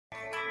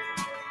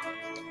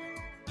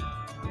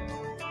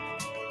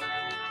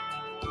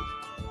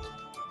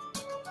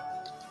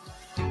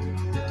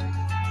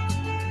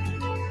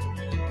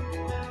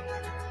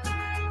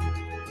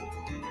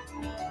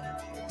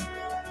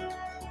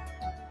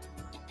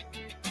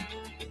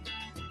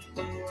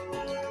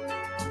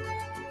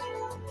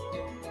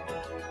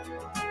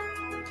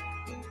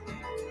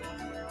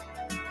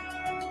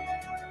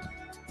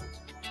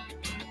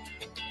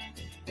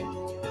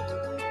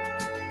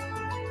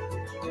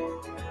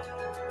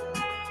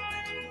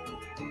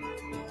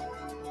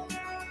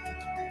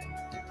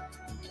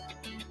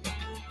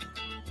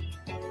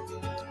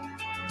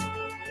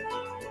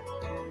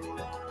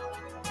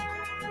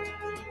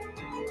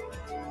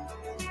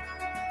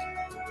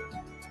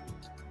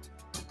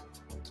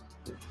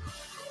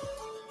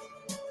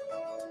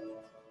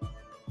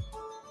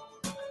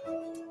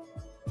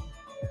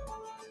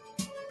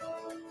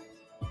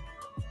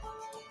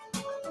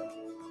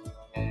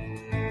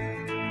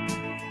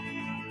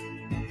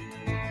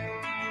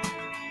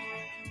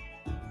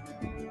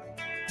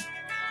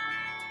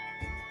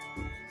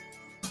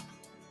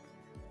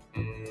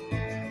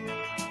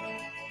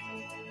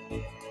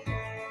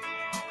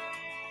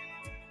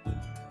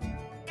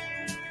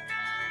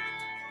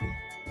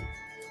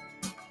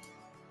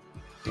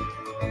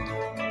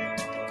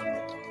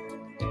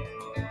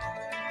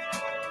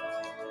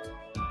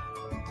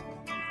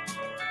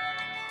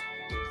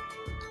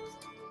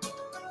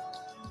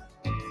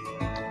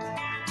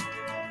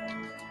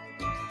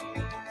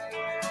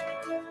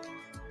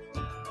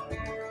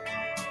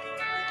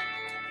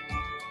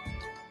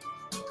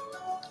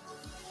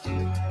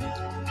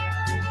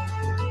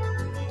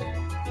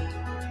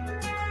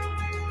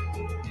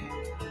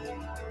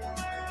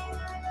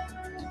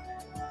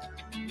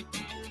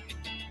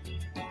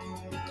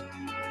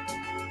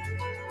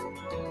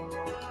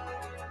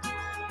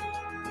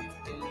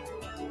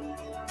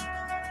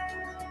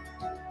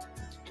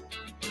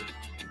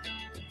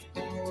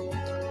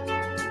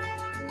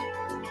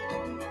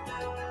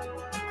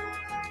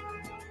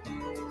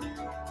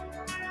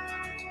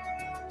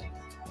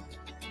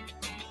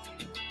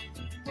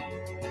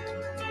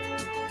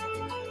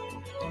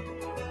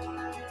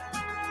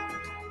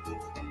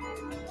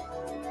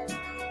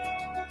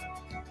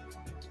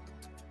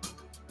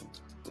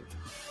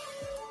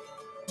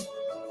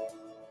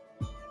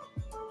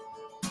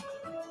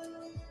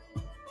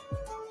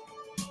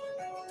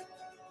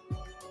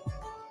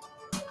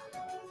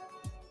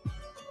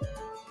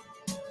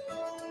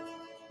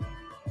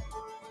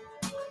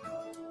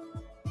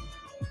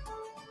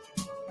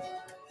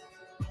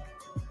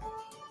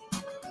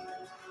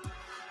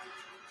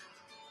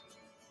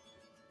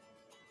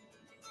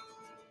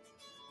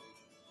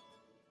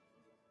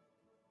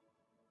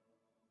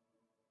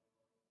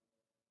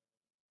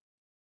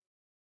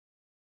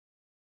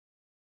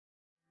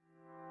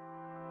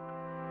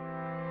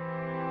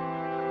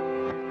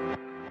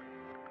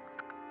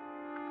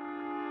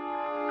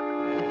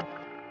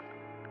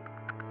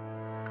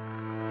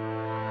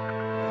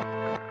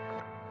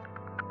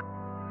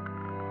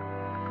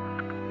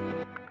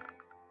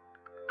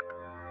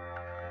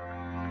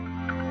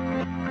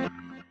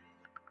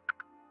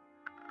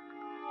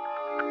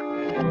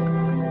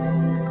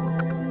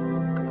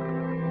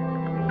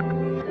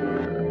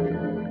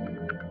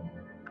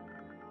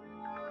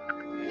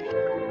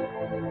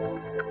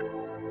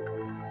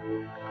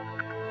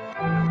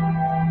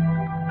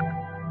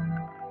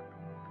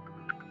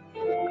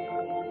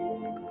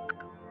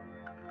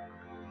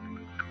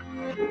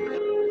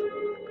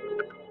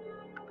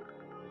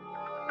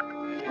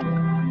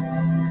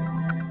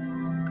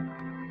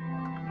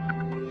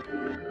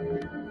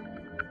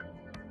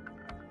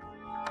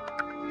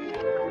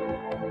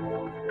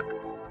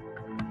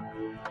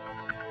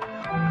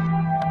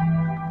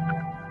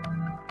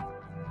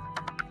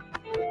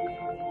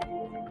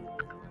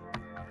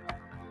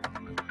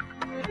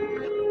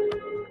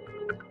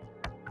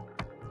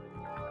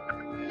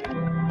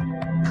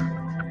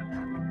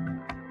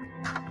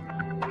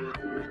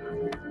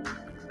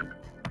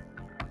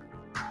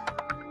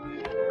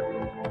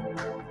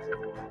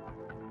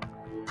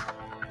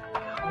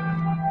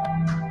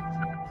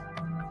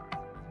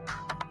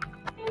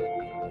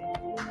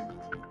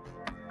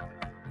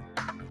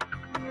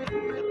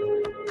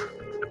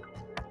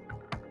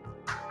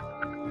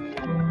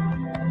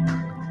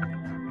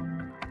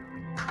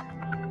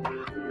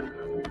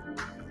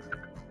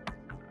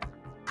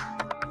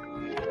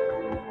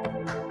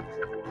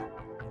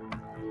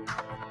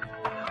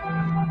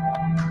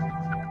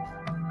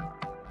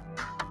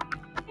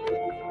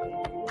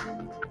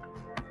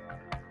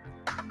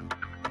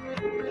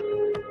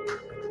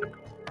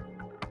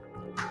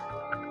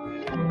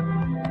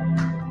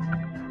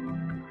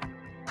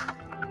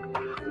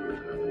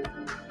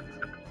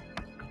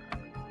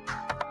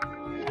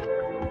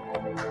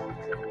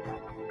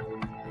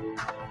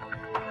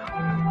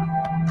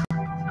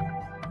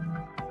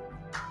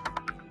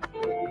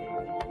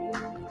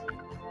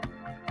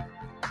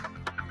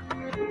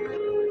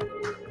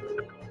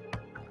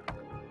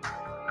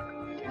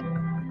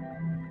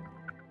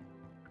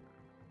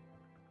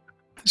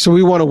So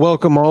we want to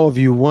welcome all of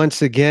you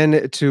once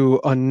again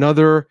to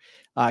another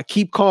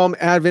Keep Calm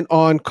Advent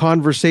On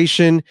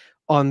conversation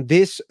on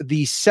this,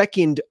 the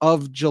 2nd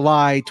of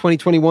July,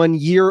 2021,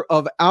 year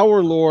of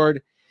our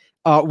Lord.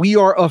 We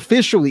are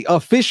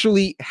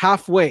officially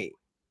halfway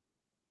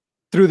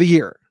through the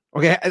year.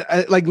 Okay,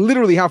 like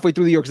literally halfway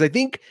through the year, because I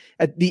think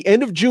at the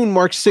end of June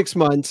marks 6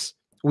 months.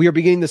 We are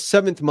beginning the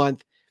 7th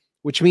month,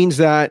 which means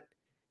that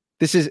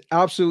this is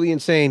absolutely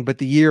insane, but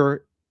the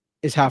year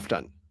is half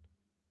done.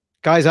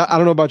 Guys, I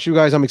don't know about you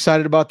guys. I'm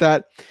excited about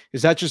that,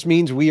 because that just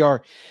means we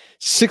are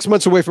 6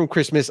 months away from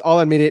Christmas. I'll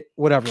admit it,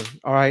 whatever.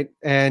 All right.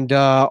 And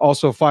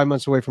also 5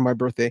 months away from my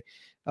birthday,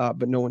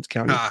 but no one's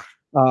counting.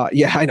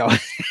 Yeah, I know.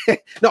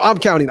 No, I'm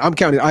counting.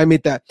 I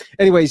admit that.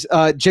 Anyways,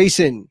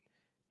 Jason,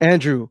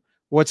 Andrew,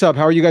 what's up?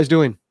 How are you guys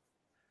doing?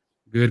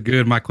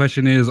 Good. My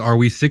question is, are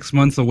we 6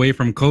 months away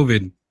from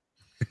COVID?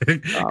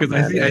 Because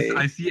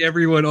I see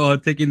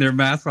everyone taking their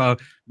masks off.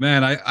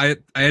 Man, I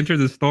enter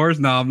the stores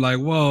now. I'm like,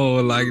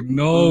 whoa, like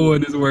no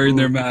one is wearing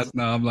their mask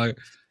now. I'm like,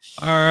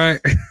 all right.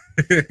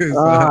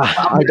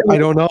 I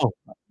don't know.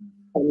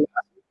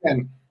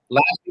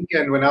 Last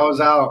weekend when I was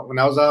out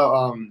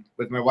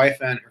with my wife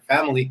and her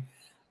family,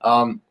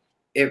 I'm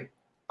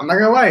not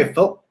gonna lie, it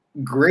felt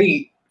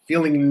great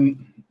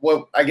feeling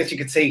what I guess you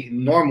could say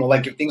normal.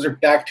 Like if things are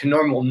back to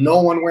normal,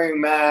 no one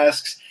wearing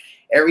masks,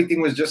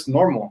 everything was just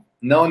normal.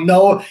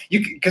 No,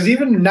 because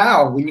even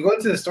now when you go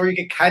into the store, you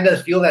can kind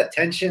of feel that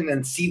tension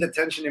and see the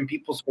tension in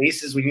people's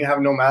faces when you have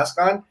no mask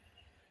on.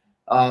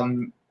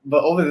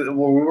 But where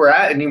we were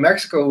at in New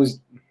Mexico, it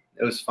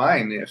was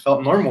fine. It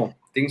felt normal.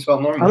 Things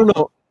felt normal.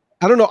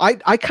 I don't know.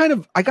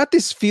 I got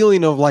this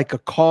feeling of like a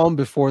calm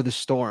before the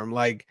storm.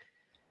 Like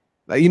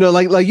you know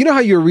how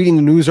you're reading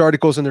the news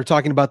articles and they're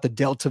talking about the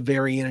Delta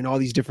variant and all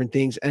these different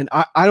things. And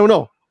I don't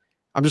know.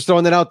 I'm just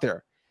throwing that out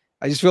there.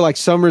 I just feel like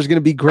summer is going to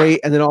be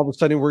great, and then all of a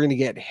sudden we're going to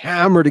get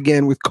hammered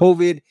again with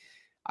COVID.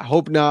 I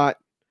hope not,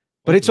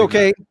 but it's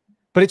okay.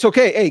 But it's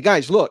okay. Hey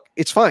guys, look,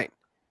 it's fine.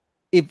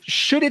 If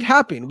should it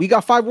happen, we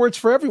got 5 words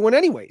for everyone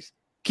anyways.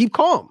 Keep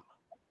calm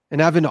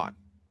and have it on,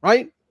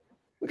 right?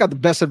 We got the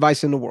best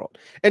advice in the world.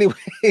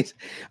 Anyways,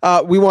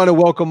 we want to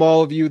welcome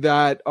all of you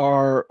that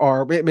are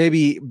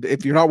maybe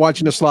if you're not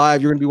watching us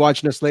live, you're going to be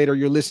watching us later.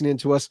 You're listening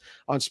to us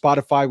on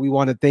Spotify. We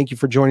want to thank you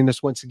for joining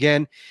us once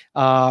again.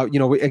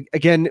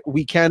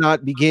 We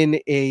cannot begin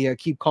a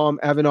Keep Calm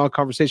Avenal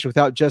conversation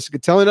without Jessica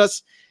telling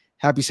us,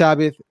 Happy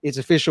Sabbath. It's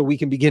official. We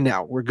can begin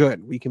now. We're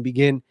good. We can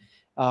begin.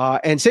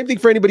 And same thing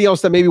for anybody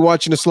else that may be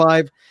watching us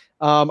live.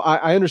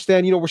 I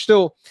understand, we're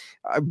still,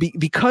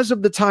 because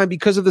of the time,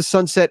 because of the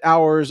sunset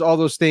hours, all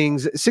those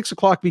things, 6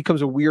 o'clock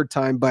becomes a weird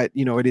time, but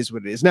it is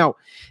what it is. Now,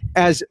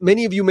 as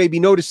many of you may be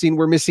noticing,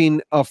 we're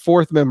missing a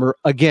 4th member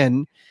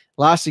again.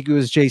 Last week it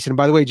was Jason.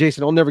 By the way,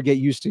 Jason, I'll never get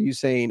used to you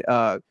saying,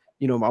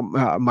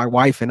 my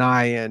wife and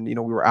I, and, we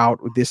were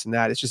out with this and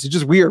that. It's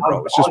just weird,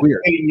 bro. It's just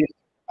weird.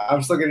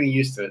 I'm still getting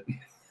used to it.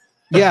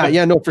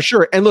 Yeah, no, for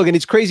sure. And look, and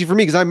it's crazy for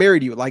me because I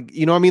married you. Like,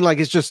 you know what I mean? Like,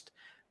 it's just,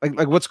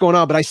 like what's going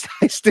on, but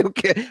I still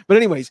can't. But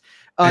anyways,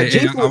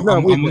 Jason,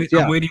 I'm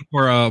waiting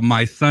for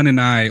my son and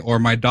I, or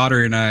my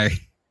daughter and I.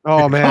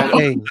 Oh man,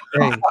 hey,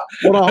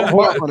 hold on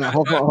on that.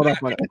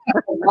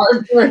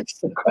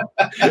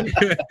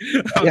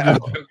 Yeah,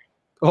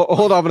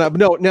 hold on that.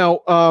 No,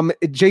 now,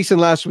 Jason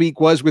last week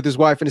was with his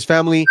wife and his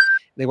family.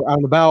 They were out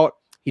and about.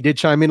 He did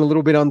chime in a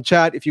little bit on the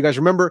chat, if you guys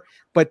remember.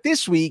 But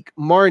this week,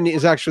 Martin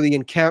is actually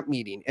in camp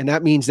meeting, and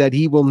that means that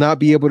he will not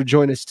be able to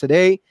join us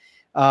today.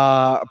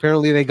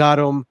 Apparently they got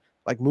him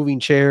like moving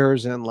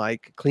chairs and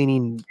like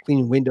cleaning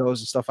windows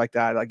and stuff like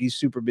that. Like he's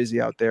super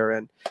busy out there,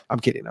 and I'm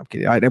kidding.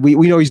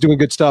 We know he's doing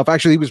good stuff.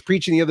 Actually, he was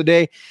preaching the other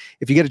day.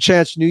 If you get a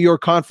chance, New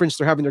York conference,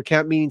 they're having their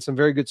camp meeting, some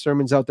very good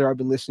sermons out there. I've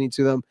been listening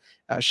to them.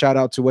 Shout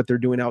out to what they're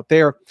doing out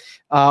there.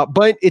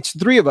 But it's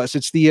 3 of us.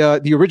 It's the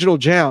original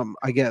jam,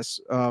 I guess.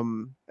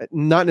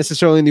 Not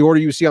necessarily in the order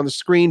you see on the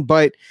screen,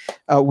 but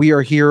we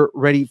are here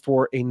ready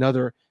for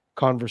another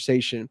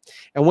conversation.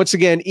 And once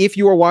again, if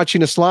you are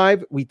watching us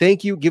live, we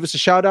thank you. Give us a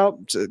shout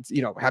out.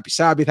 Happy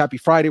Sabbath, happy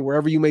Friday,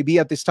 wherever you may be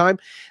at this time.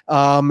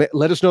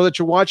 Let us know that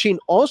you're watching.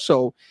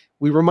 Also,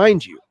 we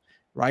remind you,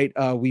 right?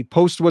 We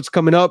post what's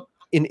coming up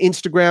in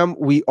Instagram.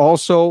 We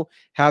also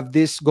have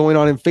this going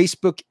on in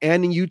Facebook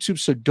and in YouTube.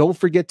 So don't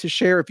forget to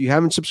share. If you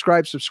haven't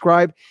subscribed,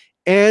 subscribe.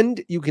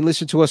 And you can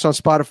listen to us on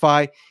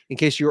Spotify in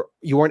case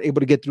you aren't able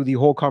to get through the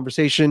whole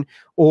conversation,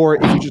 or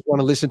if you just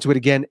want to listen to it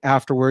again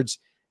afterwards.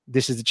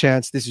 This is the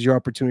chance. This is your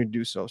opportunity to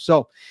do so.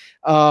 So,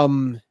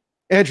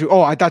 Andrew,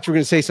 I thought you were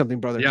going to say something,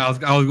 brother. Yeah, I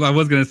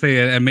was going to say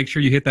it, and make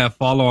sure you hit that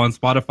follow on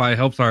Spotify. It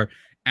helps our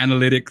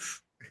analytics,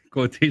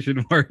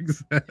 quotation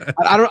marks.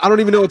 I don't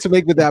even know what to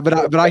make with that,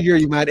 but I hear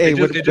you, man. Hey,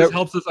 it just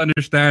helps us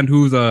understand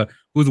who's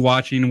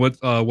watching, what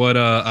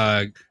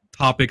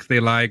topics they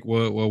like,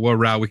 what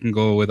route we can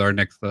go with our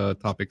next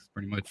topics,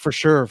 pretty much. For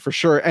sure.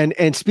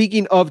 And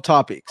speaking of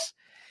topics.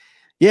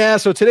 Yeah,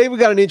 so today we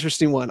got an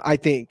interesting one, I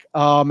think.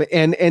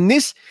 And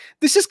this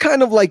is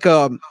kind of like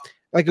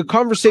like a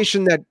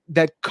conversation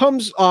that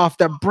comes off,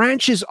 that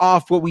branches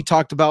off what we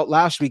talked about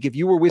last week. If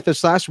you were with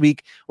us last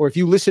week, or if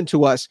you listened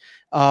to us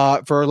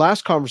for our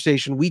last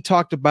conversation, we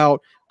talked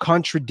about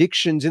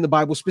contradictions in the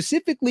Bible,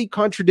 specifically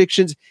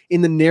contradictions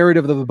in the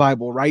narrative of the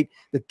Bible, right?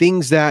 The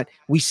things that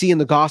we see in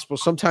the gospel,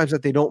 sometimes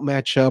that they don't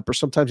match up, or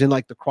sometimes in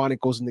like the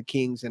Chronicles and the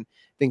Kings and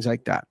things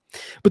like that.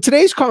 But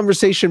today's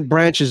conversation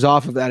branches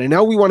off of that. And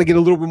now we want to get a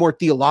little bit more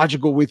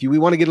theological with you. We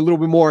want to get a little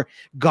bit more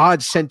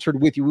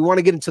God-centered with you. We want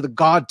to get into the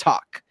God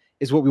talk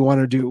is what we want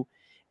to do.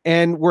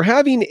 And we're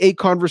having a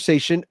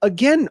conversation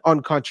again on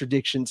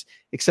contradictions,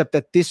 except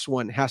that this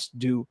one has to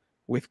do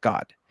with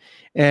God.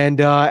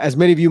 And as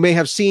many of you may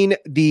have seen,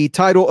 the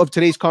title of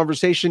today's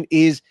conversation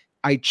is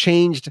I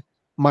Changed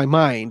My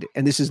Mind.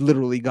 And this is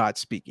literally God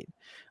speaking.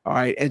 All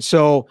right. And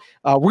so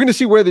we're going to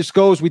see where this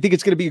goes. We think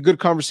it's going to be a good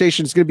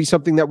conversation. It's going to be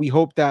something that we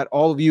hope that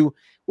all of you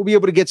will be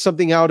able to get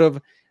something out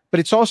of. But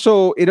it's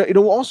also,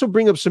 it'll also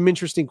bring up some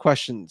interesting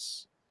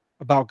questions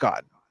about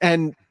God.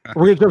 And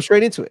we're going to jump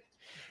straight into it.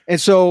 And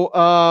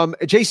so,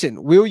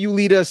 Jason, will you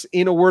lead us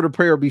in a word of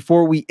prayer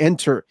before we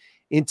enter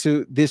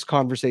into this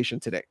conversation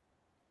today?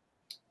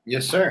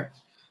 Yes, sir.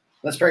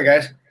 Let's pray,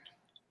 guys.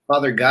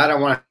 Father God, I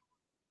want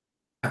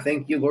to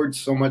thank you, Lord,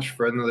 so much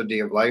for another day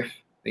of life.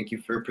 Thank you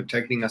for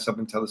protecting us up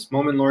until this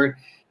moment, Lord,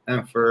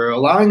 and for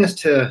allowing us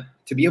to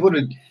be able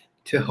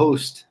to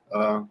host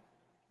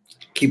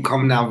Keep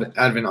Calm Now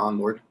Advent on,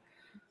 Lord.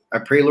 I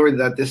pray, Lord,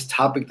 that this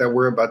topic that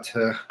we're about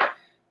that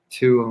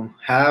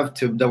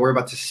we're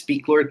about to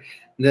speak, Lord,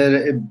 that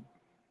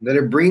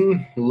it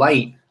bring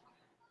light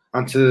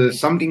onto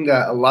something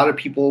that a lot of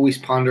people always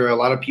ponder, a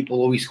lot of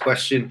people always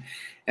question,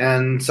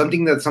 and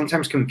something that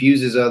sometimes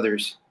confuses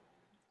others.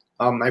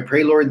 I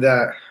pray, Lord,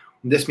 that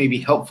this may be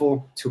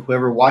helpful to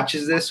whoever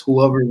watches this,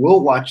 whoever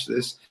will watch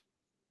this,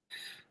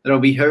 that it'll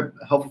be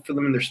helpful for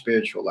them in their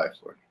spiritual life,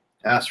 Lord.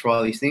 I ask for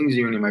all these things in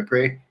your name I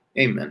pray.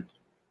 Amen.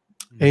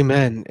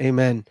 Amen.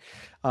 Amen.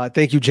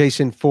 Thank you,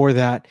 Jason, for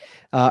that.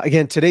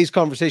 Again, today's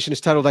conversation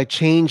is titled I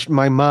Changed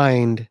My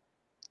Mind,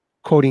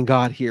 quoting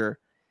God here.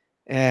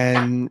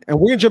 And we're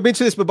going to jump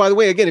into this. But by the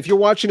way, again, if you're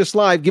watching us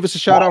live, give us a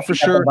shout out for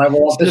sure.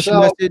 Send us a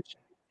message.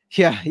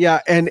 Yeah.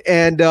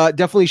 And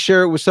definitely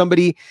share it with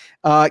somebody.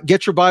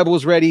 Get your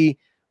Bibles ready.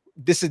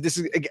 This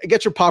is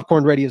get your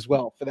popcorn ready as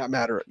well, for that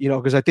matter,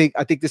 because I think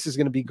this is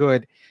going to be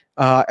good.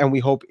 And we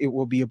hope it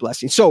will be a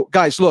blessing. So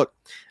guys, look,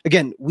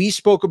 again, we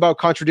spoke about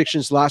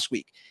contradictions last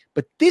week,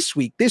 but this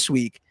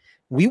week,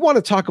 we want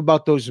to talk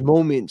about those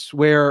moments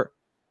where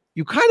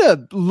you kind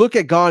of look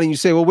at God and you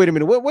say, well, wait a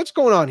minute, what's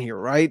going on here,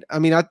 right? I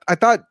mean, I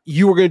thought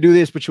you were going to do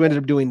this, but you ended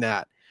up doing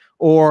that.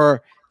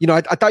 Or,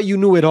 I thought you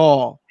knew it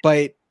all,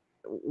 but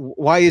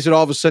why is it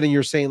all of a sudden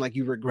you're saying like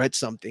you regret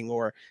something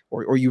or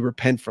you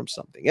repent from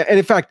something? And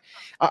in fact,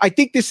 I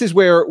think this is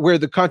where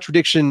the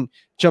contradiction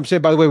jumps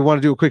in. By the way, we want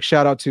to do a quick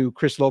shout out to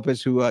Chris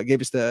Lopez, who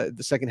gave us the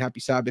second Happy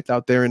Sabbath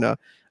out there in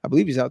I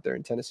believe he's out there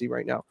in Tennessee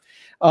right now.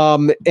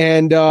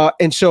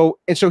 And so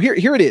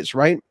here it is,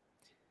 right?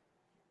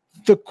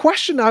 The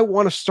question I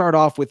want to start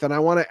off with, and I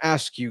want to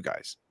ask you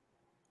guys,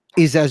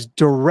 is as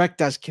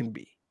direct as can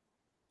be.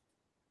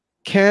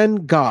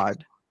 Can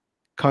God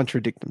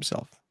contradict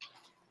himself?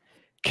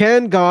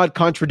 Can God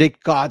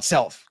contradict God's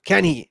self?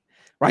 Can he?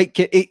 Right?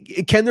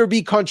 Can there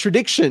be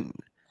contradiction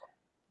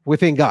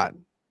within God?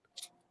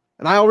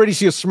 And I already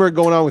see a smirk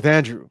going on with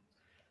Andrew.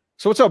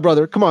 So what's up,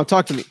 brother? Come on,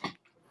 talk to me.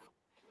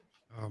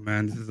 Oh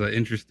man, this is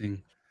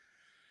interesting.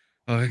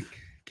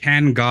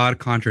 Can God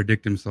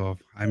contradict himself?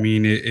 I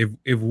mean,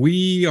 if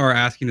we are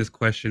asking this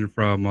question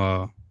from,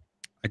 I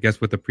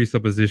guess, with the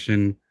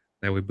presupposition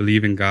that we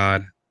believe in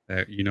God,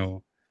 that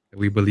that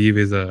we believe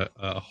is a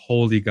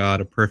holy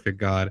God, a perfect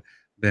God,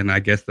 then I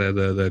guess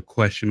the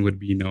question would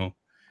be no.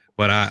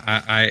 But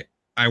I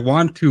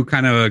want to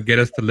kind of get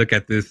us to look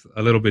at this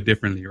a little bit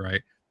differently,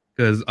 right?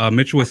 Because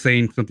Mitchell was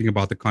saying something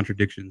about the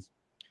contradictions.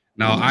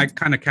 Now, I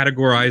kind of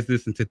categorize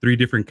this into three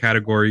different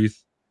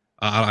categories.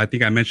 I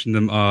think I mentioned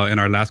them in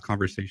our last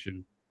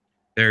conversation.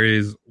 There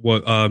is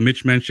what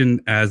Mitch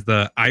mentioned as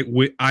the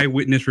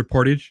eyewitness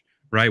reportage,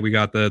 right? We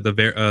got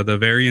the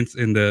variance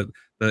in the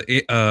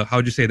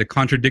how'd you say, the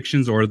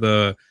contradictions or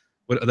the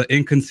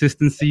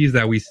inconsistencies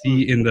that we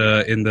see in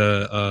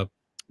the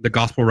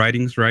gospel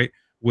writings, right?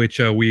 Which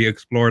we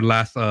explored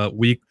last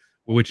week,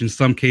 which in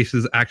some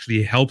cases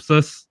actually helps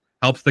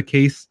the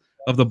case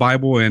of the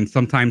Bible, and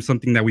sometimes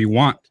something that we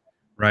want,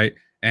 right?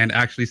 And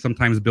actually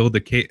sometimes build the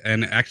case,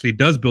 and actually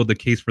does build the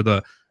case for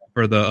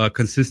the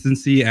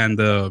consistency and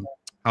the,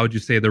 how would you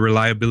say, the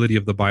reliability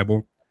of the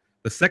Bible.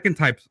 The second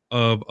type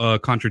of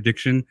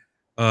contradiction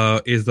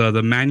is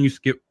the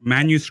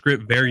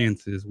manuscript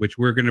variances, which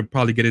we're going to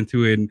probably get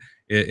into in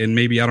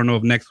maybe, I don't know,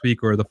 if next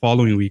week or the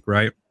following week,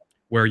 right?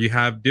 Where we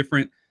have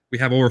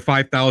over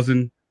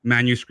 5,000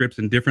 manuscripts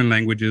in different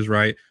languages,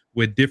 right?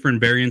 With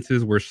different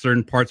variances where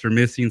certain parts are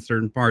missing,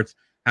 certain parts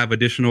have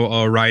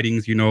additional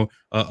writings,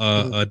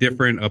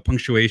 different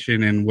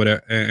punctuation and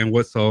whatever, and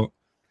what so,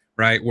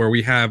 right? Where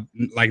we have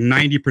like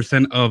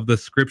 90% of the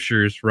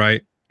scriptures,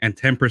 right? And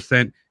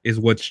 10% is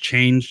what's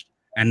changed,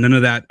 and none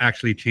of that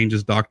actually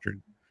changes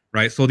doctrine,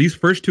 right? So these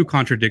first two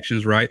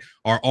contradictions, right,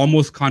 are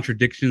almost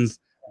contradictions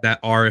that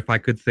are, if I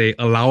could say,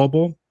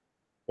 allowable,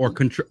 or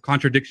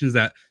contradictions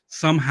that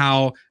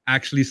somehow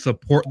actually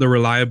support the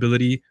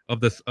reliability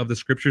of the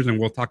scriptures, and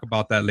we'll talk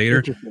about that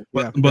later.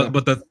 But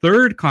the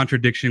third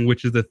contradiction,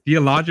 which is the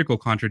theological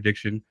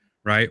contradiction,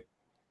 right?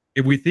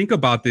 If we think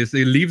about this,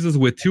 it leaves us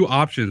with two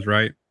options,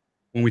 right?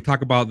 When we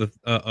talk about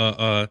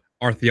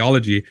our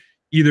theology,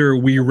 either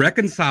we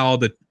reconcile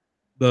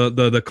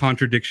the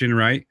contradiction,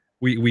 right?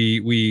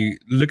 We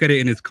look at it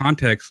in its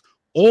context,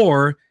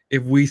 or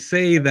if we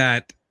say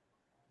that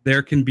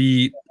there can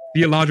be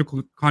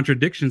theological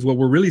contradictions, what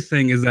we're really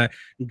saying is that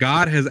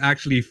God has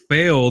actually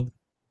failed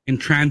in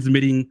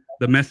transmitting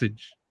the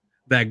message.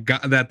 That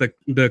God,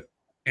 that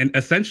and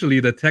essentially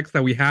the text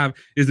that we have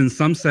is in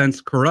some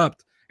sense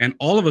corrupt, and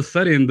all of a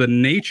sudden the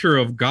nature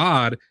of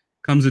God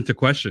comes into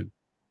question.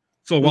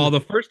 So while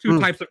the first two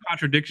types of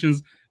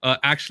contradictions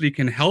actually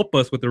can help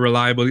us with the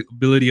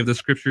reliability of the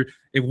scripture,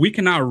 if we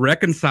cannot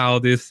reconcile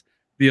this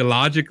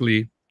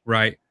theologically,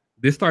 right,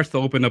 this starts to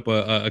open up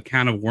a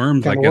can of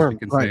worms, I guess we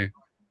can say.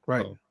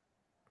 Right. So.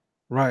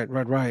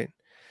 Right.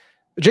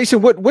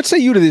 Jason, what say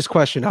you to this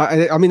question?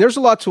 I mean, there's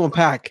a lot to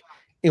unpack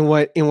in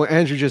what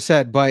Andrew just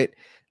said, but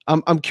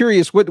I'm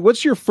curious,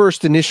 what's your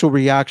first initial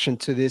reaction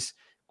to this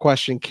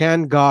question?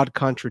 Can God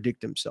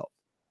contradict himself?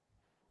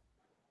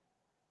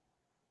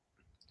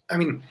 I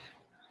mean,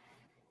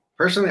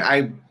 personally,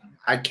 I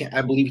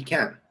believe he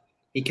can.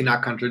 He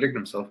cannot contradict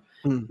himself,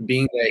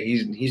 being that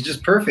he's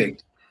just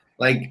perfect.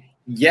 Like,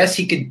 yes,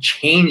 he could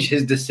change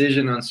his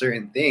decision on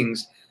certain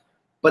things,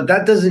 but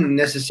that doesn't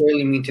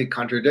necessarily mean to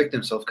contradict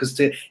himself. Because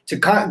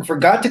for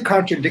God to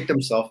contradict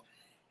himself,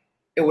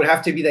 it would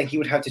have to be that he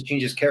would have to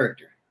change his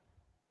character.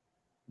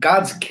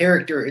 God's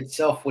character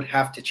itself would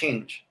have to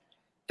change.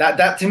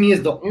 That to me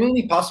is the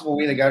only possible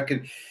way that God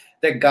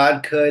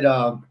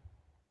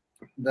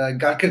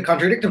could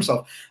contradict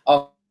himself.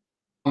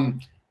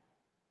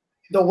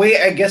 The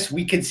way I guess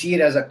we could see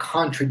it as a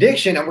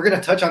contradiction, and we're going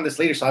to touch on this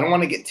later, so I don't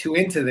want to get too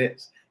into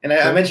this. And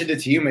I mentioned it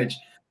to you, Mitch.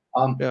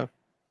 The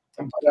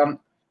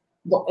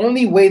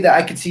only way that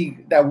I could see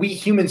that we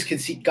humans could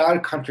see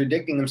God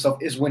contradicting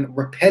himself is when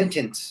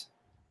repentance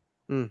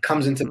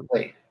comes into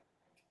play.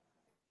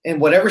 In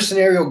whatever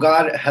scenario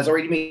God has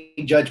already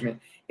made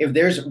judgment, if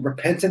there's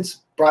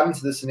repentance brought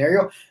into the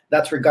scenario,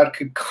 that's where God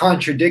could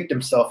contradict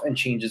himself and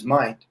change his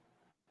mind.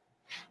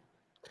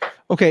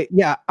 Okay,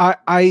 yeah,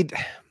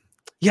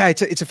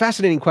 it's a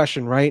fascinating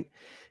question, right?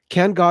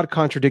 Can God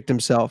contradict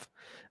himself?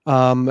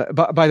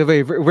 By the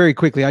way, very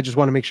quickly, I just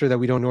want to make sure that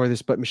we don't ignore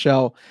this, but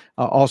Michelle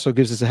also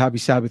gives us a happy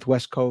Sabbath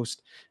West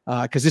Coast,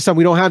 because this time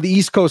we don't have the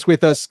East Coast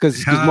with us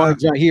because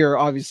Mark's not here,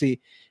 obviously.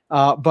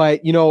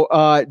 But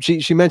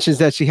she mentions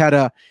that she had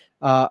a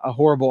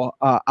horrible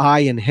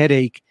eye and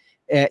headache,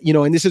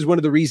 and this is one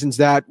of the reasons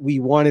that we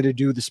wanted to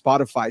do the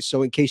Spotify.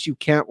 So in case you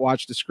can't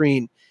watch the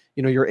screen,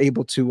 you're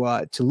able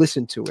to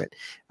listen to it.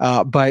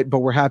 But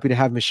we're happy to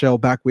have Michelle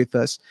back with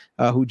us,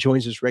 who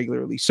joins us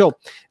regularly. So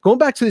going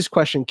back to this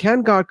question,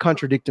 can God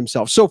contradict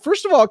himself? So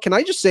first of all, can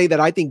I just say that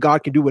I think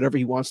God can do whatever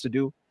he wants to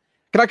do?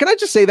 Can I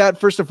just say that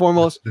first and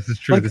foremost? This is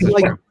true. This is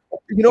true.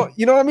 You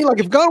know what I mean? Like,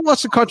 if God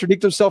wants to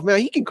contradict himself, man,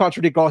 he can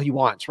contradict all he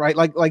wants, right?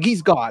 Like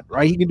he's God,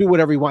 right? He can do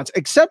whatever he wants,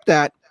 except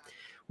that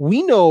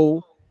we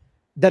know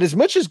that as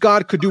much as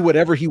God could do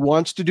whatever he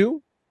wants to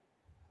do,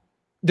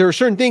 there are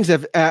certain things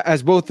that,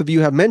 as both of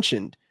you have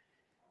mentioned,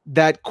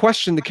 that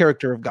question the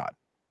character of God.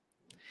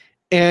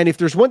 And if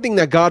there's one thing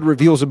that God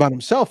reveals about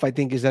himself, I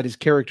think, is that his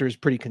character is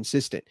pretty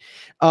consistent.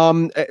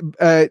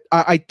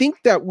 I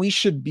think that we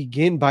should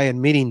begin by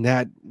admitting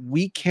that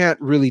we can't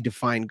really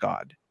define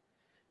God.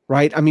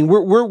 Right? I mean,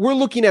 we're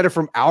looking at it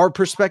from our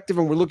perspective,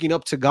 and we're looking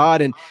up to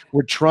God, and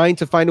we're trying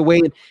to find a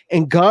way.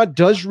 And God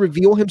does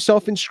reveal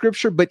himself in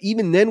scripture, but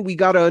even then we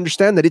got to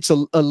understand that it's a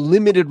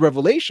limited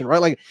revelation,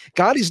 right? Like,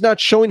 God is not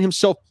showing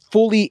himself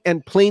fully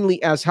and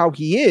plainly as how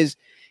he is.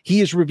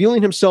 He is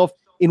revealing himself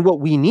in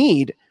what we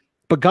need,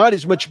 but God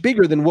is much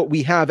bigger than what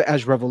we have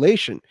as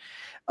revelation.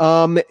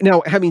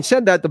 Now, having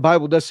said that, the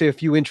Bible does say a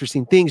few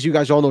interesting things. You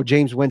guys all know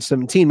James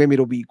 1:17. Maybe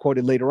it'll be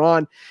quoted later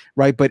on,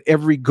 right? But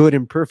every good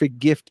and perfect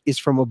gift is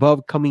from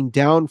above, coming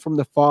down from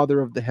the Father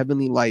of the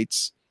heavenly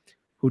lights,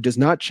 who does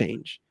not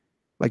change,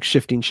 like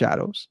shifting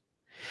shadows.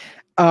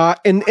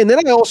 And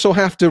then I also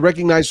have to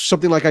recognize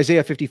something like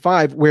Isaiah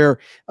 55, where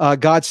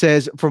God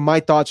says, "For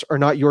my thoughts are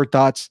not your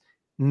thoughts,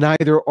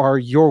 neither are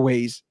your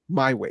ways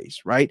my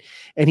ways," right?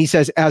 And he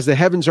says, "As the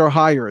heavens are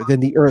higher than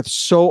the earth,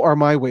 so are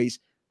my ways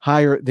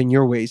higher than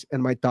your ways,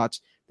 and my thoughts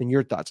than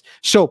your thoughts."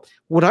 So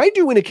what I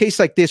do in a case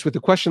like this, with a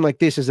question like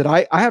this, is that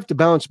I have to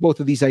balance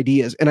both of these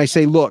ideas. And I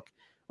say, look,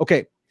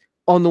 okay,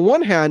 on the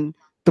one hand,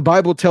 the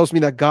Bible tells me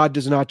that God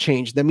does not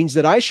change. That means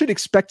that I should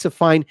expect to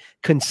find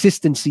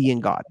consistency in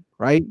God,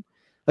 right?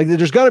 Like,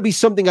 there's got to be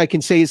something I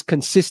can say is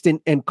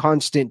consistent and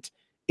constant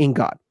in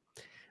God.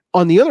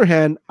 On the other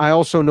hand, I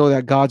also know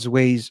that God's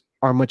ways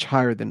are much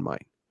higher than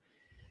mine.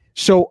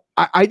 So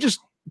I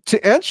just,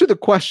 to answer the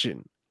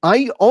question,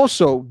 I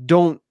also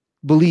don't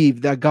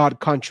believe that God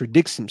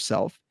contradicts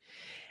himself.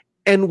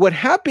 And what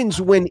happens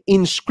when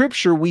in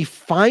scripture we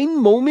find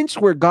moments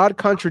where God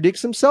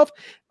contradicts himself,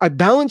 I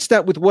balance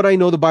that with what I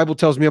know the Bible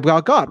tells me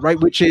about God, right?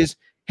 Which is,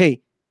 hey,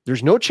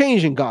 there's no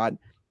change in God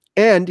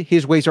and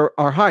his ways are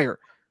higher,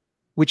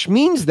 which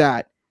means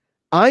that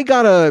I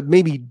got to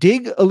maybe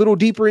dig a little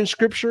deeper in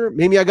scripture.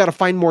 Maybe I got to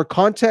find more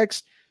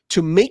context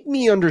to make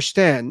me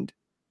understand,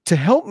 to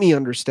help me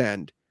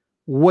understand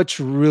what's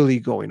really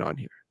going on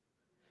here.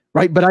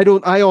 Right. But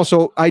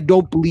I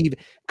don't believe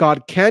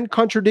God can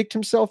contradict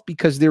himself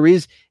because there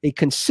is a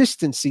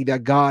consistency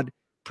that God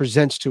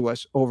presents to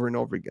us over and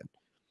over again.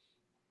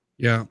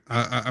 Yeah,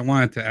 I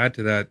wanted to add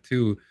to that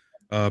too,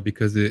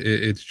 because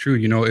it's true.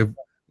 You know, if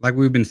like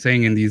we've been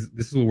saying in these,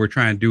 this is what we're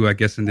trying to do, I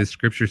guess, in this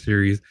scripture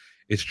series,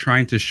 is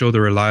trying to show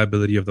the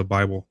reliability of the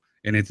Bible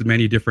and its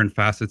many different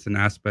facets and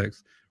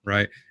aspects,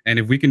 right? And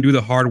if we can do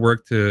the hard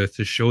work to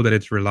show that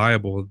it's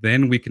reliable,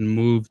 then we can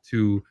move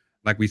to,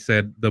 like we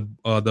said,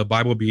 the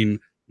Bible being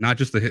not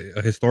just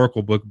a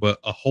historical book, but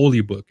a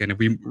holy book. And if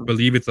we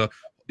believe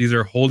these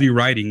are holy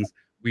writings,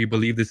 we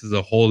believe this is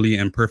a holy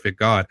and perfect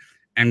God.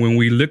 And when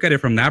we look at it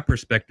from that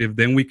perspective,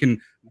 then we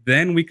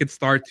could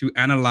start to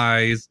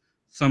analyze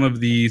some of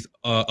these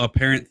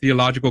apparent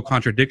theological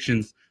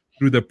contradictions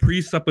through the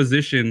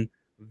presupposition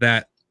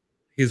that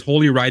his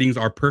holy writings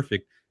are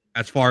perfect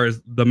as far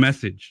as the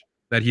message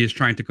that he is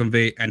trying to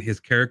convey and his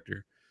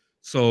character.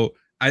 So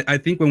I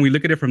think when we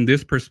look at it from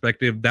this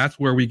perspective, that's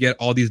where we get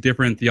all these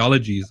different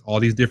theologies,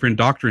 all these different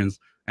doctrines,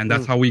 and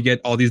that's how we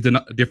get all these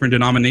different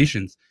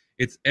denominations.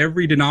 It's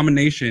every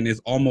denomination is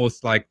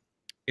almost like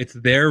it's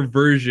their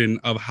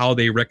version of how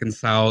they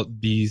reconcile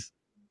these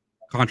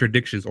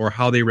contradictions or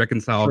how they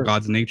reconcile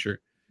God's nature.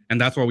 And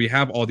that's why we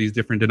have all these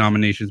different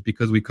denominations,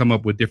 because we come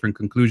up with different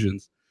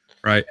conclusions,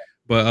 right?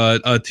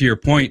 But to your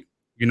point,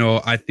 you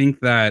know, I think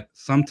that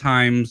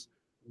sometimes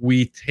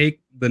we take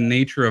the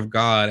nature of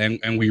God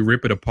and we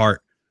rip it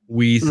apart.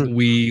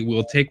 We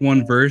will take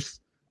one verse,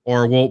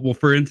 or we'll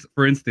for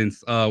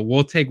instance,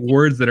 we'll take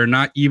words that are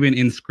not even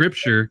in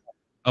scripture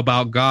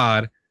about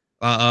God.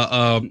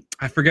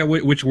 I forget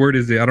which word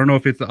is it. I don't know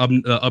if it's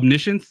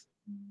omniscience,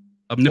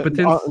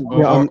 omnipotence,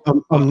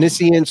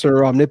 omniscience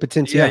or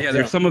omnipotence. Yeah.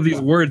 There's some of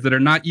these words that are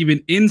not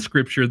even in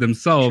scripture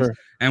themselves,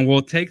 and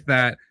we'll take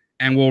that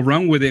and we'll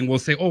run with it and we'll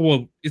say, oh,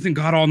 well, isn't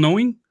God all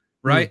knowing?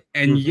 Right.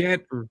 And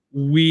yet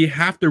we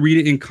have to read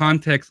it in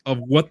context of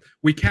what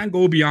we can't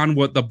go beyond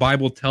what the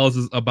Bible tells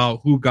us about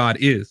who God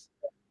is.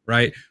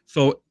 Right.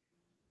 So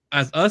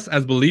as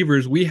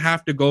believers, we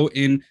have to go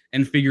in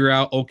and figure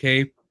out,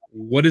 okay,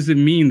 what does it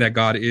mean that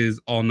God is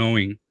all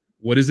knowing?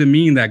 What does it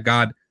mean that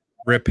God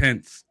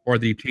repents or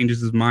that he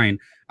changes his mind?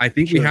 I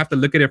think we have to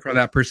look at it from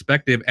that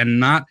perspective and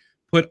not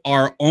put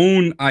our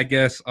own, I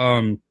guess,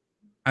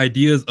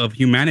 ideas of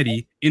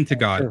humanity into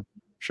God.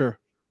 Sure.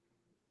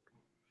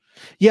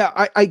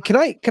 Yeah, can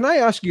I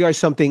ask you guys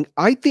something?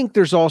 I think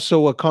there's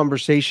also a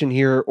conversation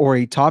here or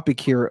a topic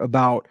here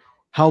about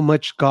how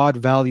much God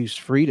values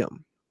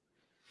freedom.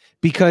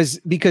 Because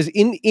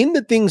in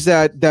the things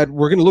that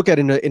we're going to look at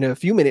in a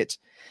few minutes,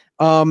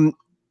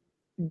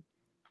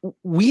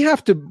 we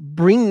have to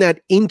bring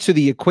that into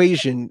the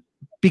equation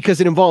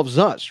because it involves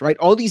us, right?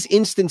 All these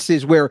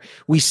instances where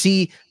we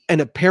see an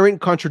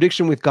apparent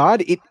contradiction with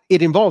God,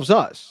 it involves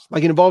us,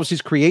 like it involves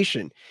his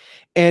creation.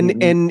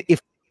 And if,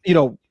 you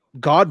know,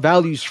 God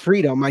values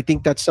freedom, I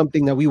think that's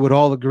something that we would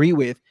all agree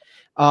with.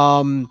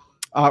 One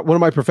of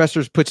my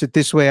professors puts it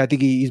this way. I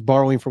think he's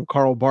borrowing from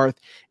Karl Barth,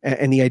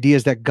 and the idea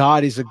is that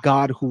God is a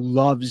God who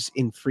loves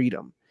in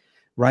freedom,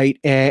 right?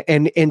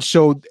 And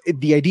so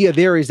the idea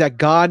there is that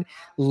God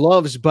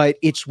loves, but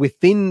it's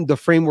within the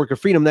framework of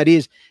freedom. That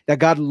is, that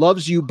God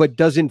loves you but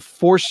doesn't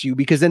force you,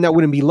 because then that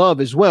wouldn't be love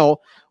as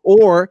well.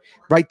 Or,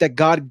 right, that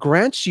God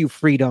grants you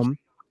freedom,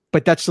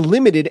 but that's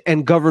limited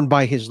and governed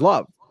by his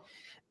love.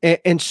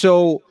 And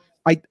so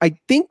I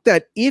think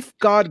that if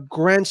God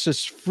grants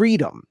us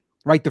freedom,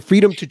 right, the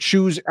freedom to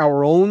choose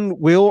our own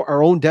will,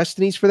 our own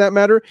destinies for that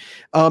matter,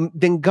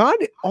 then God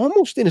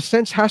almost in a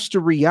sense has to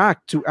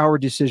react to our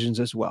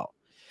decisions as well.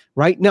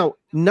 Right now,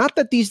 not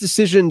that these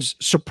decisions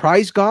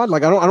surprise God.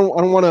 Like I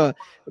don't want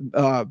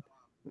to.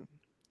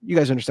 You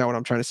guys understand what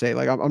I'm trying to say?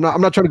 Like I'm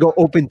not trying to go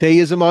open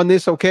theism on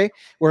this, okay?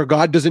 Where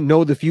God doesn't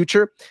know the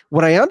future.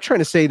 What I am trying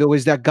to say though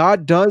is that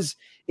God does,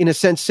 in a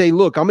sense, say,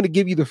 look, I'm going to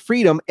give you the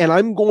freedom, and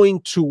I'm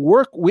going to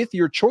work with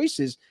your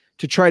choices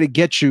to try to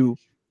get you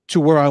to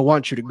where I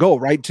want you to go,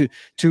 right?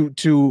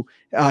 To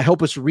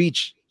help us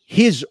reach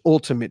his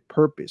ultimate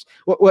purpose.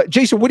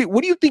 Jason, what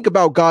do you think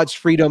about God's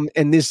freedom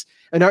and this,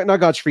 and not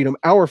God's freedom,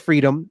 our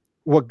freedom,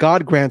 what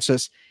God grants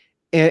us,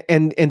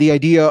 and the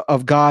idea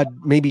of God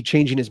maybe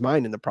changing his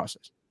mind in the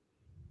process?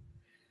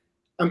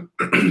 To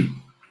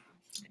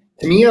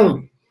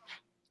me,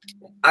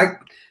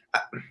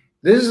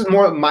 this is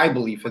more my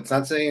belief. I'm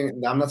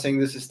not saying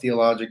this is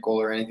theological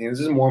or anything. This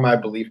is more my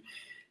belief.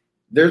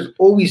 There's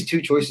always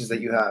two choices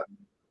that you have.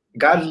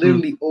 God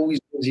literally always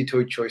gives you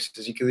two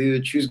choices. You can either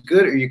choose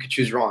good or you could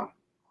choose wrong.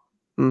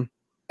 And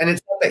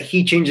it's not that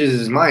he changes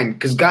his mind,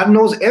 because God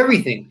knows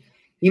everything.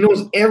 He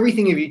knows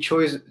everything. If you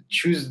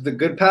choose the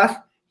good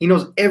path, He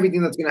knows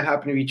everything that's going to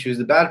happen if you choose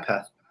the bad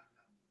path.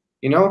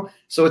 You know,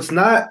 so it's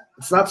not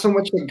so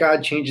much that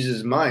God changes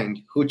his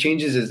mind. Who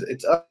changes is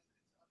it's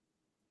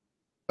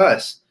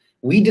us.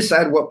 We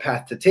decide what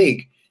path to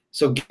take.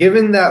 So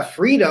given that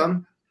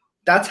freedom,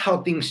 that's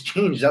how things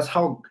change. That's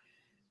how,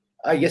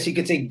 I guess you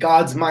could say,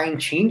 God's mind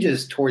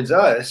changes towards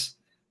us,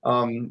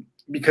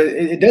 because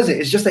it doesn't.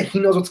 It's just that he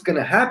knows what's going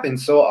to happen.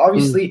 So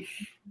obviously,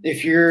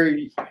 if you're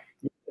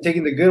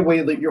taking the good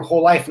way your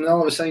whole life, and then all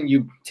of a sudden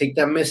you take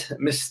that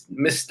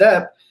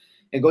misstep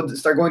and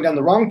start going down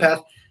the wrong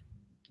path,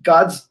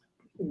 God's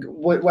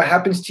what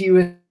happens to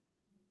you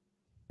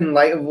in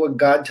light of what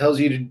God tells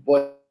you to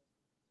what.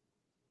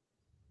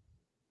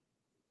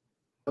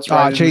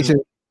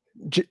 Jason,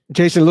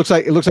 Jason, it looks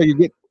like you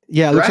get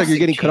it looks like you're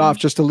getting cut off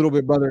just a little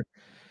bit, brother.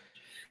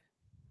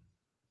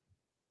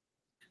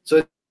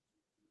 So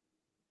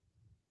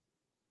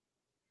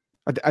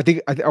I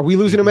think are we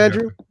losing him,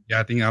 Andrew? Yeah,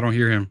 I think I don't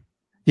hear him.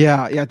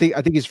 Yeah, I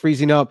think he's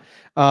freezing up.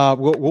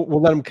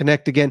 We'll let him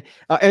connect again.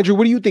 Andrew,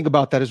 what do you think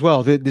about that as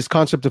well? This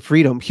concept of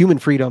freedom, human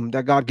freedom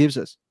that God gives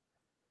us.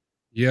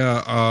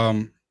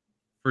 Yeah,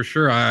 for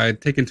sure. I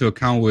take into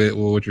account with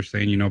what you're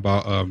saying,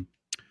 about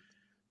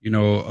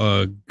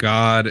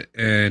God,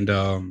 and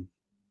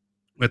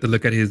we have to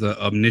look at his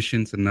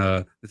omniscience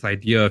and this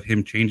idea of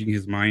him changing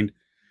his mind.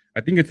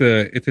 I think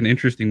it's an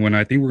interesting one.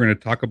 I think we're going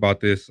to talk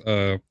about this.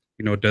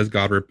 Does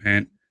God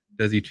repent?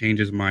 Does he change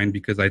his mind?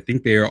 Because I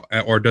think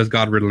or does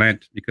God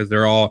relent? Because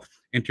they're all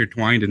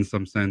intertwined in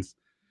some sense.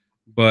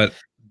 But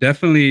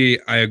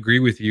definitely, I agree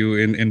with you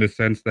in the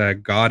sense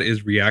that God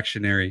is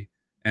reactionary,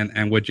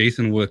 and what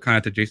Jason would kind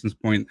of, to Jason's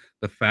point,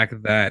 the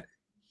fact that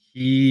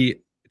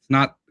it's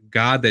not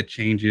God that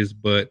changes,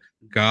 but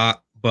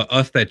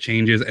us that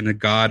changes, and the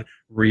God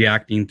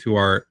reacting to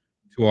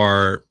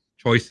our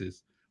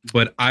choices.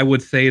 But I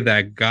would say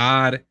that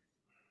God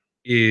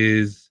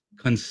is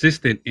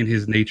consistent in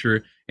his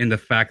nature, in the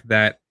fact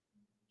that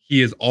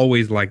he is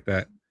always like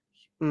that.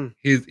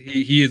 His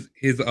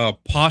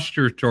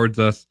posture towards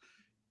us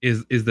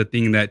is the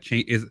thing that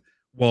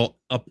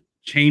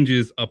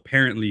changes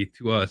apparently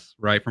to us,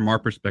 right? From our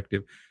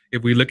perspective,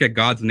 if we look at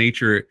God's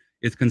nature,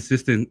 it's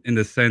consistent in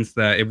the sense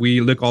that if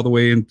we look all the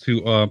way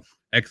into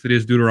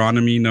Exodus,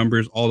 Deuteronomy,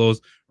 Numbers, all those,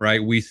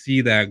 right, we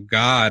see that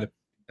God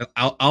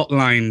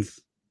outlines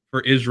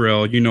for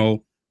Israel,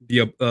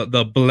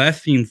 the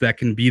blessings that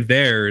can be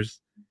theirs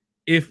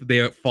if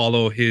they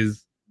follow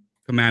his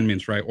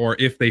commandments, right? Or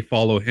if they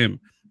follow him,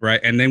 right?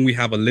 And then we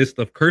have a list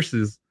of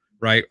curses,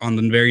 right, on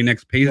the very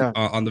next page,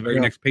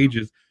 next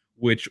pages,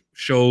 which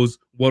shows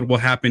what will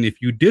happen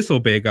if you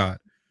disobey God.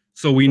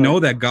 So we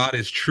know that God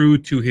is true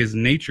to his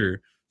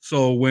nature.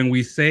 So when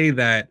we say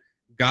that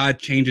God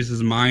changes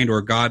his mind,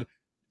 or God,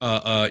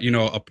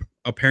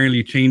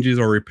 apparently changes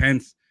or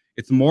repents,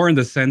 it's more in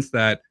the sense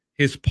that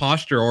his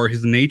posture or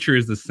his nature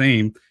is the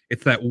same.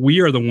 It's that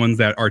we are the ones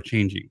that are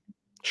changing.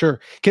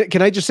 Sure.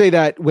 Can I just say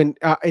that when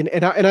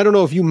and I don't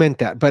know if you meant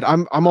that, but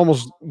I'm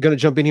almost going to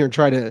jump in here and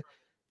try to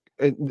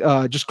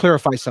just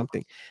clarify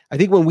something. I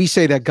think when we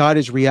say that God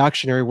is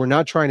reactionary, we're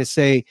not trying to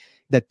say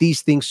that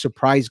these things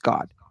surprise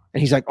God, and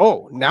he's like,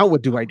 "Oh, now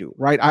what do I do?"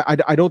 Right?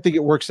 I don't think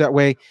it works that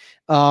way.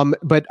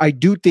 But I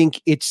do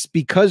think it's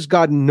because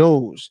God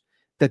knows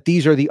that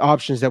these are the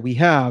options that we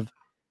have.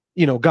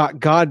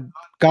 God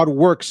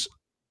works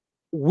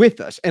with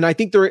us, and I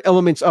think there are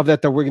elements of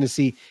that we're going to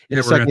see in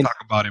a second. We're going to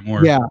talk about it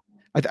more. Yeah.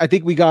 I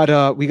think we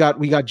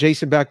got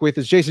Jason back with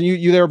us. Jason,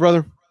 you there,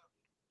 brother?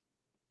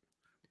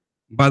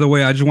 By the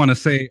way, I just want to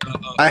say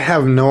I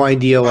have no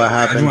idea what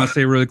happened. I just want to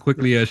say really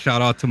quickly a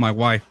shout out to my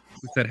wife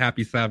who said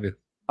Happy Sabbath.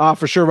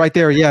 For sure, right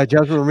there. Yeah,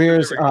 Jasmine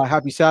Ramirez,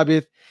 Happy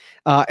Sabbath.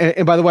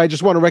 And by the way, I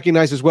just want to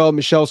recognize as well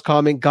Michelle's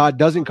comment. God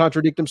doesn't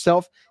contradict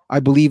himself. I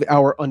believe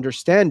our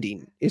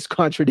understanding is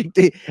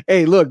contradicting.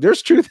 Hey, look,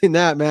 there's truth in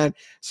that, man.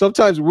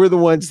 Sometimes we're the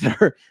ones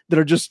that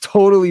are just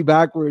totally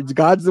backwards.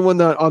 God's the one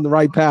that on the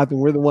right path, and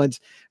we're the ones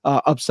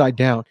upside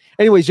down.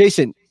 Anyways,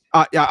 Jason,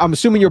 I'm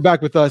assuming you're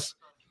back with us.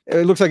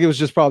 It looks like it was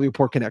just probably a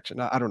poor connection.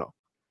 I don't know.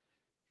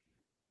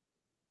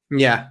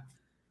 Yeah.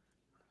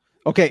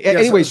 Okay. Yeah,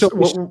 anyway, so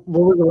what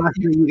was the last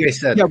thing you guys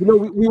said? Yeah, no,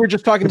 we were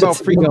just talking about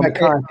freedom.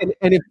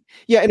 And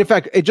in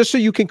fact, just so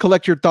you can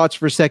collect your thoughts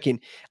for a second,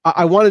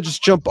 I want to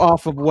just jump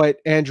off of what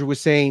Andrew was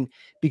saying,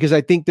 because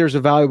I think there's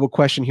a valuable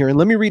question here. And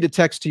let me read a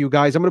text to you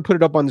guys. I'm going to put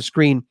it up on the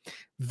screen.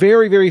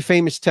 Very, very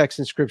famous text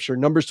in Scripture,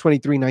 Numbers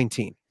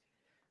 23:19.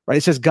 Right?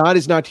 It says, God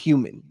is not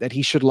human that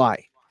he should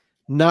lie,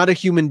 not a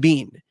human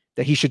being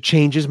that he should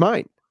change his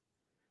mind.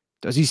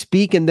 Does he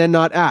speak and then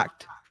not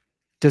act?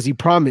 Does he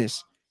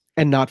promise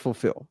and not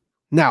fulfill?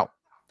 Now,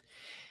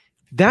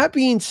 that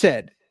being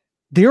said,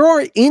 there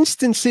are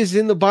instances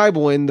in the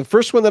Bible, and the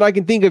first one that I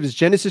can think of is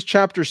Genesis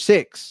chapter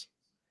 6,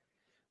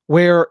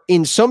 where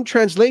in some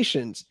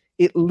translations,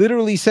 it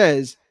literally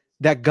says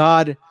that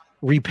God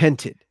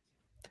repented,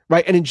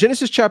 right? And in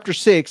Genesis chapter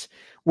 6,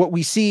 what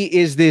we see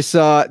is this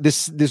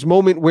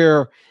moment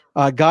where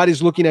God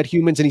is looking at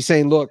humans and he's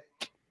saying, look,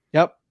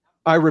 yep,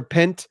 I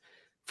repent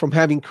from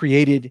having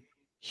created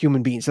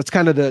human beings. That's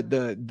kind of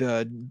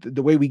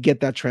the way we get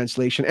that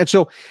translation. And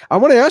so I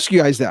want to ask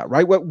you guys that,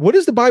 right? What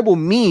does the Bible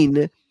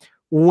mean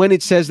when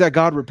it says that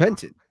God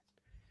repented,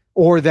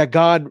 or that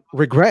God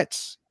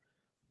regrets,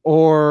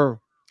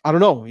 or I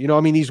don't know,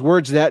 I mean, these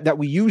words that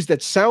we use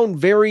that sound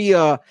very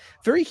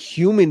very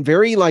human,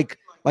 very like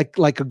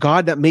a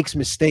God that makes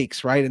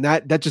mistakes, right? And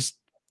that just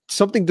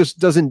something just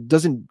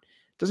doesn't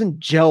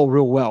gel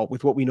real well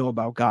with what we know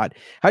about God.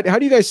 How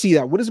do you guys see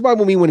that? What does the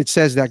Bible mean when it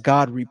says that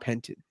God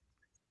repented?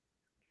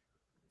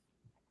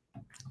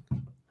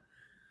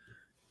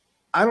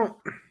 I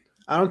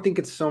don't think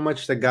it's so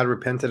much that God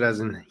repented as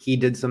in he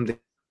did something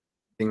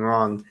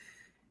wrong.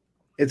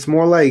 It's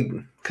more like,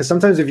 because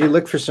sometimes if you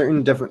look for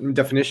certain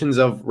definitions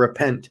of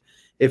repent,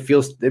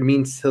 it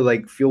means to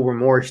like feel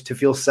remorse, to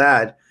feel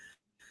sad.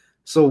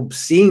 So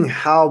seeing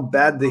how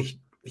bad the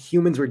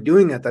humans were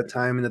doing at that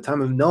time, in the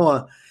time of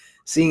Noah,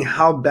 seeing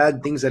how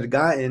bad things had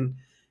gotten,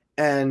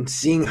 and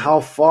seeing how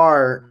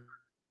far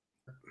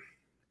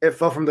it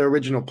fell from the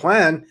original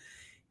plan,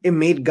 it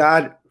made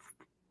God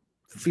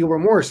feel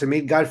remorse. It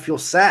made God feel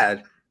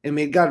sad. It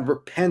made God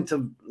repent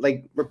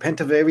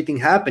of everything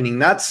happening.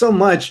 Not so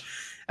much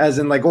as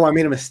in like, oh, I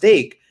made a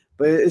mistake,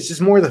 but it's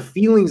just more the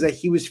feelings that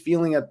he was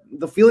feeling,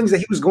 the feelings that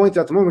he was going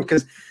through at the moment.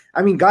 Because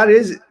I mean, God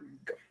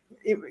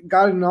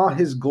in all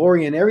his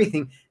glory and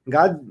everything.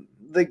 God,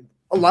 like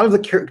a lot of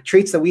the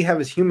traits that we have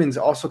as humans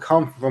also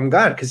come from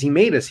God, because he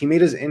made us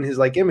in his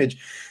like image.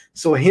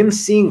 So him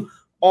seeing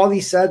all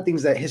these sad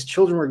things that his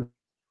children were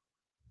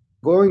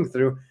going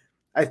through,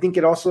 I think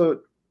it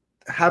also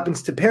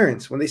happens to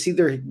parents when they see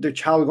their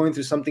child going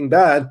through something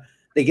bad,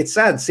 they get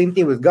sad. Same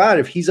thing with God.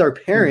 If he's our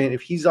parent,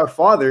 if he's our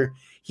father,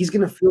 he's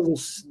gonna feel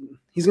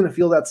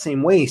that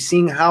same way,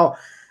 seeing how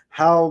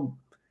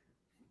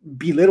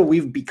belittled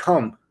we've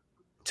become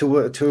to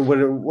what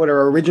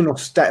our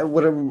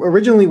what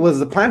originally was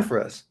the plan for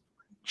us.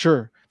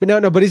 Sure.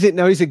 But is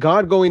it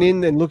God going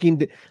in and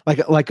looking like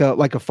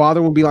a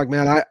father would be like,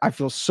 man, I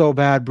feel so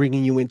bad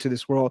bringing you into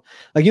this world.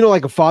 Like,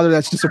 like a father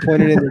that's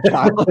disappointed in their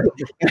child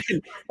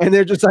and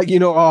they're just like,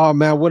 oh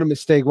man, what a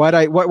mistake. Why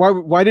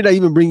did I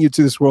even bring you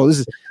to this world?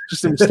 This is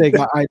just a mistake.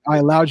 I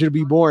allowed you to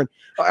be born.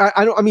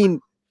 I mean,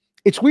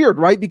 it's weird,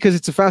 right? Because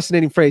it's a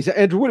fascinating phrase.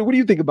 Andrew, what do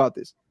you think about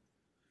this?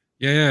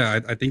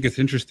 Yeah. I think it's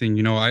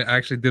interesting. I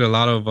actually did a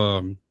lot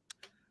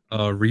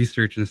of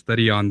research and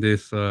study on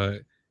this.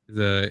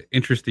 The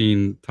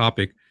interesting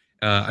topic.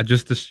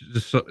 Just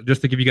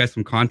to give you guys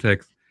some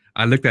context,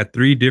 I looked at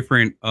 3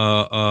 different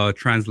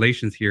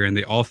translations here, and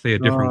they all say a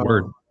different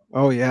word.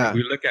 Oh yeah. If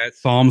we look at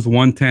Psalms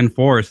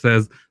 110:4, it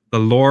says, "The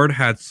Lord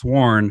had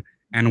sworn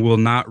and will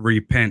not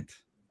repent.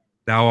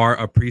 Thou art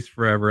a priest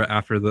forever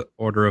after the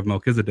order of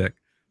Melchizedek."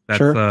 That's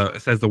sure.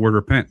 It says the word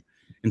repent.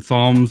 In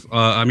Psalms,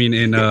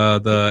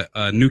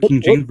 the New King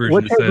James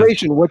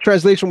Version. What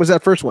translation was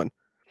that first one?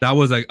 That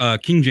was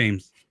King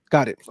James.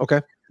 Got it.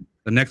 Okay.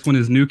 The next one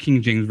is New King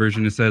James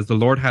Version. It says, "The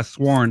Lord has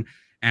sworn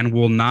and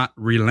will not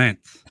relent."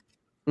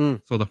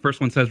 So the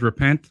first one says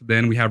repent,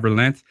 then we have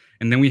relent,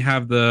 and then we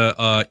have the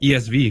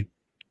ESV,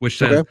 which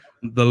says,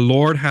 "The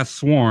Lord has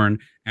sworn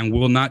and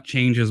will not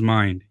change his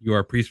mind. You are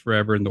a priest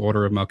forever in the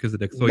order of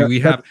Melchizedek." So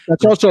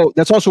that's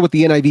also what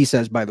the NIV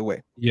says, by the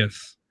way.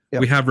 Yes.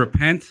 Yep. We have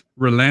repent,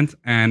 relent,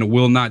 and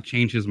will not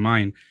change his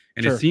mind.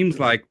 And It seems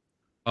like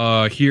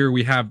here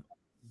we have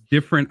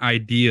different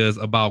ideas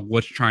about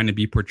what's trying to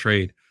be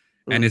portrayed.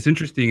 And it's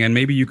interesting, and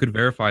maybe you could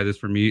verify this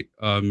for me,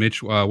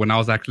 Mitch. When I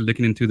was actually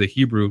looking into the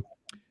Hebrew,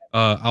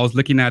 I was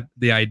looking at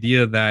the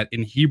idea that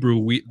in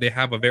Hebrew, they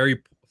have a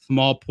very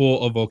small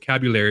pool of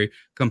vocabulary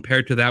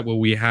compared to that what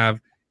we have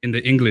in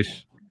the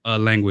English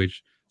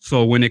language.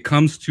 So when it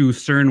comes to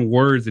certain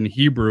words in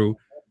Hebrew,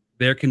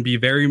 there can be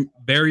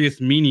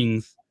various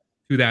meanings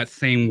to that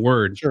same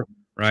word,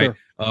 right?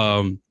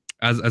 Sure.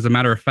 As a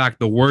matter of fact,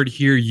 the word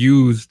here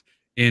used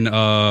in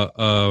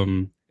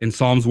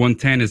Psalms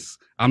 110 is,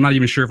 I'm not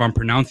even sure if I'm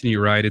pronouncing it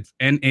right. It's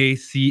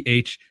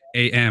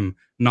Nacham.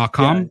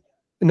 Nacham? Yeah.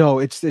 No,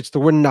 it's the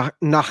word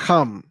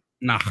Nacham.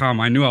 Nacham.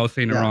 I knew I was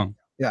saying it wrong.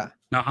 Yeah.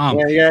 Nacham.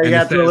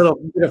 Yeah. It's a little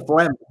bit of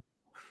phlegm.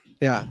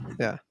 Yeah.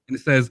 And it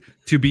says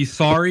to be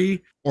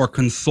sorry or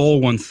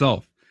console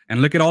oneself.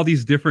 And look at all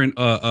these different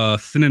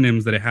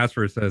synonyms that it has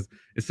for it.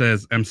 It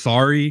says I'm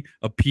sorry,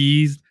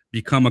 appeased,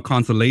 become a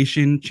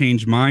consolation,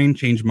 change mind,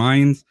 change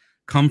minds,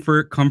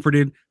 comfort,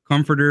 comforted,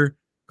 comforter,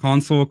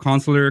 console,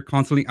 consoler,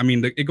 consoling. I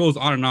mean, it goes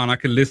on and on. I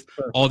could list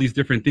all these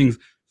different things.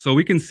 So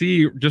we can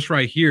see just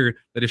right here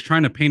that it's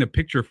trying to paint a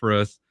picture for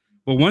us.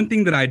 But one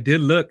thing that I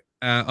did look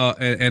at,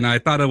 and I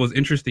thought it was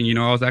interesting,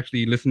 I was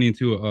actually listening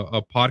to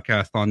a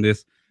podcast on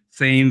this,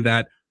 saying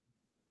that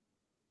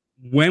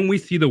when we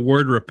see the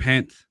word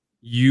repent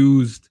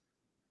used,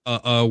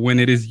 when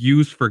it is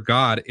used for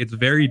God, it's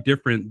very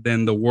different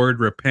than the word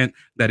repent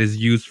that is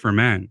used for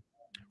man.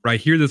 Right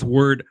here, this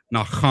word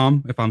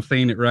nacham, if I'm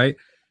saying it right,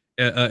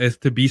 is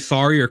to be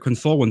sorry or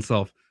console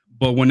oneself.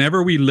 But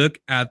whenever we look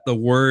at the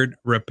word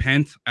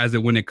repent,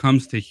 when it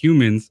comes to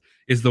humans,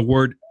 is the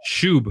word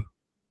shub,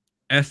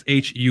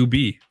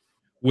 shub,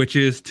 which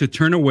is to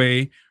turn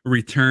away,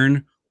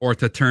 return, or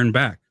to turn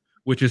back.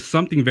 which is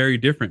something very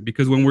different.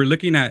 Because when we're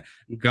looking at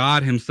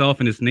God himself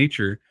and his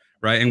nature,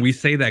 right, and we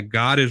say that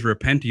God is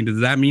repenting, does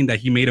that mean that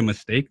he made a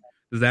mistake?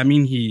 Does that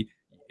mean he,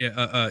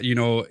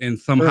 and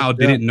somehow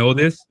didn't know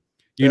this?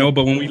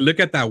 But when we look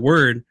at that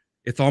word,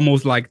 it's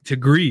almost like to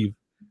grieve,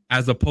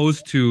 as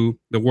opposed to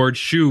the word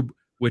shub,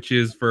 which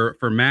is for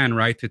man,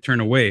 right, to turn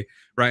away,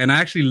 right? And I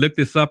actually looked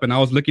this up, and I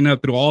was looking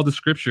up through all the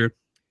scripture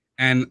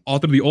and all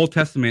through the Old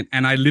Testament,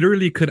 and I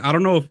literally could, I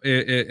don't know if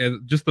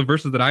it, just the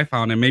verses that I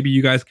found, and maybe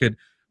you guys could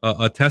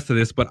attest to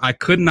this, but I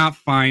could not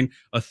find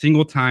a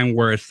single time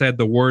where it said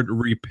the word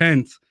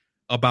repent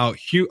about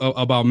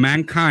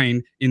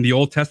mankind in the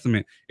Old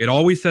Testament. It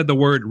always said the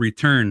word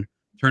return,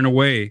 turn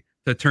away,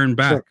 to turn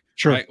back.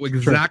 Sure. Right?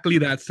 Exactly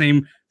that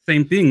same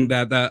thing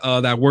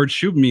that word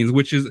shub means,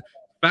 which is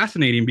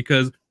fascinating,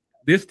 because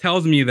this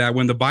tells me that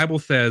when the Bible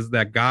says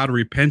that God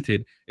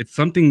repented, it's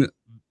something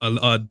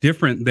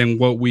different than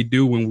what we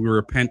do when we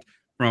repent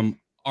from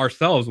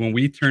ourselves, when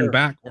we turn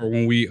back, or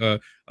when we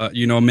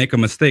make a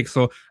mistake.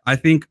 So I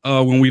think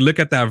when we look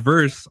at that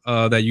verse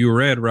that you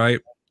read, right,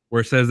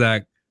 where it says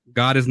that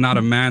God is not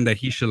a man that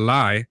he should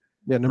lie,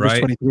 Numbers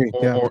right? 23,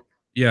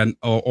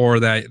 or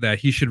that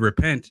he should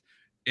repent.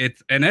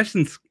 It's, in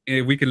essence,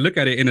 we can look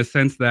at it in a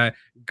sense that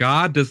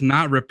God does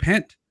not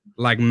repent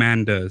like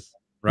man does,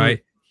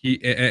 right?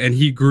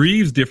 He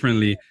grieves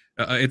differently.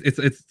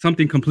 It's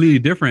something completely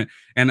different.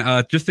 And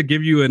just to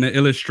give you an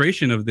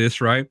illustration of this,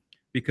 right?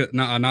 Because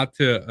not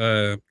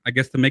to I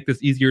guess to make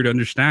this easier to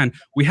understand,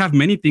 we have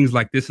many things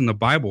like this in the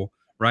Bible,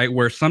 right?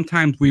 Where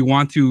sometimes we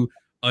want to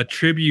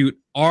attribute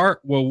what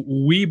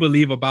we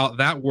believe about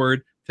that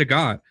word to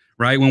God,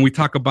 right? When we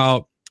talk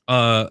about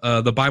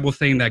the Bible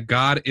saying that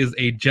God is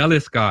a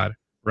jealous God,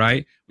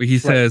 right? Where he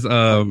says,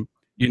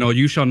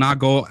 you shall not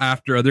go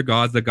after other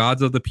gods, the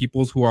gods of the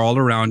peoples who are all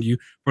around you,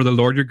 for the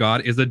Lord your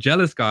God is a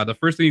jealous God. The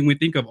first thing we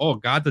think of,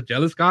 God's a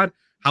jealous God.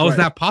 How is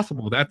that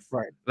possible?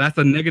 That's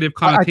a negative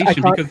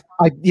connotation.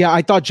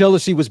 I thought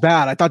jealousy was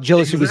bad. I thought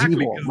jealousy was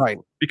evil, right?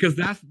 Because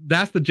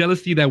that's the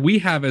jealousy that we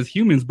have as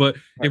humans. But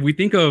if we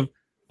think of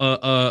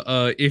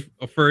if,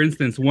 for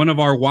instance, one of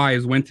our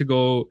wives went to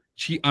go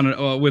cheat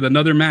on with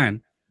another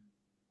man,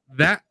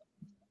 that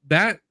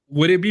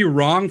would it be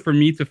wrong for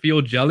me to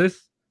feel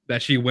jealous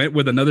that she went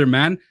with another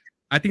man?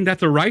 I think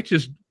that's a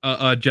righteous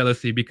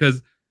jealousy,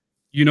 because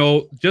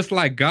just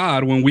like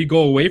God, when we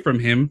go away from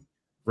him,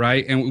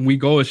 right, and when we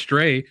go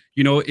astray,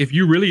 if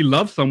you really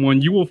love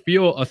someone, you will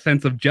feel a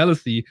sense of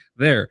jealousy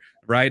there,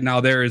 right? Now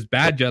there is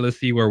bad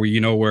jealousy where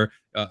we're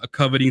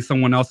coveting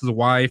someone else's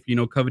wife,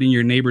 coveting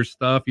your neighbor's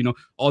stuff,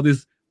 all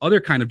this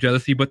other kind of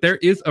jealousy. But there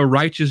is a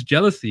righteous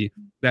jealousy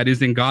that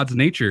is in God's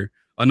nature.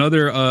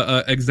 Another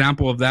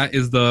example of that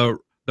is the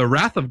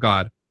wrath of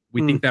God.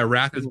 We think that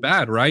wrath is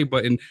bad, right?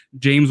 But in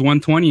James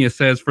 1:20, it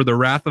says, for the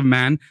wrath of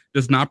man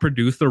does not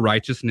produce the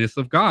righteousness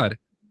of God,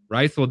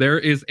 right? So there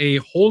is a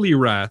holy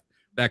wrath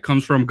that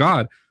comes from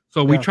God.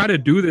 So we try to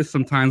do this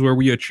sometimes where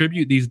we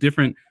attribute these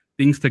different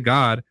things to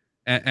God,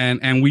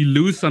 and we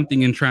lose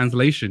something in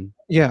translation.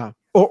 Yeah.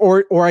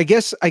 Or I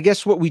guess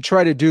what we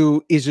try to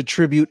do is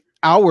attribute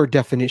our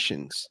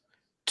definitions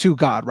to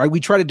God, right? We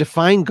try to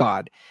define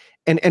God.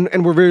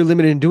 And we're very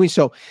limited in doing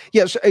so.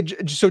 Yes.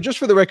 So just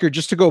for the record,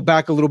 just to go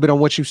back a little bit on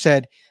what you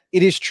said,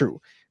 it is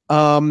true.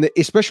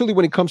 Especially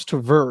when it comes to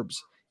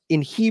verbs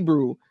in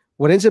Hebrew,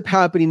 what ends up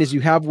happening is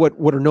you have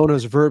what are known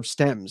as verb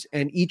stems,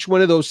 and each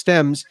one of those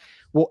stems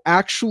will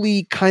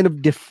actually kind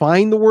of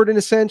define the word in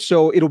a sense.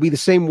 So it'll be the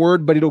same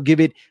word, but it'll give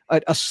it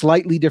a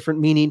slightly different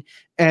meaning.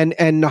 And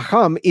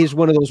naham is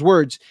one of those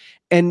words.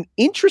 And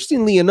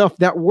interestingly enough,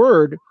 that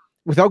word,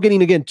 without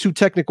getting again too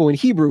technical in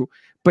Hebrew,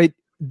 but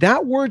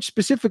that word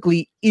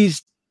specifically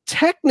is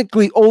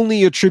technically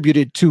only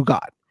attributed to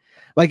God.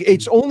 Like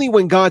it's only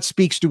when God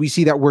speaks do we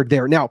see that word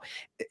there. Now,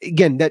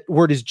 again, that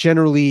word is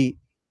generally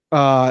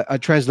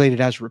translated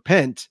as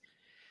repent.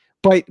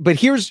 But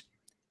here's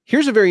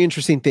a very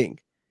interesting thing.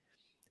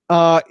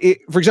 For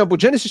example,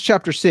 Genesis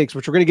chapter 6,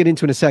 which we're going to get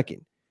into in a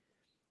second.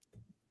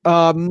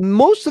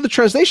 Most of the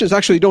translations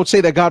actually don't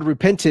say that God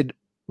repented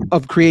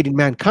of creating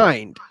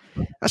mankind.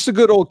 That's the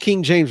good old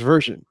King James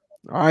version.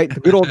 All right, the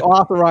good old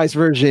authorized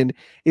version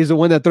is the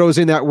one that throws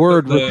in that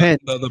word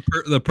repent.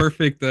 The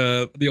perfect,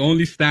 the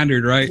only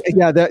standard, right?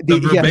 Yeah,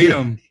 the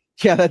verbatim.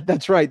 Yeah,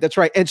 that's right. That's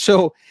right. And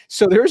so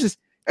there's this,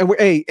 and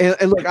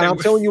look, I'm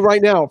telling you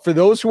right now, for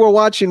those who are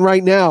watching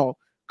right now,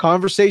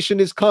 conversation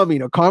is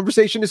coming. A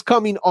conversation is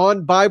coming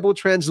on Bible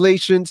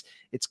translations.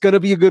 It's going to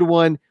be a good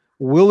one.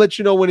 We'll let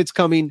you know when it's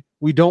coming.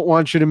 We don't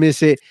want you to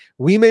miss it.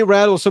 We may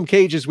rattle some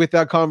cages with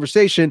that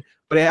conversation,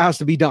 but it has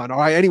to be done. All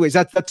right. Anyways,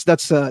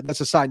 that's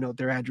a side note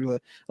there, Andrew.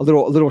 A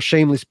little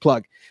shameless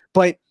plug.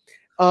 But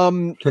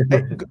going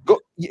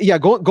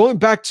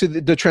back to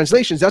the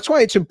translations, that's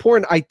why it's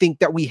important, I think,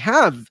 that we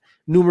have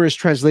numerous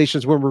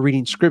translations when we're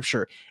reading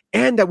scripture,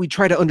 and that we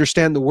try to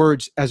understand the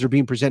words as they're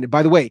being presented.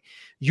 By the way,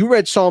 you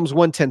read Psalms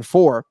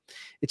 110:4.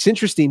 It's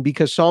interesting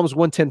because Psalms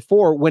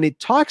 110:4, when it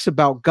talks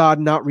about God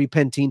not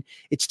repenting,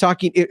 it's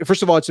talking,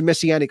 first of all, it's a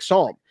messianic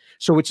psalm.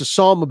 So it's a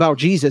psalm about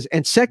Jesus.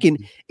 And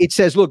second, it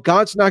says, look,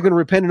 God's not going to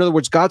repent. In other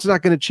words, God's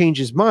not going to change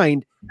his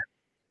mind.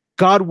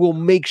 God will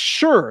make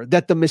sure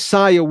that the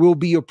Messiah will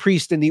be a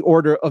priest in the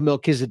order of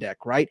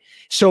Melchizedek, right?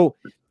 So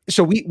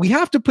we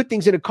have to put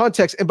things into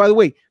context. And by the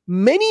way,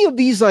 many of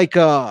these like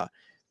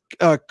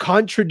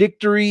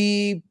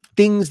contradictory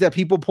things that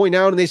people point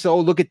out and they say, oh,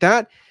 look at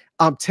that.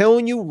 I'm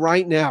telling you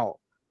right now,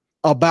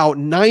 about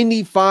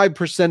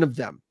 95% of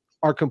them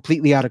are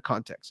completely out of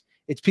context.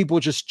 It's people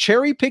just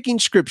cherry picking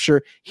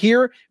scripture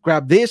here,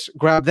 grab this,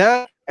 grab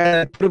that,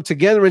 and put them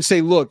together and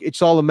say, look,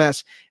 it's all a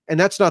mess. And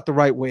that's not the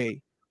right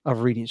way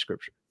of reading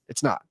scripture.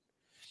 It's not.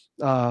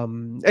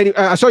 Anyway,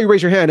 I saw you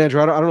raise your hand,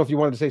 Andrew. I don't know if you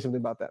wanted to say something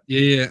about that.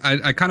 Yeah.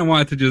 I kind of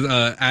wanted to just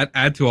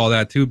add to all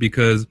that too,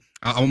 because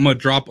I'm gonna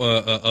drop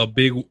a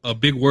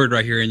big word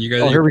right here, and you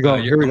guys. Oh, here we go.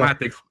 Here we go. I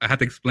have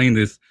to explain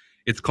this.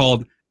 It's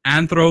called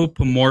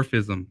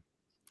anthropomorphism,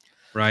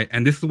 right?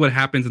 And this is what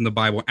happens in the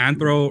Bible.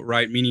 Anthro,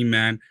 right, meaning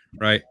man,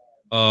 right?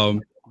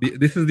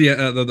 This is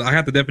I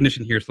have the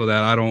definition here so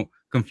that I don't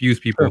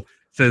confuse people. Sure. It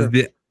says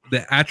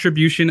the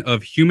attribution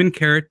of human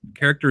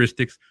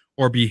characteristics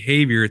or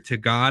behavior to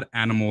God,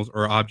 animals,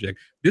 or object.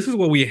 This is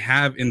what we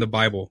have in the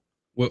Bible.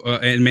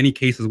 In many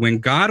cases, when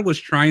God was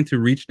trying to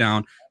reach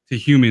down to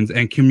humans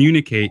and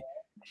communicate,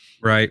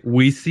 right?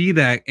 We see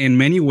that in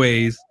many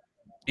ways,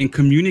 in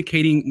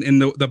communicating, in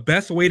the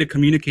best way to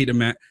communicate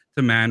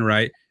to man,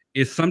 right,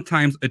 is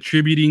sometimes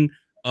attributing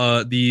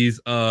these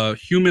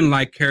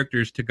human-like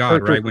characters to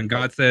God, right? When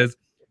God says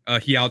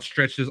he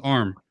outstretched his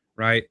arm,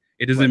 right?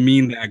 It doesn't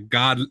mean that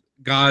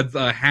God's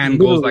hand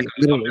goes like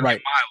a million miles,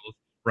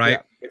 right?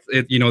 Yeah.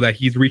 It's that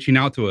he's reaching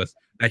out to us,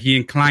 that he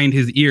inclined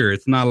his ear.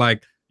 It's not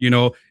like,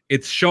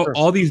 it's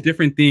all these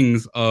different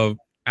things of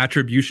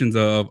attributions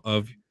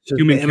of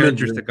human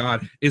characters to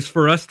God is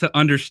for us to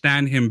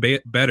understand him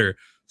better.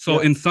 So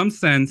in some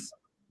sense,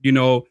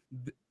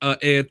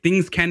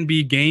 things can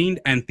be gained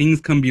and things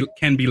can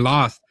be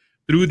lost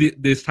through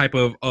this type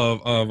of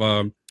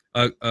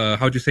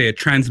how'd you say it,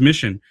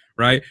 transmission,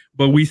 right?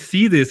 But we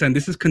see this, and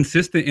this is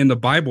consistent in the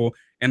Bible.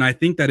 And I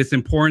think that it's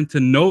important to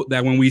note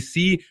that when we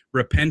see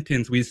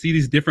repentance, we see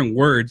these different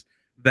words,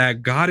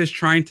 that God is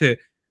trying to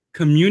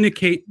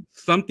communicate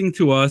something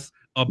to us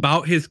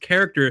about his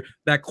character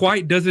that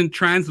quite doesn't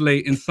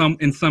translate in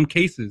some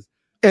cases,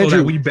 Andrew, so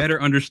that we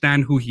better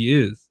understand who he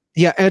is.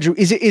 Yeah, Andrew,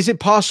 is it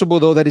possible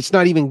though that it's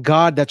not even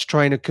God that's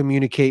trying to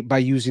communicate by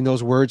using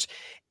those words?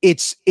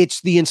 It's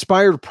the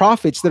inspired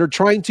prophets that are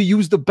trying to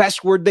use the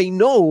best word they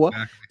know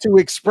to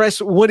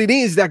express what it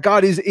is that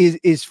God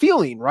is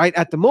feeling right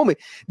at the moment.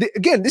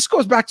 Again, this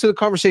goes back to the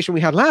conversation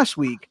we had last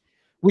week,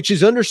 which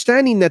is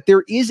understanding that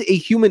there is a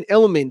human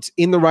element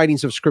in the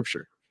writings of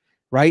Scripture,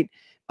 right?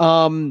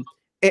 And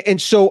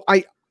so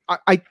I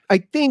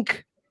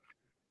think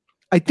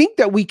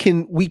that we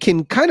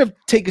can kind of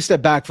take a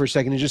step back for a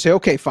second and just say,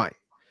 okay, fine.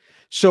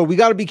 So we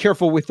got to be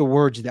careful with the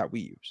words that we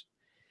use.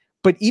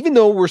 But even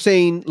though we're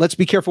saying, let's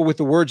be careful with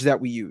the words that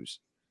we use,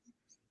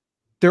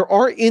 there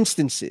are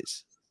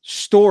instances,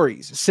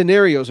 stories,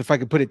 scenarios, if I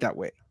could put it that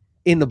way,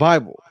 in the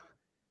Bible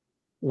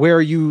where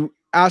you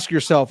ask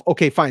yourself,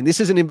 okay, fine, this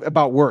isn't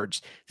about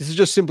words. This is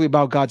just simply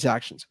about God's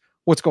actions.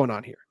 What's going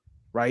on here,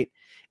 right?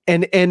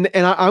 And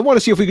I want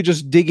to see if we could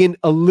just dig in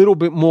a little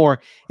bit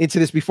more into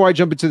this before I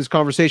jump into this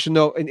conversation,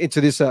 though, and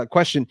into this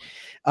question.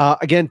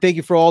 Again, thank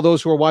you for all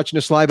those who are watching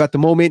us live at the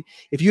moment.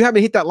 If you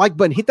haven't hit that like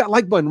button, hit that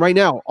like button right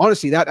now.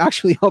 Honestly, that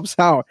actually helps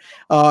out.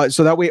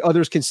 So that way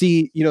others can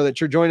see,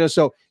 that you're joining us.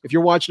 So if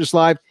you're watching us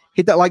live,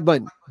 hit that like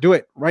button. Do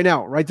it right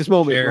now, right this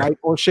moment, share. Right?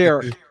 Or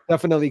share.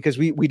 Definitely, because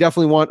we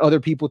definitely want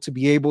other people to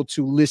be able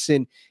to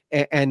listen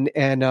and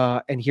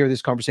hear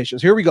this conversation.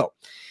 So here we go.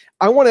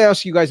 I want to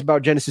ask you guys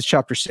about Genesis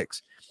chapter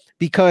 6.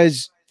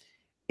 Because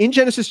in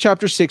Genesis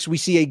chapter 6, we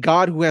see a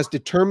God who has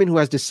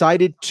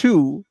decided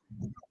to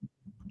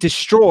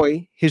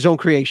destroy his own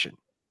creation.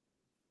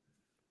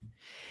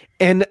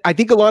 And I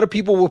think a lot of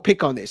people will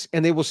pick on this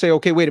and they will say,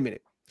 okay, wait a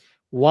minute.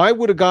 Why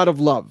would a God of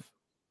love,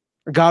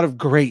 a God of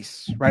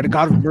grace, right? A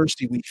God of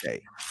mercy, we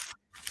say,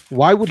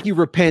 why would he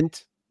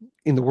repent,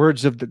 in the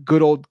words of the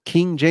good old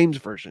King James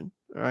Version,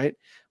 all right?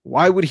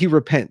 Why would he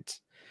repent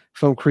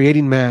from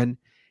creating man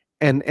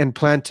and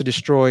plan to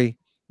destroy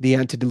the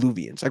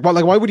antediluvians? Like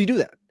why would he do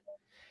that?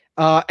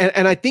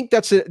 And I think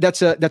that's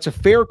a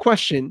fair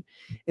question.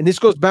 And this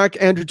goes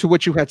back, Andrew, to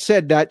what you had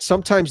said, that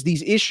sometimes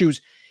these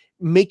issues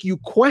make you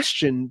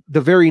question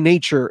the very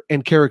nature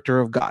and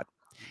character of God.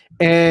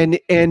 And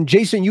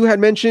Jason, you had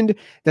mentioned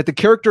that the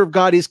character of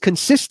God is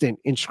consistent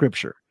in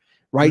Scripture,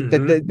 right?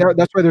 Mm-hmm.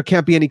 That's why there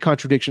can't be any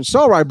contradiction. So,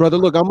 all right, brother,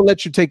 look, I'm gonna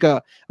let you take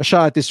a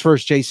shot at this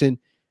first, Jason.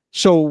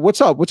 So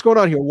what's up? What's going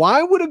on here?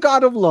 Why would a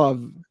God of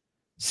love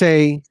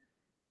say,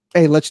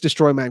 hey, let's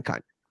destroy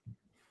mankind?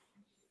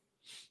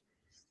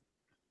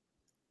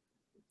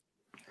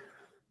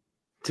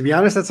 To be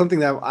honest, that's something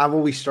that I've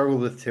always struggled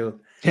with too.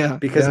 Yeah,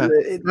 because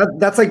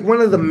that's like one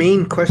of the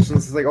main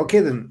questions. It's like, okay,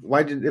 then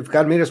if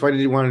God made us, why did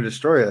he want to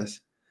destroy us?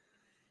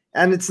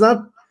 And it's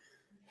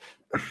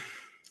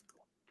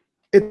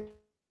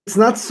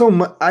not so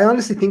much. I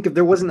honestly think if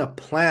there wasn't a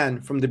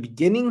plan from the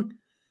beginning,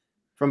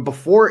 from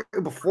before,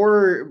 if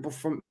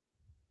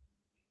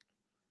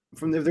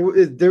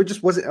there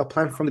just wasn't a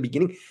plan from the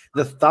beginning,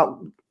 the thought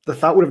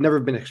would have never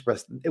been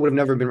expressed. It would have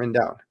never been written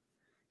down.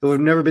 It would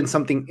have never been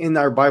something in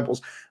our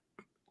Bibles.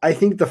 I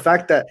think the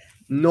fact that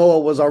Noah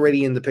was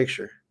already in the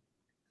picture,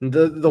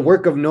 the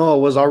work of Noah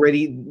was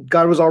already,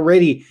 God was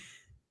already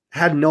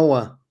had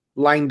Noah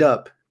lined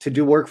up to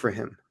do work for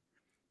him.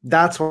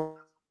 That's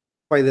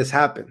why this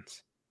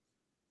happens.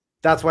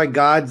 That's why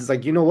God's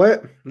like, you know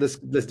what? Let's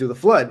do the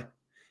flood.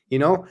 You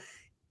know,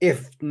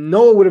 if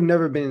Noah would have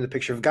never been in the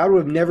picture, if God would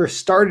have never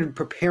started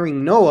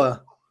preparing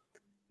Noah,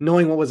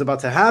 knowing what was about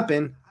to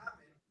happen,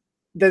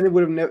 then it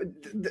would have never.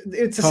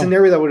 It's a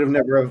scenario that would have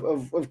never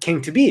of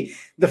came to be.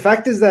 The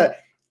fact is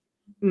that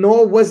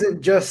Noah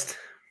wasn't just,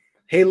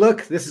 hey,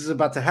 look, this is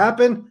about to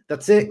happen.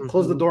 That's it.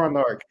 Close the door on the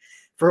ark.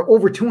 For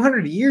over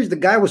 200 years, the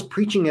guy was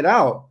preaching it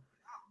out.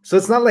 So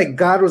it's not like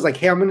God was like,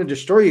 hey, I'm going to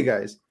destroy you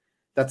guys.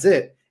 That's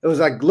it. It was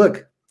like,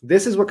 look,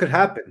 this is what could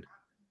happen.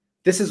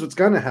 This is what's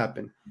going to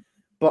happen.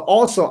 But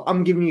also,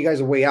 I'm giving you guys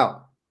a way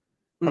out.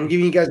 I'm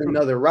giving you guys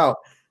another route.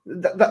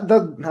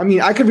 I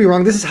mean, I could be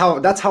wrong. That's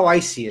how I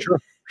see it.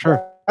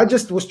 Sure. I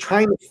just was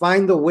trying to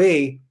find a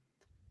way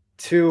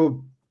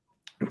to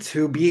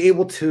be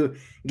able to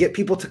get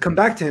people to come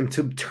back to him,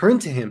 to turn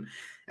to him.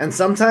 And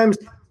sometimes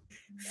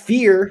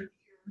fear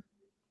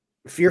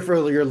for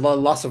your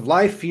loss of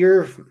life,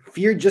 fear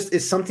just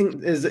is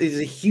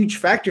a huge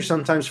factor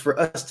sometimes for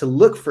us to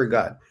look for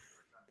God.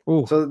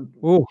 Ooh. So,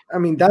 ooh. I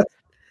mean,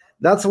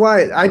 that's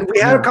why we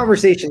had a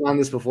conversation on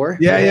this before.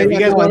 Yeah. If you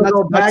guys want to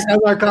go back on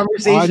our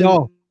conversation, I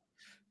know.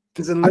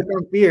 And look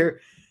on fear.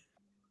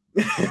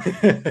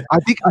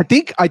 I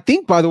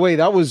think. By the way,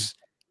 that was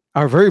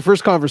our very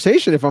first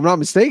conversation, if I'm not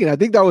mistaken. I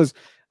think that was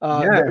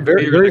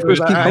very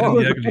first key call.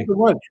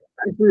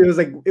 Actually,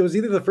 it was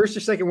either the first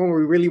or second one where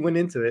we really went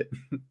into it.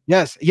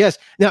 Yes.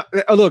 Now,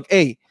 look,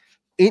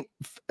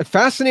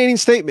 fascinating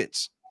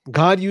statements.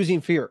 God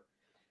using fear.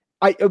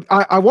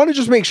 I want to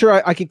just make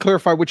sure I can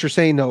clarify what you're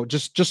saying, though,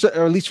 just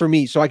or at least for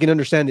me, so I can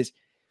understand this.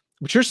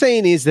 What you're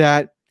saying is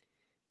that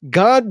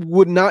God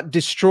would not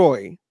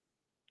destroy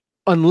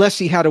unless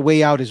he had a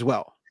way out as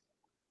well.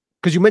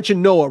 Because you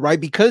mentioned Noah, right?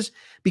 Because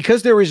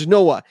there is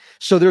Noah,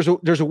 so there's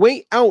a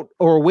way out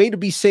or a way to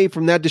be saved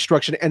from that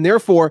destruction, and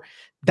therefore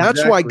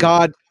that's why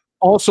God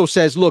also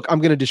says, "Look, I'm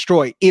going to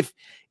destroy."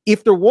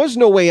 If there was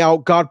no way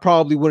out, God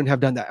probably wouldn't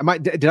have done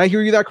that. Did I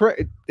hear you that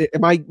correct?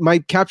 Am I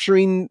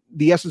capturing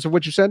the essence of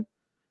what you said?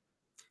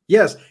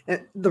 Yes,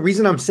 and the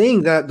reason I'm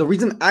saying that, the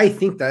reason I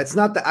think that, it's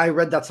not that I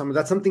read that somewhere.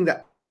 That's something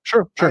that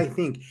sure. I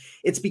think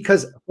it's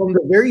because from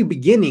the very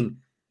beginning,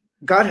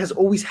 God has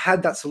always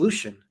had that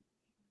solution.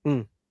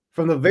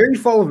 From the very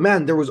fall of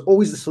man, there was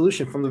always the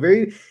solution. From the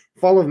very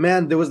fall of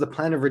man, there was the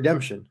plan of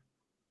redemption.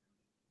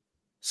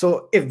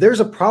 So if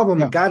there's a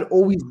problem, God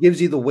always gives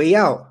you the way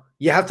out.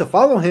 You have to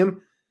follow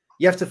him.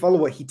 You have to follow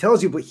what he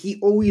tells you, but he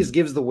always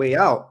gives the way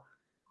out.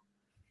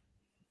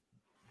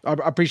 I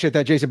appreciate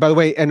that, Jason. By the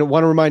way, and I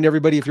want to remind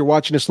everybody, if you're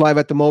watching us live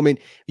at the moment,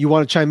 you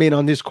want to chime in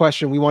on this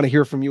question, we want to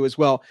hear from you as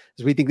well,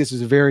 because we think this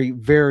is a very,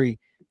 very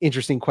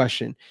interesting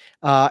question.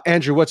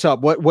 Andrew, what's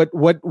up?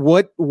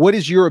 What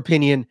is your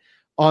opinion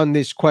on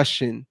this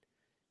question?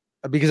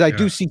 Because I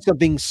do see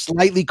something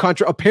slightly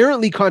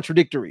apparently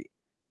contradictory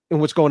in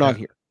what's going on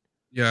here.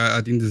 Yeah,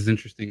 I think this is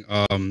interesting.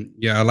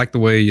 I like the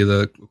way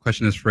the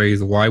question is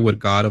phrased. Why would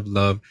God of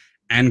love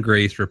and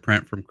grace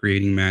repent from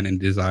creating man and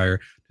desire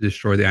to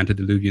destroy the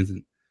antediluvians?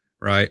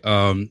 Right.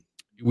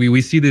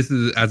 We see this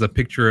as a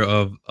picture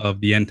of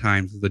the end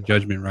times, the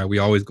judgment. Right. We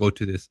always go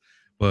to this,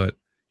 but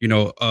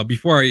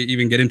before I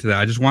even get into that,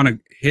 I just want to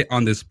hit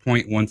on this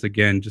point once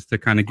again, just to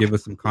kind of give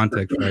us some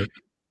context. Right.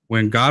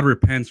 When God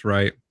repents,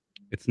 right,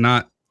 it's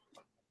not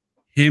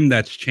him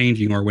that's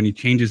changing, or when he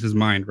changes his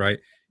mind, right?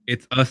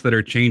 It's us that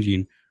are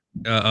changing.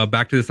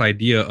 Back to this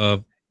idea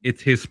of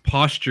it's his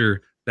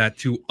posture that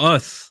to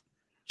us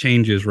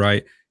changes,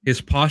 right? His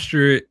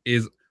posture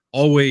is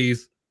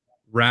always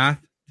wrath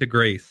to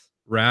grace,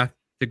 right?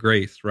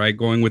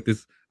 Going with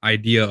this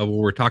idea of what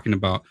we're talking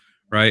about,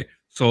 right?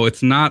 So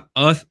it's not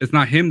us, it's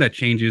not him that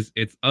changes,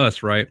 it's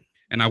us, right?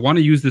 And I want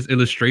to use this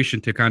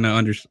illustration to kind of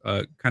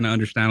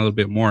understand a little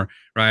bit more,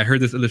 right? I heard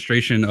this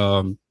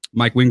illustration.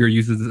 Mike Winger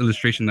uses this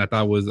illustration that I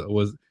thought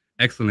was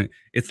excellent.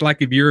 It's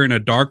like if you're in a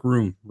dark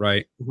room,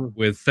 right,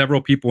 with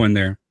several people in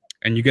there,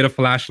 and you get a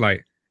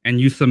flashlight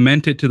and you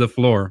cement it to the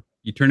floor.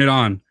 You turn it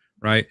on,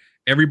 right?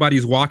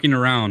 Everybody's walking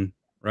around,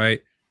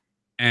 right?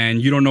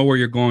 And you don't know where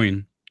you're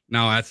going.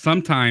 Now,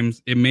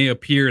 sometimes it may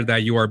appear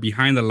that you are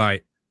behind the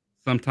light.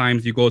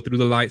 Sometimes you go through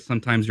the light.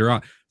 Sometimes you're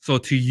out. So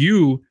to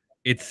you,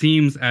 it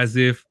seems as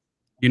if,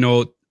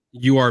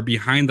 you are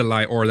behind the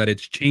light, or that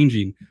it's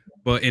changing.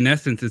 But in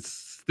essence, it's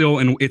still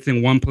it's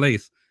in one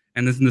place.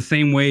 And this in the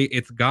same way,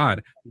 it's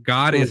God.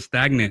 God is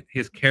stagnant.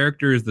 His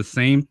character is the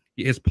same.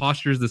 His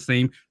posture is the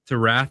same to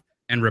wrath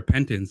and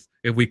repentance.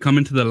 If we come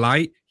into the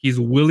light, he's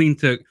willing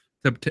to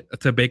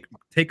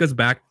take us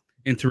back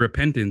into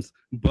repentance.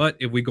 But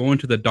if we go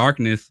into the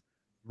darkness,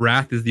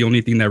 wrath is the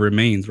only thing that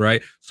remains,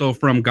 right? So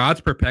from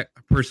God's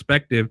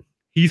perspective,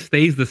 he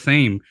stays the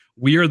same.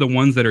 We are the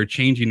ones that are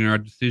changing in our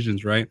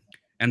decisions, right?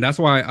 And that's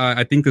why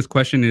I think this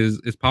question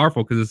is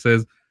powerful, because it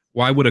says,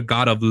 why would a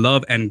God of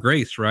love and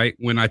grace, right?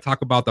 When I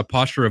talk about the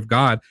posture of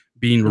God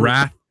being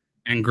wrath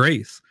and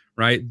grace,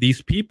 right?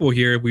 These people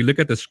here, if we look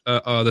at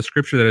the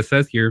scripture that it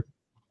says here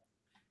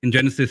in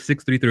Genesis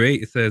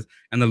 6:3-8, it says,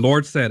 and the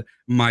Lord said,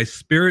 my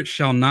spirit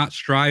shall not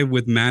strive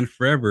with man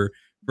forever,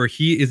 for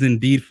he is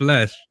indeed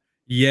flesh,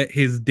 yet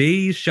his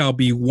days shall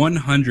be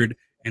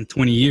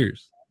 120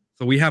 years.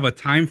 So we have a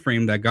time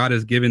frame that God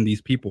has given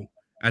these people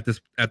at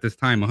this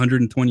time,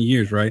 120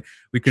 years, right?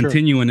 We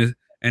continue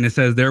and it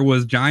says, there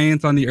was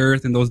giants on the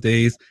earth in those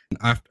days,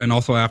 and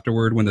also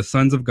afterward, when the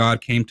sons of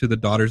God came to the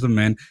daughters of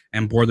men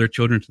and bore their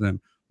children to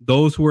them.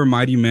 Those who were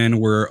mighty men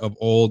were of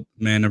old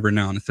men of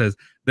renown. It says,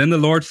 then the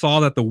Lord saw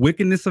that the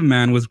wickedness of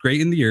man was great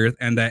in the earth,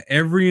 and that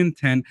every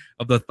intent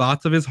of the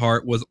thoughts of his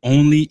heart was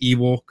only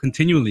evil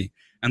continually.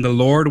 And the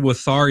Lord was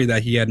sorry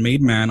that he had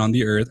made man on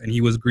the earth, and he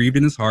was grieved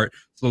in his heart.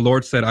 So the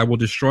Lord said, I will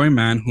destroy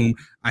man whom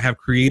I have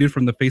created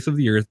from the face of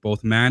the earth,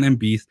 both man and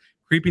beast,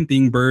 creeping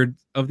thing,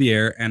 birds of the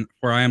air, and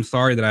for I am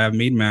sorry that I have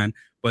made man.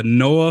 But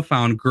Noah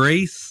found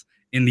grace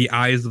in the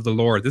eyes of the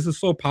Lord. This is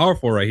so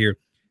powerful right here,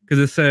 because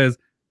it says,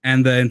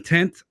 and the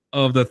intent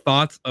of the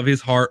thoughts of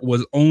his heart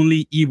was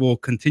only evil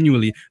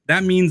continually.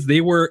 That means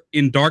they were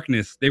in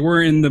darkness. They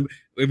were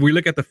if we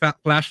look at the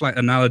flashlight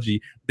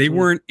analogy, they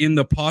weren't in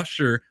the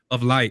posture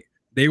of light.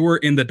 They were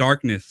in the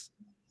darkness.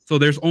 So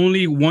there's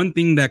only one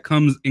thing that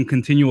comes in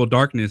continual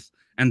darkness,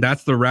 and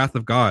that's the wrath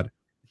of God.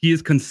 He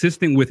is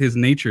consistent with his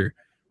nature,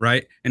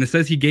 right? And it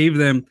says he gave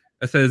them,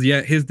 it says,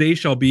 yeah, his day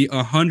shall be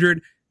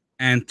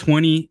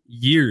 120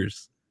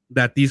 years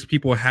that these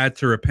people had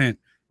to repent,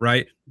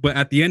 right? But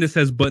at the end it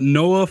says, but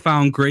Noah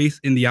found grace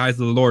in the eyes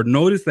of the Lord.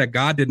 Notice that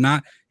God did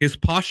not, his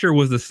posture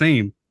was the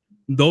same.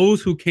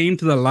 Those who came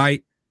to the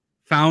light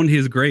found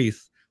his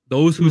grace.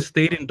 Those who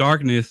stayed in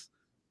darkness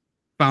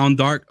found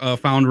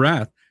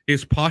wrath.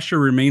 His posture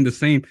remained the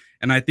same.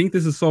 And I think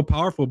this is so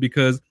powerful,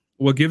 because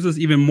what gives us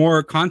even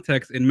more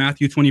context in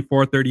Matthew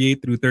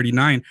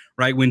 24:38-39,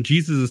 right? When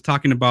Jesus is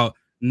talking about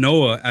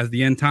Noah as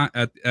the end time,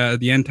 at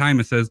the end time,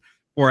 it says,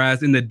 for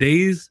as in the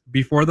days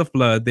before the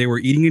flood, they were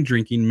eating and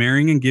drinking,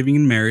 marrying and giving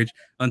in marriage,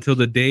 until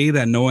the day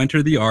that Noah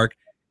entered the ark,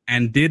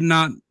 and did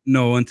not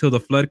know until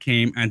the flood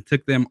came and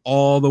took them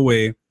all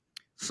away.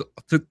 So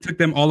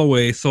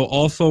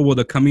also will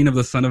the coming of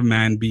the Son of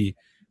Man be.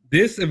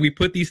 This, if we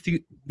put these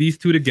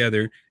two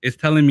together, is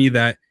telling me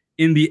that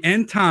in the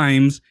end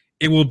times,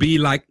 it will be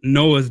like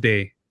Noah's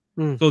day.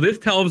 So this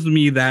tells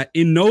me that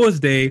in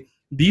Noah's day,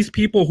 these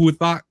people who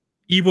thought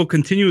evil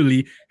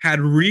continually had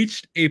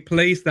reached a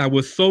place that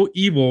was so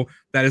evil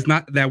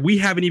that we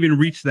haven't even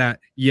reached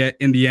that yet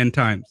in the end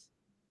times.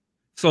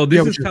 So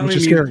this is telling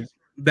me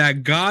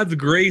that God's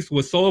grace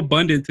was so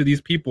abundant to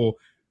these people,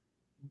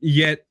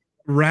 yet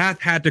wrath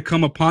had to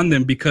come upon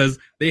them because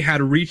they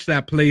had reached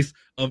that place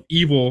of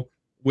evil,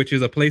 which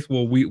is a place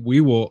where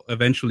we will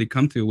eventually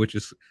come to, which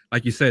is,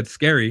 like you said,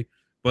 scary.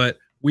 But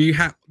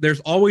there's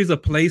always a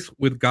place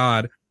with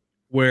God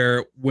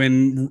where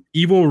when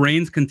evil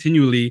reigns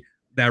continually,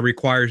 that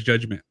requires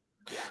judgment.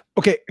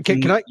 Okay.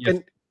 Can I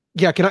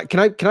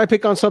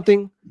pick on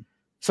something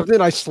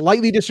that I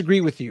slightly disagree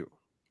with you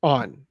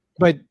on,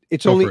 but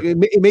it's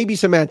it may be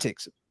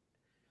semantics.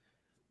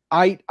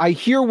 I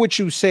hear what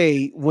you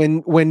say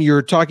when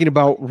you're talking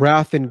about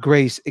wrath and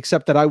grace,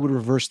 except that I would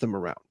reverse them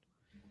around.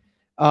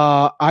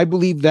 I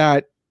believe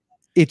that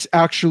it's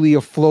actually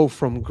a flow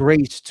from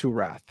grace to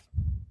wrath.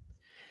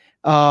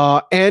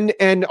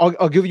 And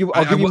I'll give you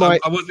I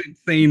wasn't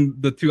saying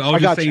the two. I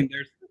was just saying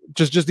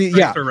there's just the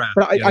yeah.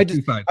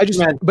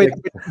 But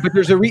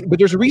there's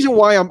a reason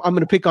why I'm going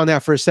to pick on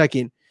that for a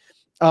second,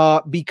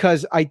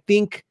 because I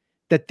think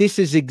that this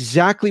is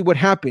exactly what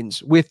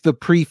happens with the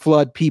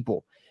pre-flood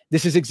people.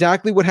 This is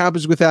exactly what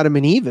happens with Adam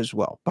and Eve as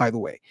well, by the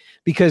way,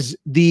 because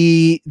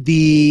if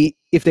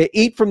they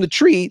ate from the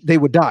tree, they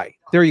would die.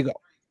 There you go.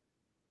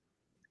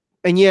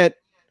 And yet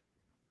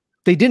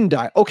they didn't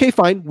die. Okay,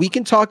 fine. We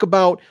can talk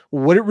about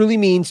what it really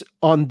means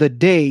on the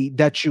day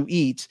that you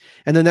eat.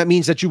 And then that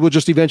means that you will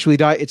just eventually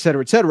die, et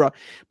cetera, et cetera.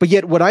 But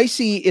yet what I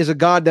see is a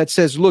God that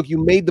says, look,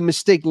 you made the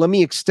mistake. Let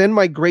me extend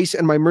my grace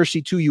and my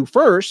mercy to you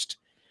first,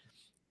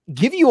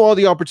 give you all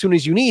the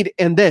opportunities you need.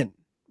 And then,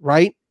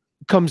 right,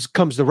 comes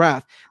the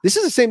wrath. This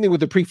is the same thing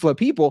with the pre-flood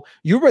people.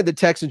 You read the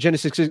text in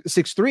Genesis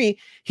 6:3.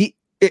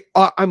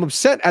 I'm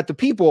upset at the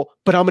people,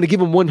 but I'm going to give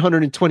them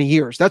 120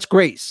 years. That's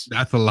grace.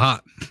 That's a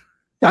lot.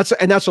 That's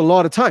a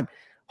lot of time.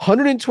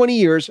 120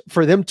 years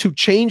for them to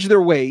change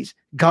their ways.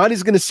 God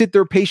is going to sit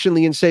there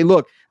patiently and say,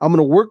 look, I'm going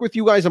to work with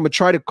you guys. I'm going to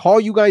try to call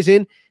you guys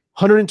in.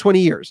 120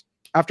 years.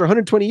 After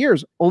 120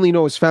 years, only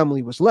Noah's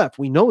family was left.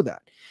 We know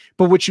that.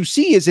 But what you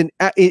see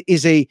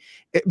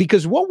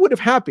because what would have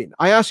happened?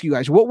 I ask you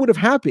guys, what would have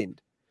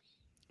happened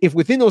if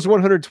within those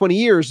 120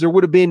 years, there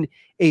would have been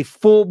a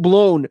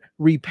full-blown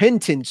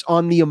repentance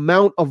on the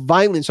amount of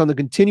violence, on the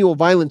continual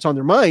violence on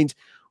their minds?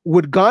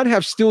 Would God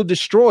have still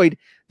destroyed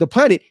the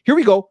planet? Here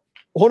we go.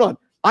 Hold on.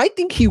 I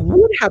think he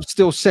would have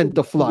still sent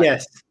the flood.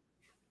 Yes.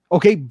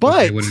 Okay,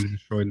 but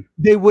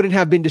they wouldn't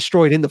have been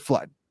destroyed in the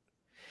flood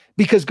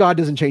because God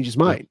doesn't change his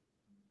mind.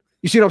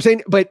 You see what I'm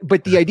saying?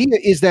 But the idea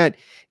is that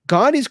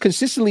God is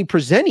consistently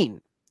presenting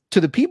to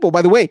the people.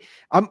 By the way,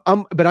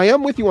 but I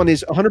am with you on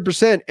this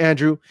 100%,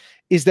 Andrew,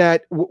 is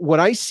that what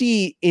I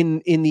see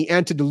in the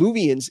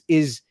antediluvians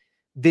is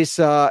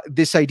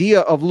this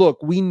idea of, look,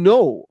 we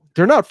know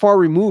they're not far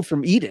removed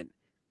from Eden.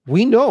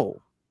 We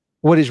know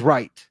what is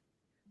right.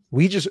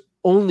 We just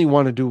only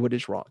want to do what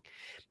is wrong.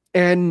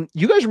 And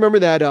you guys remember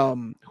that,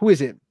 who is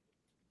it?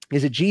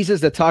 Is it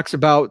Jesus that talks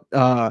about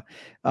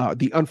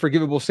the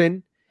unforgivable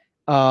sin?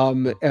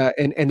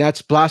 And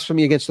that's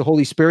blasphemy against the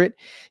Holy Spirit.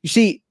 You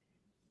see,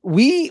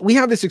 we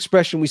have this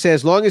expression. We say,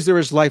 as long as there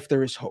is life,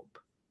 there is hope.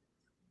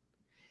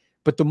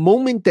 But the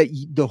moment that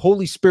the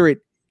Holy Spirit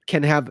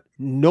can have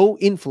no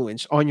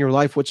influence on your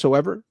life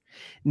whatsoever,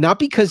 not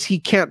because he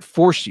can't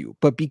force you,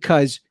 but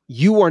because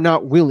you are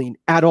not willing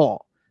at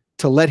all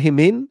to let him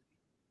in,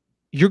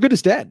 you're good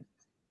as dead.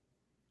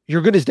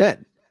 You're good as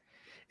dead.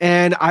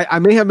 And I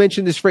may have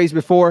mentioned this phrase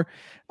before,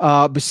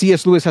 but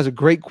C.S. Lewis has a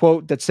great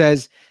quote that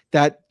says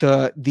that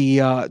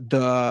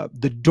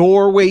the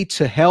doorway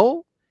to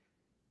hell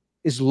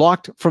is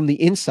locked from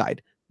the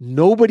inside.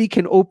 Nobody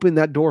can open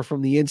that door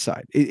from the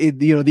inside. And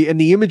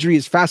the imagery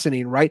is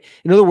fascinating, right?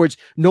 In other words,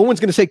 no one's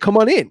going to say, "Come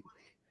on in."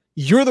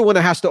 You're the one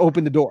that has to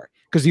open the door,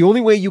 because the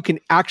only way you can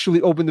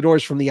actually open the door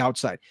is from the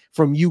outside,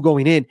 from you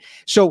going in.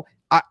 So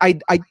I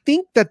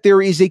think that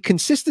there is a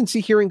consistency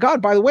here in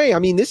God. By the way, I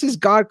mean, this is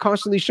God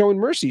constantly showing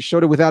mercy.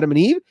 Showed it with Adam and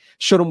Eve,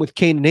 showed them with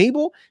Cain and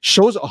Abel,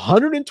 shows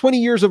 120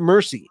 years of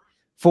mercy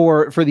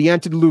for the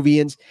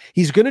antediluvians.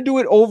 He's going to do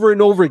it over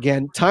and over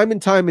again, time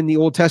and time in the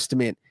Old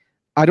Testament.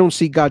 I don't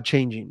see God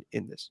changing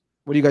in this.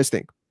 What do you guys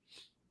think?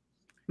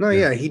 No,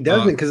 yeah, he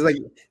doesn't, because like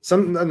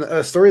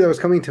a story that was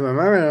coming to my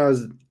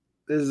mind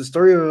there's a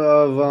story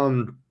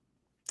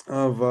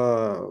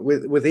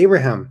with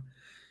Abraham,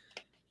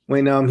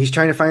 when he's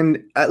trying to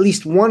find at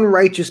least one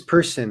righteous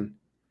person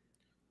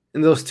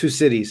in those two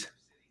cities,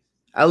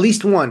 at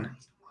least one,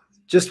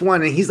 just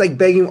one, and he's like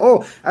begging,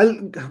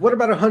 what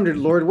about 100,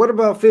 Lord? What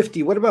about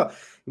 50? What about?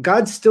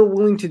 God's still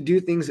willing to do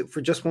things for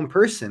just one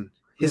person.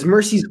 His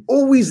mercy's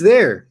always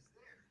there.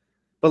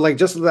 But like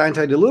just with the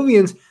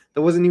antediluvians,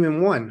 there wasn't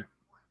even one.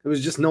 It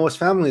was just Noah's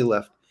family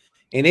left.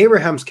 In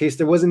Abraham's case,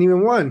 there wasn't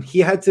even one. He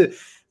had to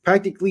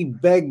practically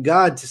beg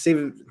God to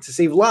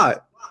save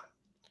Lot.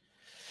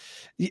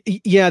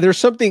 Yeah, there's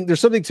something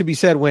to be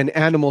said when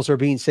animals are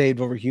being saved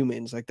over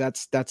humans. Like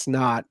that's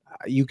not.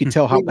 You can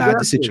tell how bad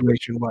the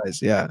situation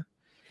was. Yeah.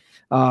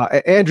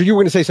 Andrew, you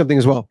were going to say something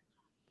as well.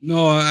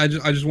 No, I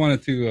just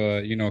wanted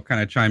to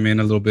kind of chime in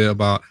a little bit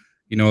about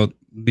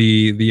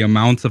the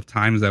amounts of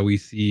times that we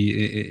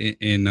see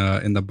in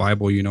the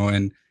Bible,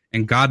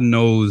 and God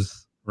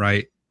knows,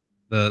 right,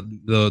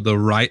 the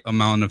right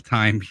amount of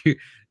time.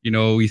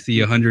 We see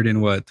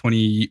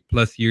 120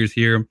 plus years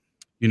here.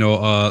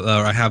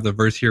 I have the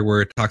verse here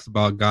where it talks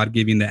about God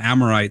giving the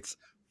Amorites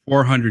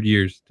 400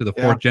 years to the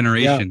fourth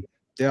generation,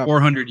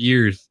 400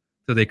 years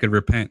so they could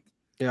repent.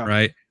 Yeah.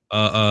 Right.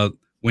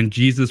 When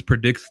Jesus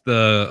predicts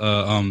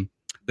the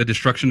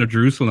destruction of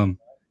Jerusalem,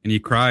 and he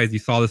cries, he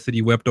saw the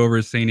city wept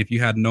over, saying, "If you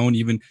had known,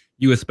 even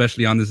you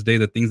especially on this day,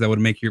 the things that would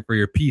make for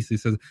your peace." He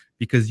says,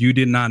 "Because you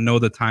did not know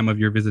the time of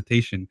your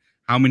visitation."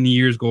 How many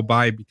years go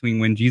by between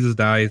when Jesus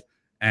dies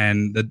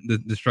and the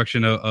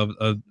destruction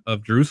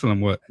of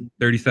Jerusalem? What,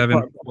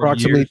 37?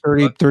 Approximately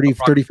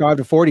 35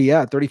 to 40.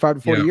 Yeah, 35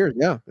 to 40 years.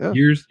 Yeah.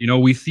 Years.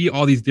 We see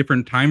all these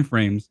different time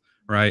frames,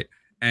 right?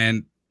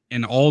 And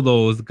in all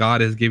those,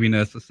 God is giving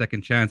us a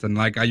second chance. And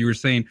like you were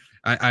saying,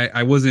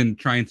 I wasn't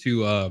trying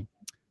to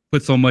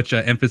put so much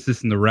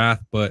emphasis in the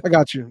wrath, but I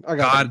got you.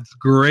 God's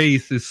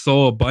grace is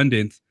so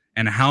abundant,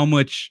 and how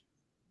many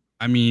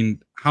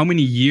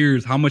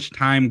years, how much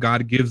time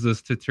God gives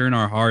us to turn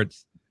our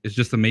hearts is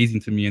just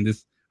amazing to me. And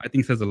this, I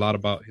think, says a lot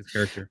about his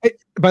character.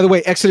 By the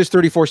way, Exodus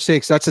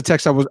 34:6, that's the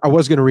text I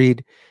was going to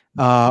read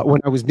when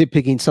I was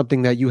nitpicking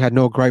something that you had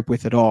no gripe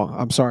with at all.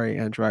 I'm sorry,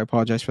 Andrew. I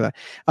apologize for that.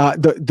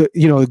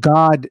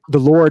 God, the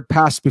Lord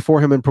passed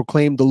before him and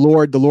proclaimed, the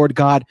Lord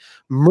God,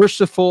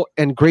 merciful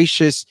and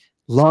gracious,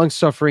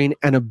 long-suffering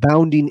and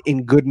abounding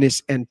in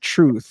goodness and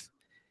truth,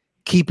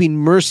 keeping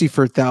mercy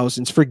for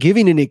thousands,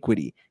 forgiving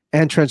iniquity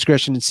and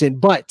transgression and sin.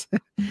 But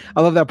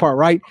I love that part,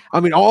 right?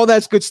 I mean, all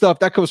that's good stuff.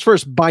 That comes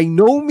first. By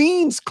no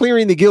means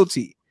clearing the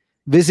guilty,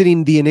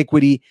 visiting the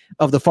iniquity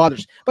of the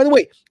fathers. By the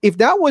way, if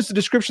that was the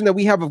description that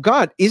we have of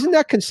God, isn't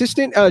that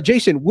consistent?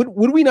 Jason,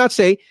 would we not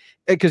say,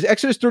 because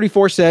Exodus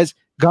 34 says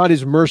God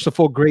is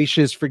merciful,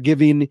 gracious,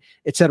 forgiving,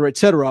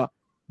 etc.,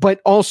 but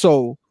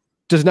also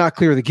does not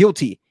clear the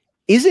guilty.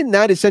 Isn't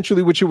that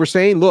essentially what you were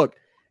saying? Look,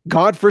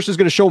 God first is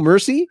going to show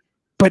mercy,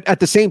 but at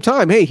the same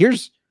time, hey,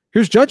 here's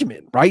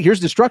judgment, right? Here's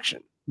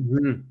destruction.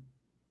 Mm-hmm.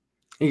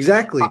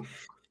 Exactly.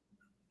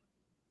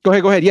 Go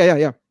ahead.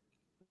 Yeah.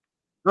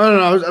 No.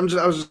 I was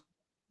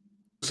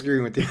just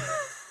agreeing with you.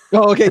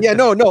 Oh, okay. Yeah.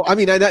 No. I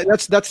mean,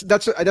 that's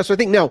what I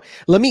think. Now,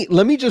 let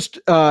me just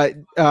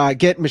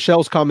get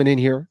Michelle's comment in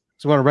here.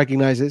 So I want to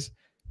recognize this.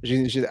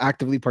 She's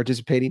actively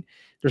participating.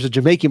 There's a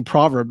Jamaican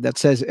proverb that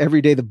says, "Every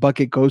day the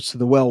bucket goes to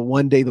the well,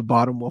 one day the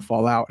bottom will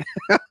fall out."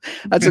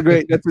 That's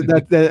great,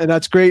 and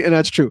that's great, and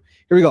that's true.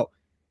 Here we go.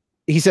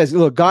 He says,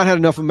 "Look, God had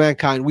enough of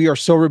mankind. We are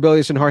so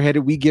rebellious and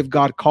hard-headed. We give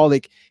God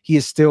colic. He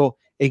is still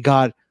a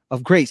God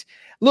of grace."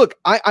 Look,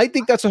 I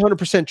think that's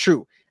 100%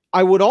 true.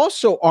 I would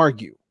also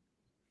argue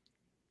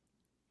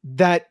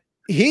that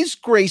his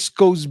grace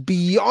goes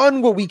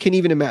beyond what we can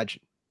even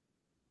imagine.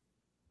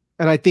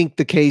 And I think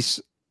the case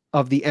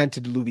of the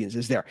antediluvians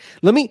is there.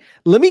 Let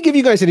me give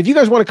you guys, and if you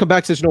guys want to come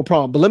back to this, no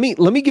problem, but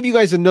let me give you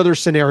guys another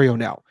scenario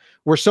now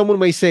where someone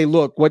may say,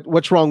 look,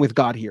 what's wrong with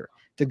God here?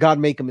 Did God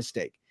make a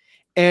mistake?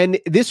 And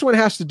this one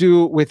has to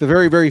do with a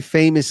very, very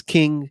famous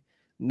king,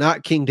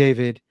 not King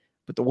David,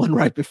 but the one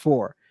right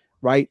before,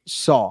 right?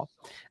 Saul.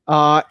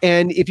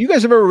 And if you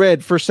guys have ever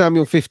read 1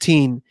 Samuel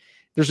 15,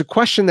 there's a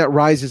question that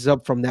rises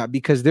up from that,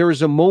 because there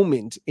is a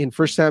moment in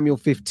 1 Samuel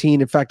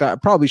 15. In fact, I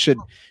probably should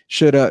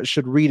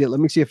read it. Let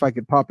me see if I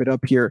could pop it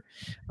up here.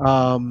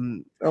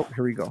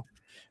 Here we go.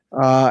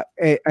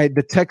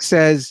 The text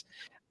says,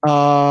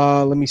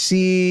 let me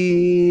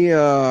see.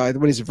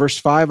 What is it? Verse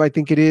 5, I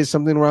think it is,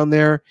 something around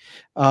there.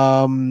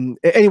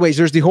 Anyways,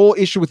 there's the whole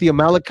issue with the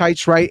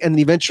Amalekites, right? And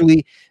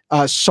eventually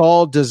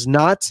Saul does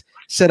not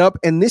set up.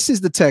 And this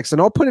is the text.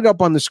 And I'll put it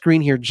up on the screen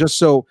here just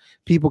so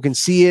people can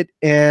see it.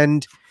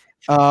 And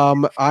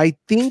I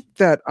think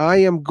that I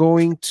am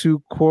going to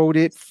quote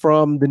it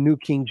from the New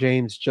King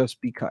James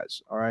just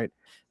because. All right.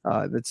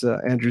 That's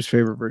Andrew's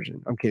favorite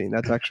version. I'm kidding.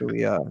 That's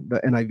actually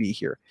the NIV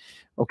here.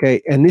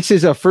 Okay. And this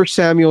is 1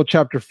 Samuel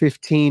chapter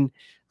 15,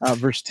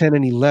 verse 10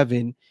 and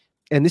 11.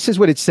 And this is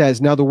what it says.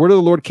 Now the word of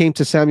the Lord came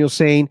to Samuel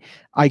saying,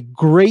 I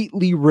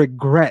greatly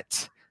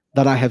regret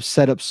that I have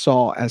set up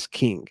Saul as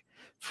king,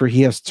 for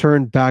he has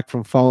turned back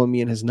from following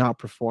me and has not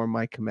performed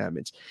my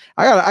commandments.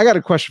 I got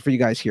a question for you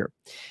guys here.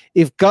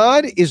 If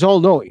God is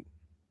all knowing,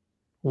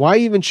 why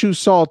even choose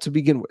Saul to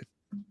begin with?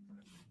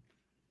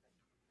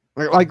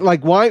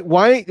 Like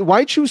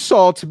why choose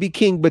Saul to be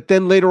king, but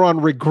then later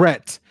on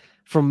regret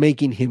from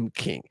making him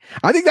king?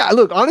 I think that,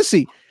 look,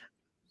 honestly,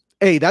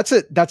 hey, that's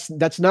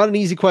not an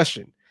easy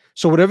question.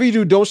 So whatever you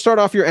do, don't start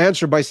off your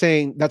answer by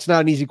saying that's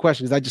not an easy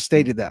question, because I just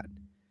stated that.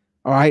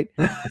 All right.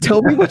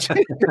 Tell me what you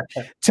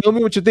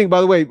think.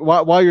 By the way,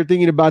 while you're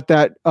thinking about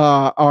that,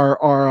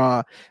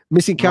 our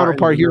missing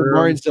counterpart here,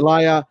 Marin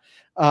Zelaya,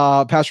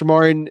 Pastor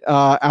Marin,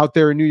 out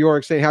there in New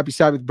York, saying happy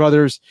Sabbath,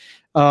 brothers.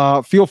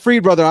 Feel free,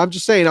 brother. I'm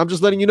just saying, I'm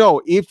just letting you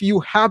know, if you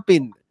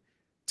happen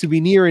to be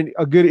near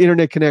a good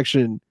internet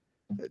connection,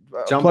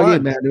 plug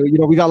in, man. You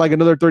know, we got like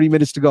another 30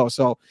 minutes to go.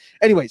 So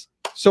anyways,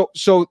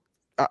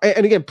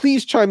 and again,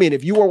 please chime in.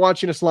 If you are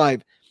watching us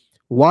live,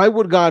 why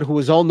would God, who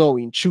is all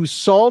knowing, choose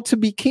Saul to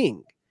be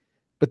king,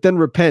 but then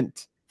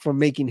repent from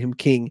making him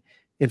king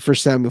in 1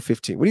 Samuel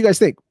 15? What do you guys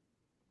think?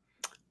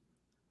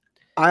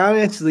 I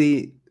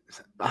honestly,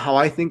 how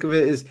I think of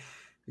it is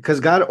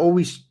because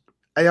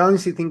I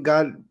honestly think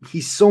God,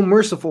 he's so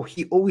merciful.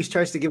 He always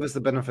tries to give us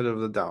the benefit of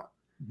the doubt.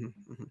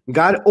 Mm-hmm.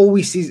 God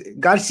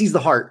sees the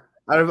heart.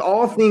 Out of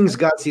all things,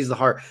 God sees the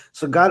heart.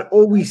 So God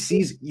always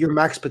sees your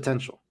max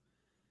potential.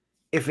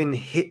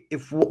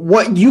 If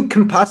what you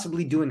can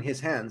possibly do in his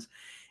hands.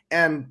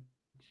 And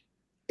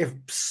if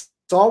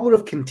Saul would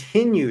have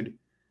continued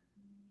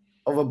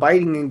of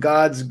abiding in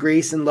God's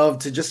grace and love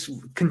to just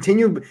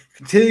continue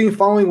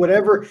following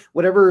whatever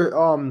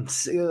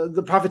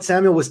the prophet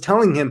Samuel was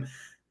telling him,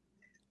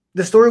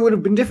 the story would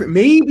have been different.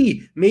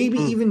 Maybe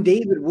even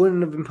David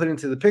wouldn't have been put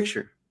into the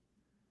picture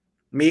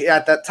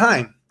at that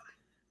time.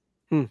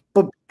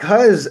 But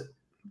because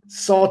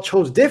Saul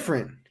chose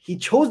different, he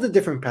chose the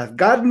different path.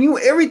 God knew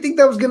everything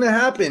that was going to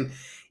happen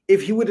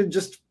if he would have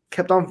just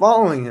kept on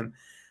following him.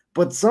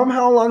 But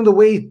somehow along the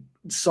way,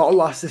 Saul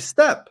lost his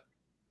step.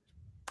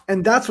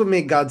 And that's what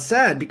made God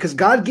sad, because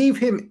God gave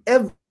him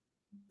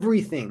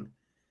everything.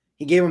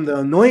 He gave him the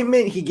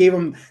anointment. He gave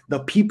him the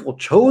people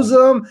chose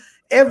him.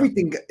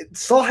 Everything.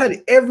 Saul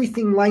had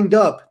everything lined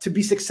up to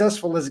be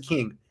successful as a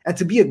king and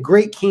to be a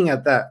great king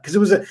at that. Because it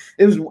was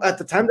at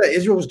the time that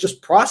Israel was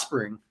just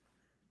prospering.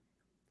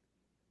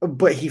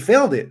 But he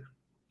failed it.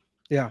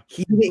 Yeah.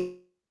 He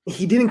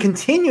didn't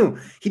continue.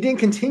 He didn't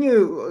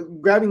continue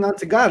grabbing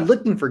onto God,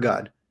 looking for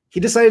God.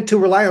 He decided to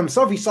rely on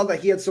himself. He saw that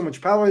he had so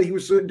much power, that he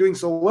was doing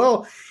so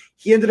well.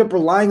 He ended up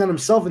relying on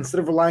himself instead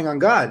of relying on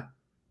God.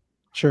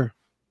 Sure.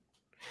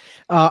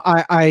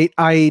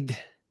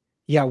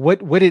 Yeah.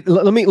 Let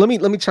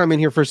me chime in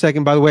here for a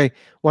second. By the way,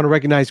 want to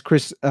recognize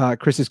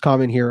Chris's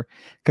comment here,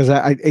 because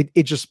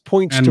it just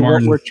points to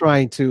what we're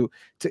trying to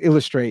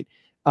illustrate.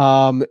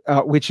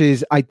 Which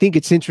is, I think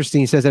it's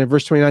interesting. He says that in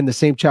verse 29, the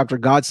same chapter,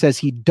 God says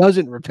he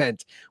doesn't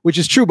repent, which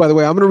is true, by the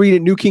way. I'm going to read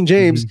it New King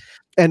James.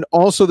 And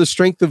also the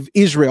strength of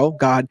Israel,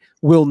 God,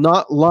 will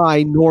not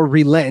lie nor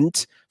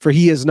relent, for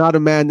he is not a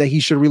man that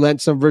he should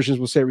relent. Some versions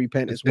will say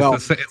repent as well.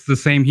 It's the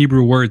same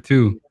Hebrew word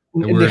too.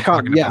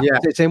 Yeah,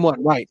 same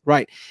one.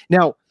 Right.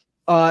 Now,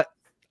 I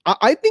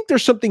think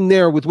there's something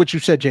there with what you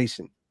said,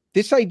 Jason.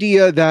 This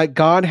idea that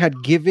God had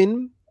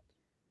given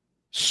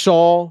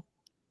Saul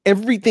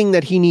everything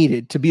that he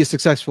needed to be a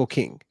successful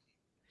king.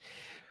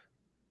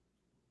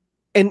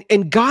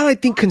 And God, I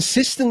think,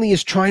 consistently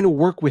is trying to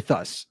work with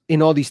us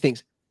in all these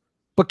things.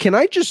 But can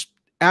I just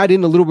add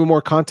in a little bit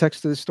more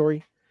context to this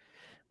story?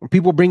 When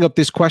people bring up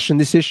this question,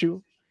 this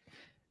issue,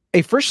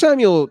 1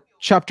 Samuel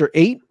chapter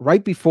 8,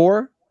 right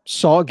before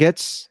Saul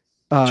gets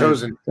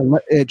chosen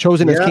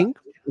as king.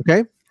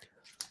 Okay.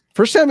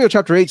 1 Samuel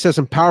chapter 8 says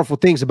some powerful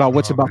things about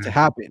what's about to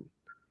happen.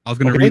 I was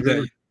going to read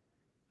that.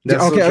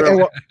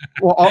 Okay.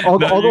 Well, I'll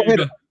go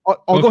ahead.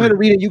 I'll go ahead and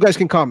read it. You guys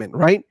can comment,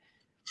 right?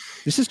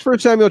 This is 1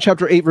 Samuel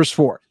chapter 8, verse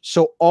 4.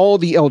 So all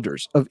the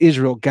elders of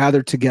Israel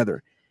gathered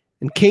together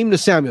and came to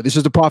Samuel. This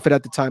is the prophet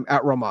at the time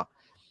at Ramah.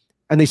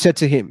 And they said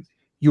to him,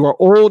 "You are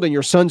old and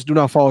your sons do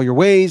not follow your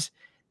ways.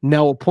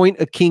 Now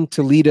appoint a king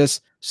to lead us,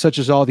 such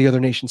as all the other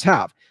nations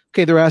have."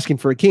 Okay, they're asking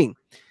for a king.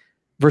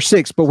 Verse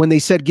 6, but when they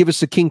said, "Give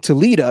us a king to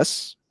lead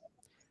us,"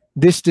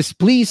 this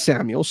displeased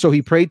Samuel. So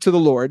he prayed to the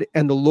Lord,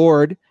 and the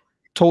Lord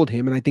told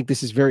him, and I think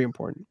this is very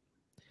important,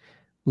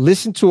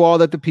 "Listen to all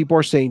that the people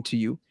are saying to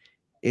you.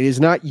 It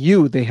is not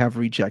you they have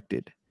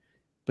rejected,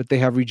 but they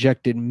have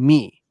rejected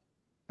me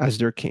as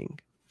their king,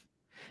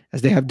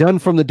 as they have done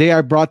from the day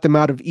I brought them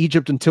out of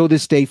Egypt until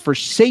this day,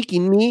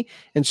 forsaking me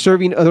and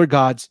serving other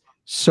gods.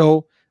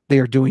 So they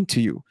are doing to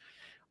you."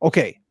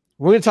 Okay,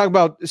 we're going to talk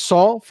about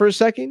Saul for a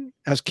second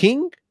as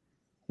king.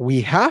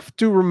 We have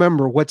to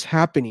remember what's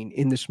happening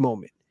in this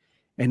moment.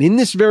 And in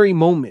this very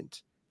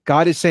moment,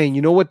 God is saying,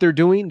 you know what they're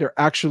doing? They're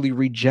actually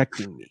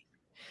rejecting me.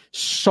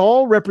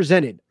 Saul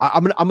represented,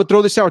 I'm gonna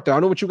throw this out there. I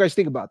don't know what you guys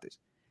think about this.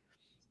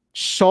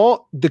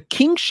 Saul, the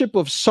kingship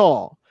of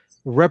Saul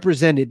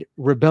represented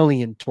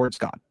rebellion towards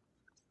God.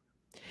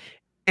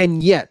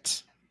 And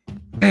yet,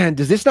 man,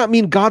 does this not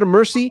mean God of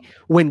mercy?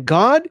 When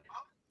God,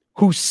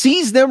 who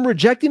sees them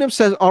rejecting him,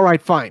 says, all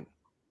right, fine.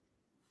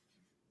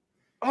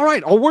 All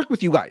right, I'll work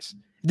with you guys.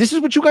 This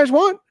is what you guys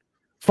want?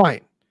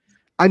 Fine.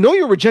 I know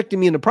you're rejecting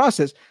me in the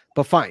process,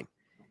 but fine.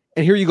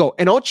 And here you go.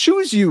 And I'll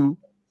choose you,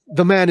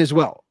 the man as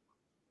well.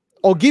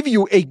 I'll give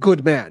you a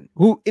good man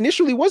who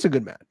initially was a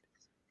good man.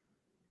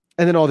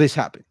 And then all this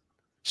happened.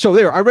 So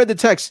there, I read the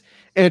text.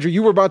 Andrew,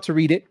 you were about to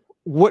read it.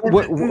 What's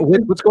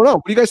going on?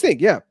 What do you guys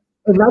think? Yeah.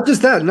 And not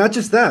just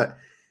that.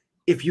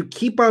 If you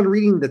keep on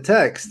reading the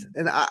text,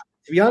 and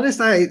to be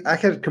honest, I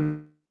had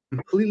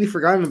completely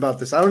forgotten about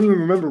this. I don't even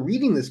remember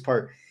reading this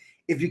part.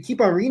 If you keep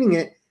on reading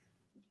it,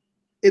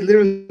 it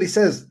literally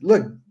says,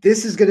 look,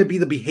 this is going to be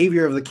the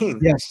behavior of the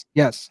king. Yes.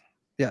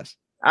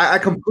 I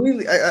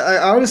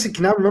honestly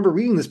cannot remember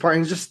reading this part,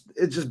 and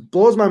it just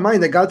blows my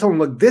mind that God told him,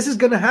 look, this is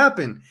going to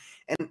happen,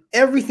 and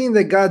everything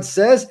that God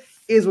says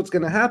is what's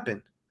going to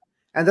happen,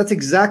 and that's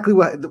exactly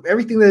what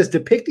everything that is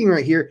depicting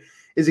right here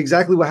is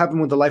exactly what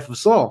happened with the life of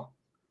Saul.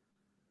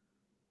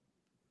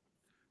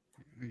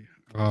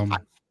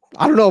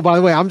 I don't know. By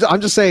the way, I'm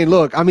just saying.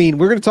 Look, I mean,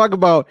 we're going to talk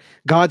about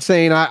God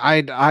saying,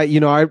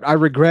 I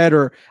regret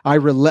or I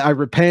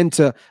repent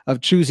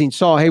of choosing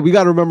Saul. Hey, we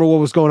got to remember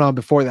what was going on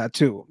before that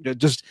too.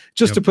 Just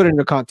to put it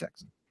into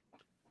context.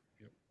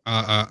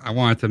 I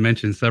wanted to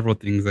mention several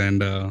things,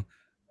 and I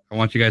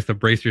want you guys to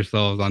brace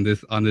yourselves on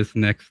this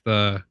next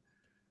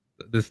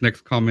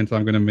comments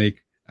I'm going to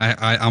make.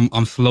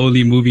 I'm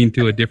slowly moving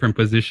to a different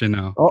position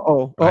now.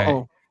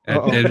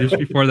 And just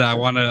before that, I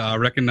want to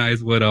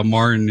recognize what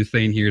Martin is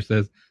saying here. It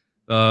says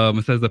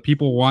the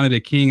people wanted a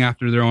king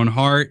after their own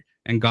heart,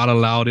 and God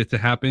allowed it to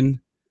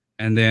happen.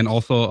 And then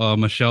also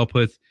Michelle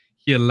puts,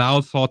 he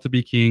allowed Saul to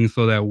be king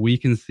so that we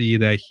can see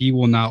that he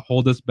will not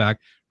hold us back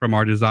from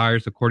our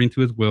desires according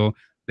to his will.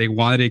 They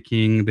wanted a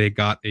king, they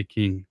got a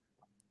king.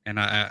 And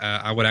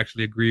I would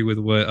actually agree with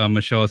what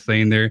Michelle is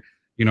saying there.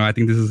 You know, I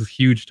think this is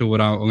huge to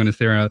what I'm going to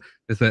say.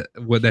 Is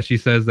that she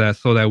says that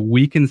so that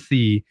we can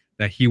see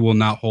that he will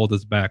not hold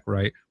us back,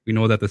 right? We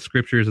know that the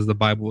scriptures is the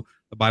Bible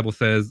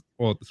says,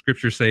 well, the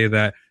scriptures say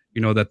that,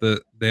 you know, that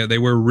they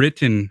were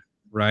written,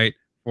 right,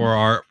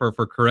 for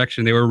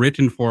correction. They were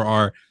written for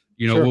our,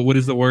 you know, what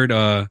is the word?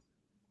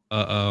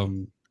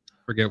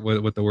 Forget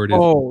what the word is.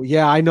 Oh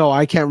yeah, I know.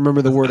 I can't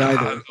remember the word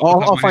either.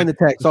 I'll find the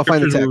text. I'll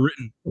find the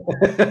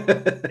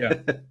text. Yeah.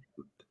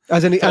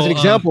 As an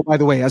example, by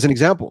the way, as an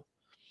example.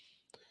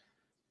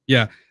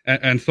 Yeah,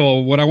 and so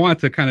what I want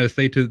to kind of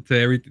say to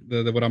everything,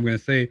 what I'm going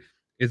to say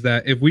is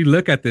that if we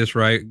look at this,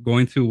 right,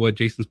 going to what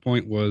Jason's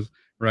point was,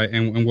 right,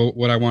 and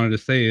what I wanted to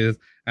say is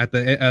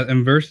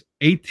in verse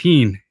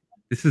 18,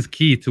 this is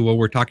key to what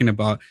we're talking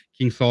about,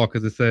 King Saul,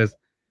 because it says,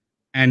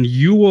 "And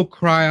you will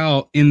cry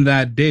out in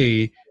that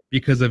day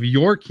because of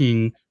your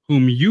king,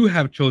 whom you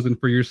have chosen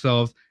for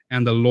yourselves,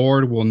 and the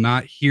Lord will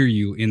not hear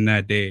you in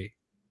that day."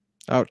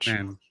 Ouch.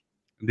 Man,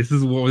 this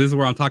is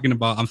where I'm talking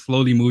about. I'm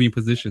slowly moving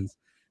positions,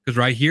 because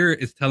right here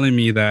it's telling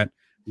me that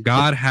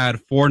God had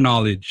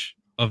foreknowledge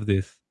of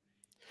this.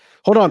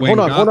 Hold on.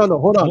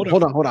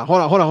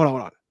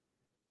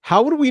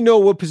 How would we know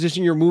what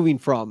position you're moving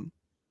from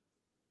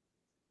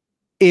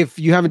if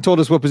you haven't told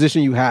us what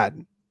position you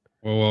had?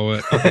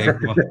 Okay.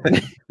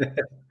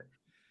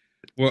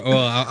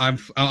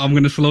 I'm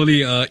going to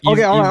slowly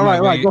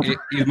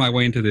ease my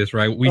way into this.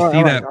 Right, we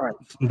see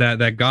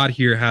that God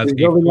here has a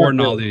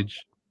foreknowledge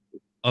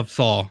of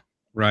Saul.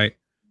 Right,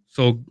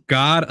 so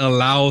God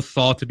allows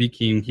Saul to be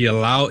king. He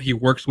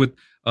works with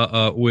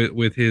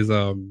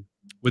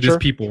his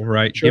people.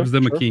 Right, gives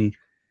them a king,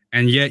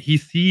 and yet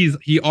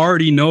he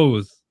already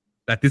knows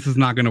that this is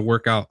not going to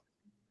work out.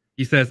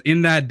 He says,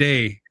 "In that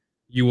day,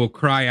 you will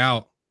cry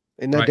out,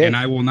 and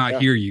I will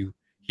not hear you."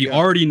 He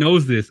already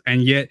knows this,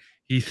 and yet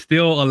he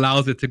still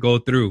allows it to go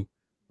through,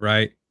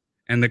 right?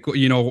 And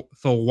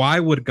so why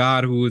would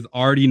God, who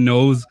already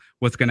knows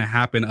what's going to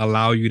happen,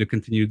 allow you to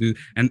continue to do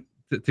and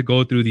to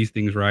go through these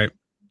things, right?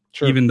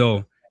 Sure. Even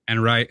though,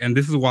 and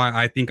this is why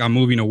I think I'm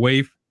moving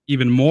away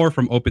even more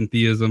from open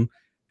theism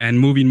and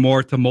moving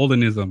more to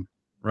Molinism,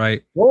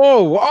 right?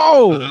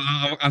 Whoa!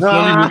 I'm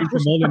slowly moving to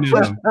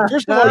Molinism.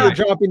 First of all, you're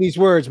dropping these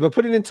words, but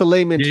put it into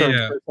layman terms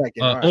for a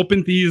second.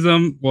 Open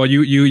theism. Well,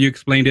 you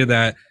explained it.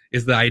 That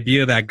is the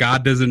idea that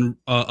God doesn't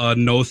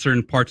know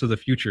certain parts of the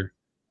future.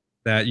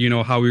 That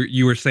how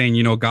you were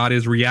saying, God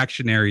is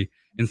reactionary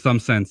in some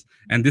sense,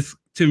 and this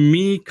to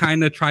me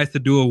kind of tries to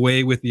do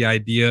away with the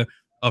idea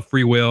of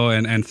free will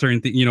and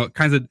certain things.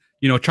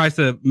 Tries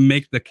to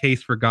make the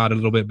case for God a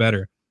little bit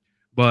better,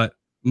 but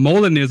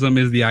Molinism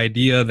is the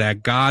idea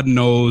that God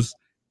knows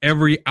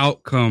every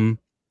outcome.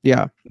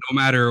 Yeah. No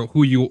matter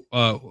who you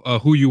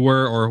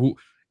were or who,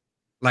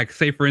 like,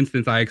 say for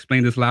instance, I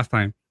explained this last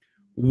time,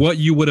 what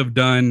you would have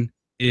done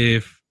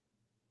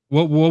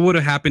what would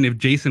have happened if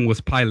Jason was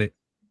Pilate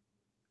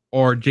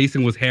or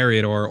Jason was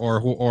Herod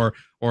or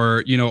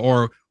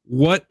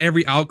what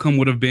every outcome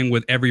would have been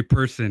with every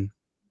person,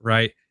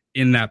 right,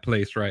 in that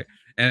place, right?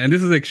 And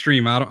this is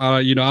extreme.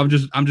 I'm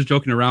just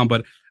joking around,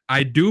 but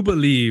I do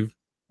believe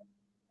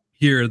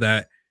here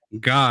that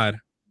God,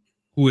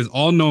 who is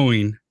all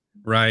knowing,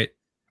 right,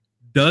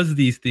 does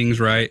these things,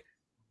 right,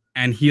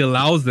 and he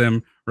allows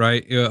them,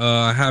 right.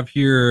 I have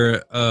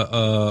here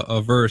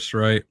a verse,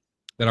 right,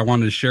 that I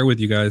wanted to share with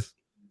you guys,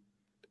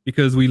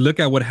 because we look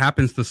at what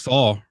happens to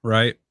Saul,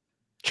 right?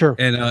 Sure.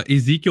 And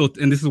Ezekiel,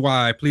 and this is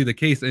why I plead the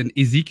case, in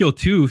Ezekiel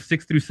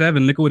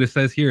 2:6-7, look at what it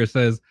says here. It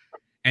says,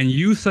 "And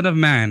you, son of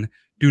man,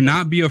 do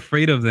not be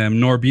afraid of them,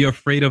 nor be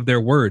afraid of their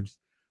words.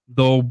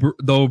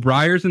 Though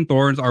briars and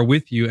thorns are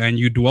with you, and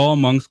you dwell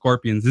among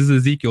scorpions." This is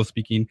Ezekiel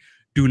speaking.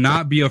 "Do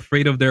not be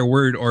afraid of their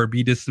word, or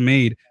be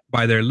dismayed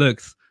by their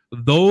looks.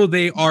 Though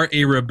they are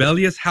a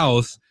rebellious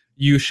house,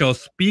 you shall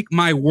speak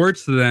my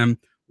words to them,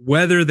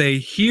 whether they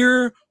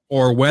hear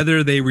or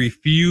whether they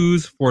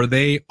refuse, for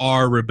they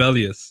are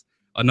rebellious."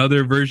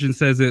 Another version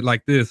says it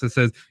like this. It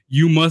says,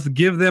 "You must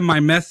give them my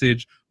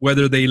message,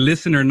 whether they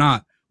listen or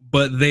not,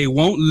 but they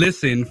won't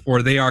listen,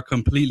 for they are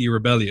completely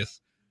rebellious."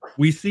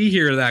 We see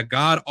here that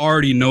God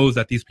already knows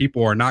that these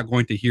people are not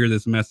going to hear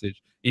this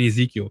message in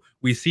Ezekiel.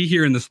 We see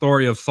here in the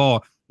story of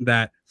Saul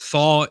that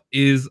Saul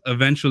is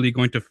eventually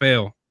going to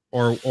fail,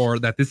 or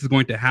that this is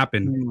going to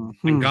happen.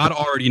 Mm-hmm. And God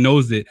already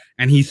knows it,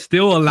 and he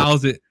still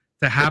allows it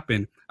to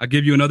happen. I'll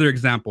give you another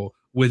example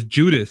with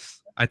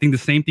Judas. I think the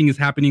same thing is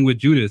happening with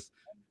Judas.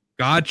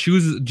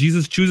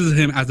 Jesus chooses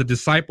him as a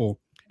disciple,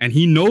 and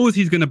he knows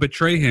he's going to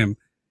betray him,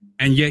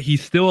 and yet he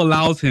still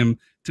allows him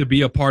to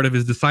be a part of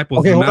his disciples.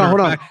 Okay,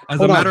 As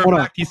a matter of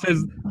fact, he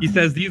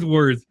says these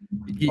words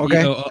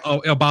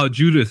about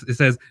Judas. It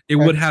says, "It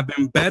would have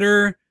been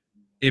better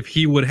if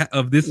he would have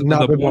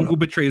the one who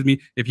betrays me,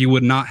 if he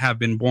would not have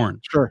been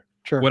born." Sure.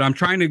 What I'm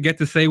trying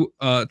to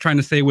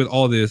say with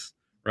all this,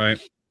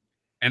 right?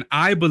 And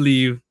I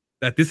believe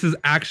that this is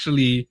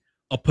actually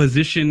a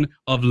position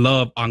of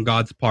love on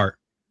God's part.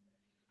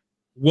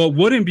 What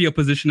wouldn't be a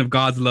position of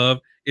God's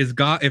love is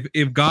God.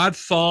 If God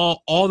saw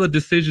all the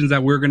decisions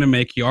that we're going to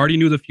make, he already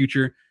knew the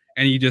future,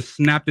 and he just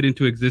snapped it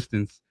into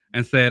existence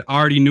and said, "I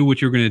already knew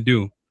what you're going to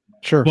do."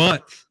 Sure.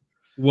 But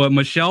what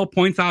Michelle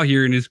points out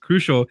here, and is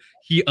crucial,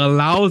 he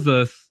allows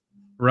us,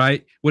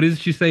 right? What does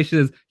she say? She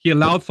says, he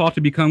allowed Saul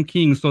to become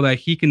king so that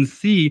he can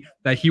see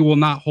that he will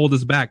not hold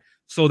us back,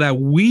 so that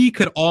we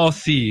could all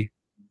see,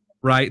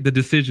 right, the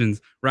decisions,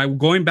 right?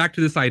 Going back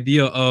to this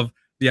idea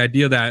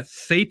that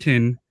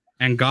Satan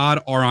and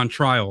God are on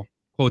trial,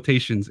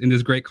 quotations, in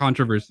this great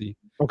controversy.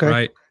 Okay.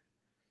 Right.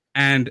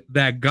 And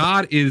that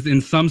God is in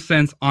some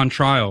sense on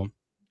trial.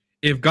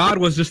 If God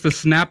was just to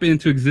snap it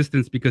into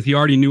existence because he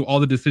already knew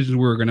all the decisions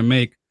we were going to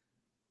make,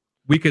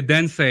 we could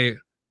then say,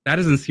 that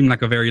doesn't seem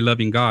like a very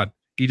loving God.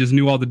 He just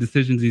knew all the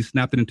decisions. He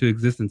snapped it into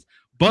existence.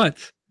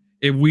 But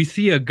if we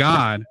see a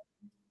God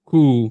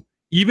who,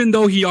 even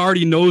though he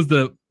already knows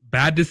the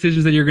bad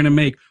decisions that you're going to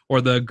make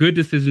or the good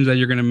decisions that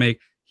you're going to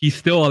make, he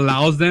still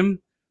allows them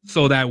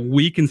so that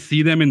we can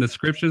see them in the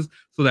scriptures,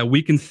 so that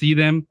we can see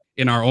them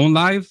in our own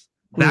lives.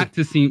 That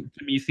to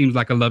me seems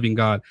like a loving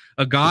God,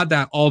 a God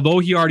that although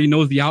he already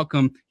knows the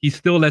outcome, he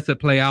still lets it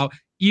play out,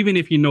 even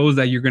if he knows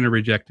that you're going to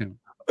reject him.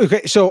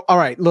 Okay, so all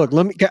right, look,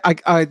 let me.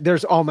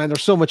 There's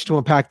so much to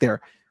unpack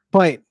there,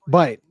 but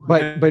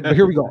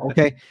here we go.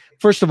 Okay,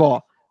 first of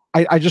all,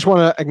 I just want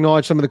to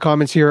acknowledge some of the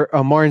comments here.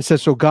 Martin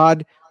says, so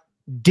God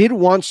did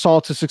want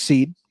Saul to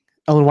succeed.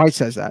 Ellen White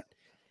says that.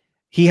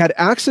 He had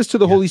access to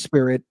the Holy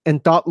Spirit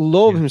and thought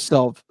low of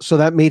himself, so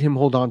that made him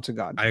hold on to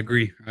God. I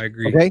agree.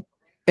 Okay?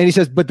 And he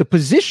says, but the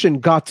position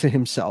got to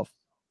himself.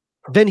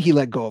 Then he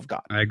let go of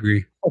God. I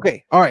agree.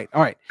 Okay. All right.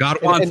 God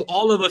wants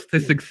all of us to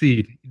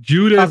succeed.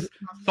 Judas,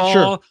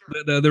 Saul,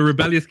 the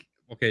rebellious.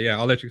 Okay, yeah,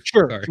 I'll let you.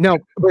 Sure. Sorry. Now,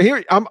 but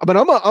here, I'm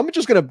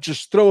just gonna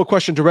throw a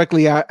question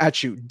directly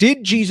at you.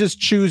 Did Jesus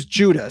choose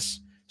Judas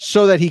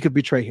so that he could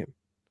betray him?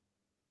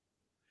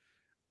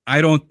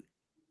 I don't.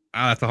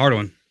 That's a hard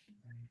one.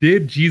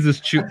 Did Jesus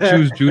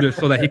choose Judas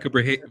so that he could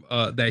betray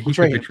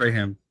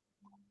him?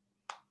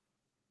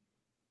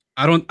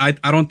 I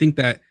don't think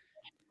that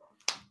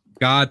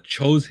God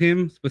chose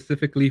him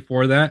specifically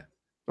for that.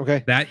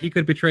 Okay. That he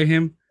could betray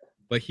him,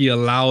 but he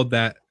allowed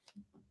that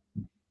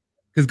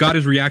because God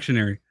is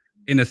reactionary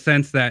in a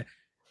sense that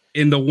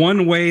in the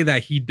one way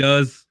that he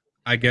does,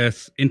 I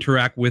guess,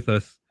 interact with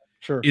us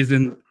is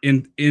in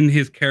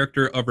his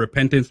character of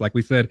repentance, like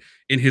we said,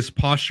 in his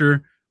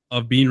posture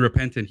of being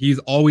repentant. He's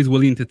always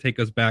willing to take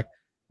us back.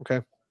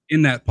 Okay.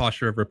 In that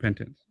posture of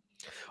repentance.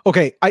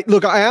 Okay. I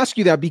ask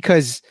you that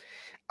because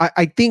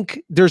I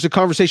think there's a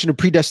conversation of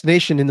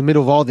predestination in the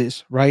middle of all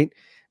this, right?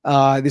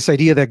 This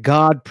idea that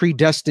God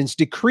predestines,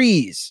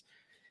 decrees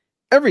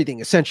everything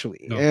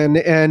essentially, and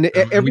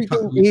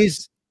everything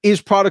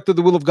is product of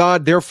the will of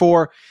God.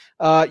 Therefore,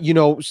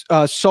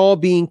 Saul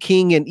being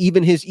king and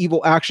even his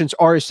evil actions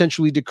are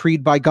essentially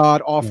decreed by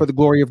God, all for the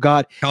glory of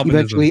God. Calvinism.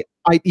 Eventually,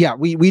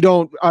 we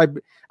don't.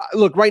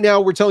 Look, right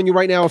now, we're telling you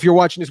right now, if you're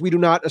watching this, we do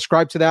not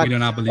ascribe to that. We do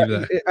not believe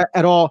that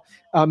at all.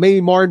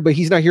 Maybe Martin, but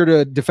he's not here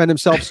to defend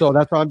himself, so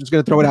that's why I'm just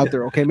going to throw it out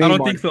there. Okay, maybe I don't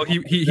Martin. think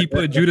so. He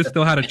put Judas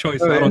still had a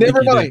choice. So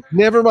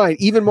Never mind.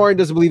 Even Martin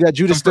doesn't believe that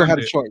Judas still had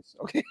a choice.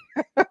 Okay.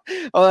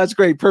 Oh, that's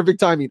great. Perfect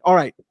timing. All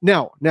right,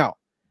 now.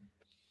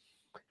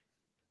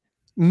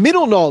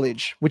 Middle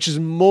knowledge, which is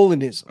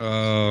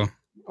Molinism.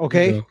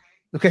 Okay.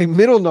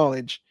 Middle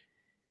knowledge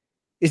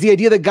is the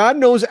idea that God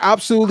knows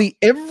absolutely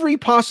every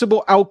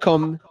possible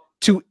outcome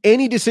to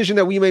any decision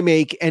that we may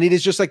make, and it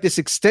is just like this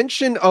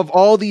extension of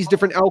all these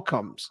different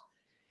outcomes.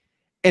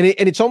 And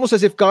it's almost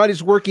as if God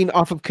is working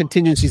off of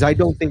contingencies. I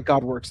don't think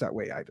God works that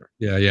way either.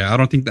 Yeah. I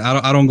don't think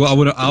that. I don't go.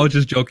 I was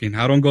just joking.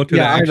 I don't go to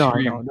that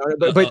extreme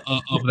but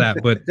of that.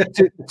 But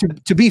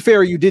to be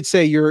fair, you did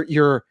say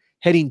you're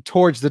heading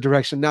towards the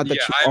direction, not that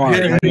you are.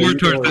 Heading more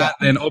towards that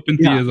than open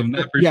theism.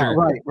 That for sure.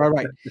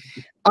 Right.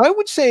 I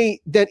would say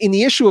that in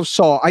the issue of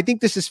Saul, I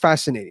think this is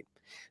fascinating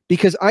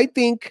because I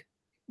think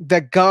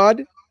that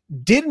God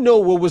did know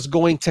what was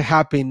going to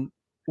happen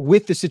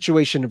with the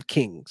situation of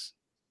kings,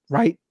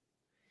 right?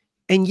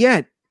 And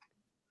yet,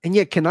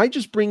 can I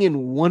just bring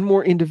in one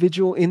more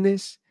individual in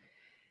this?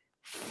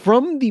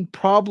 From the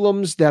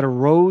problems that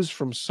arose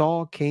from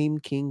Saul came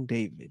King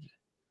David.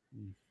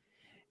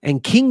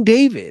 And King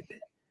David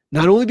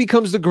not only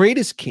becomes the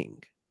greatest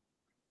king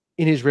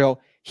in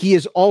Israel, he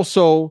is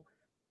also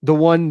the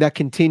one that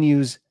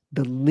continues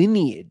the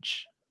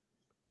lineage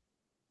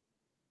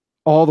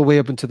all the way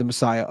up into the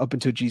Messiah, up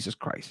into Jesus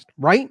Christ,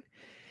 right?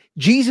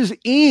 Jesus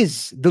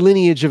is the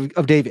lineage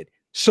of David.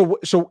 So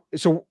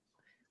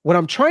what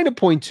I'm trying to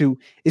point to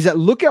is that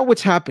look at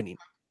what's happening.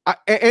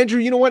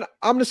 Andrew, you know what?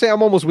 I'm going to say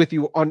I'm almost with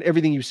you on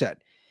everything you said.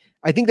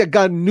 I think that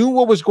God knew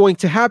what was going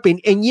to happen.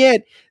 And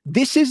yet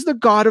this is the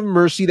God of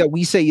mercy that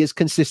we say is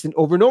consistent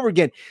over and over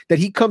again, that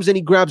he comes and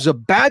he grabs a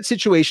bad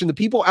situation. The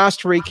people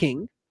asked for a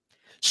king.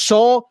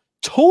 Saul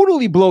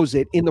totally blows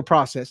it in the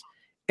process.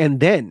 And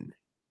then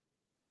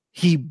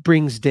he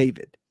brings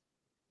David.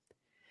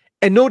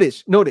 And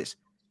notice,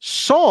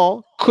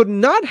 Saul could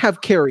not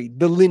have carried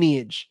the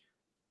lineage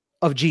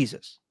of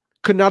Jesus.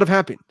 Could not have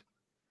happened.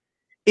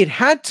 It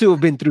had to have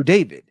been through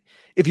David.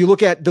 If you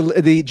look at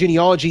the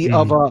genealogy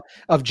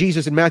of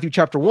Jesus in Matthew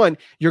chapter 1,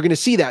 you're going to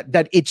see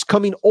that it's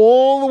coming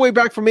all the way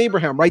back from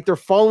Abraham, right? They're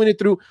following it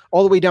through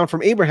all the way down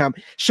from Abraham.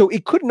 So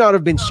it could not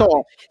have been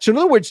Saul. So in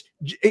other words,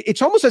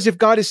 it's almost as if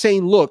God is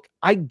saying, look,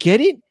 I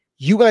get it.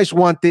 You guys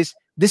want this.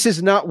 This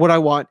is not what I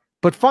want,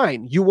 but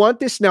fine. You want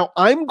this. Now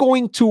I'm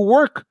going to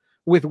work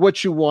with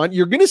what you want.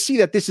 You're going to see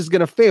that this is going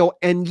to fail.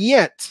 And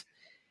yet,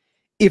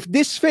 if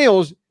this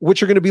fails, what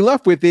you're going to be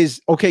left with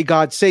is, okay,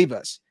 God, save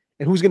us.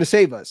 And who's going to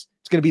save us?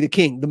 It's going to be the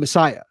king, the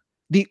Messiah,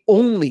 the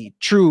only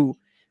true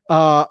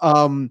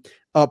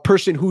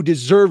person who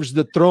deserves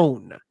the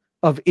throne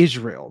of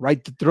Israel,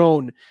 right? The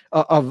throne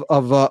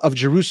of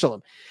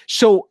Jerusalem.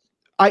 So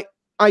I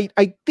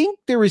think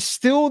there is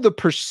still the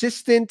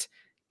persistent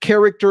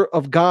character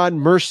of God,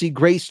 mercy,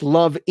 grace,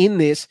 love in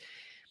this.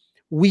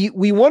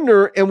 We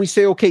wonder and we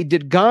say, okay,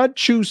 did God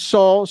choose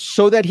Saul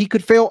so that he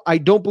could fail? I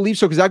don't believe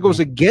so, because that goes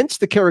against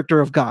the character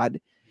of God.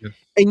 Yes.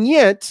 And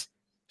yet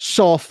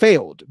Saul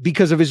failed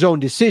because of his own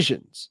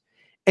decisions.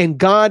 And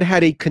God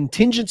had a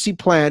contingency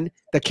plan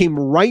that came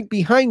right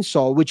behind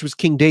Saul, which was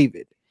King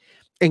David.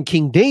 And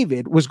King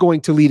David was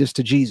going to lead us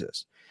to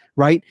Jesus,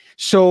 right?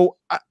 So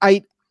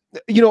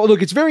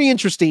look, it's very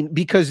interesting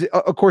because,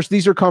 of course,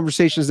 these are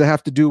conversations that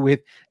have to do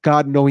with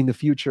God knowing the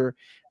future,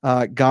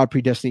 God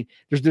predestining.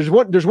 There's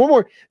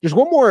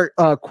one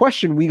more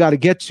question we got to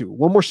get to,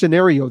 one more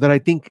scenario that I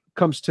think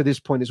comes to this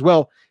point as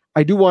well.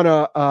 I do want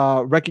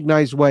to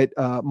recognize what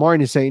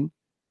Marin is saying,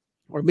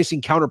 or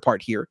missing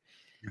counterpart here.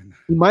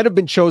 He might have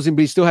been chosen,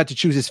 but he still had to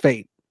choose his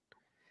fate.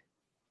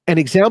 An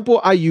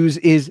example I use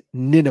is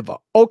Nineveh.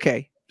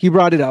 Okay, he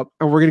brought it up,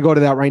 and we're going to go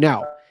to that right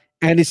now.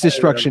 And its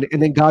destruction. And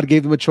then God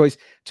gave them a choice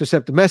to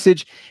accept the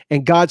message.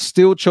 And God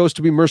still chose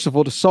to be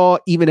merciful to Saul,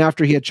 even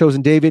after he had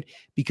chosen David,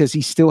 because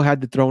he still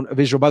had the throne of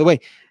Israel. By the way,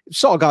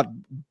 Saul got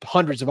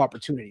hundreds of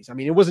opportunities. I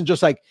mean, it wasn't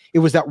just like it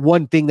was that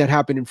one thing that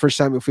happened in 1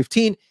 Samuel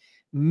 15.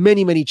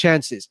 Many, many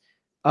chances.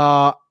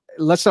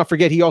 Let's not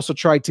forget, he also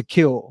tried to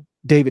kill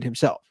David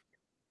himself.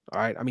 All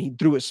right. I mean, he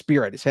threw a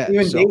spear at his head.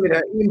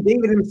 Even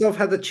David himself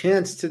had the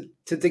chance to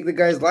take the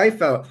guy's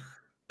life out,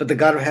 but the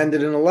God of hand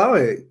didn't allow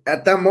it.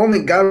 At that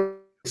moment, God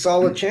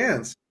saw a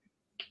chance.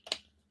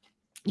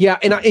 Yeah,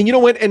 and you know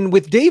what? And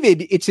with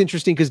David, it's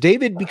interesting because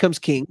David becomes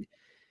king.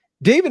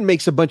 David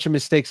makes a bunch of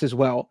mistakes as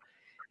well.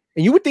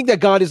 And you would think that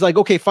God is like,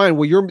 okay, fine.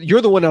 Well, you're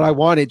the one that I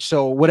wanted,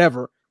 so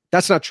whatever.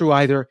 That's not true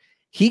either.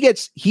 He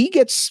gets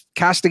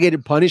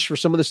castigated, punished for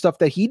some of the stuff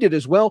that he did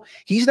as well.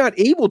 He's not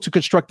able to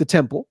construct the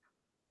temple.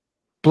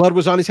 Blood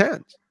was on his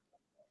hands.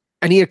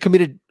 And he had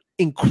committed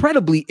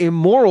incredibly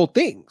immoral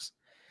things.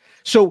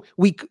 So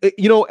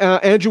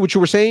Andrew, what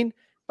you were saying,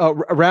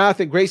 wrath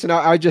and grace, and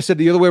I just said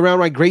the other way around,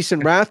 right? Grace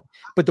and wrath.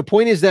 But the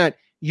point is that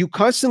you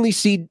constantly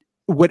see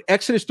what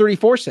Exodus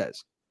 34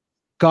 says.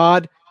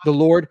 God, the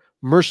Lord,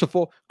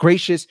 merciful,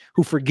 gracious,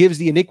 who forgives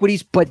the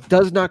iniquities, but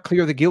does not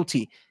clear the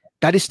guilty.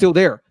 That is still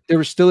there.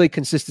 There is still a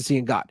consistency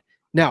in God.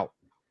 Now,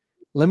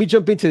 let me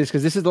jump into this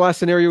because this is the last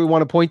scenario we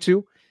want to point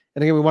to.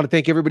 And again, we want to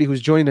thank everybody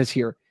who's joining us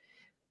here.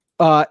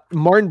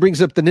 Martin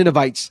brings up the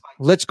Ninevites.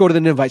 Let's go to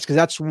the Ninevites because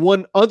that's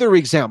one other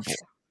example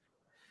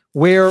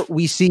where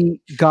we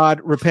see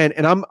God repent.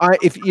 And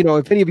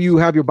if any of you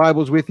have your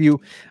Bibles with you,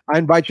 I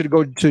invite you to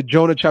go to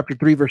Jonah chapter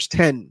 3, verse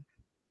 10.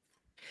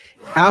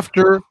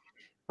 After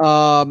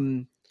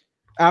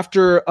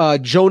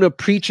Jonah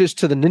preaches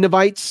to the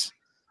Ninevites,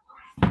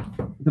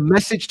 the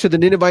message to the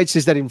Ninevites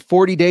is that in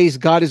 40 days,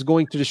 God is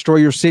going to destroy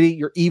your city.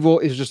 Your evil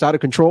is just out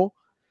of control.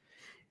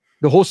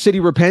 The whole city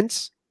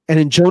repents. And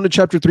in Jonah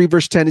chapter 3,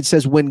 verse 10, it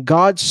says, when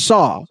God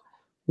saw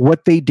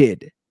what they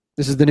did,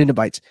 this is the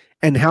Ninevites,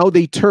 and how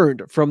they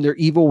turned from their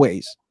evil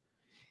ways,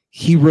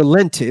 he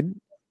relented.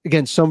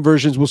 Again, some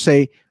versions will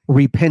say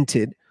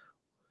repented.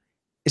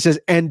 It says,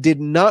 and did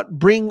not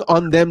bring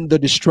on them the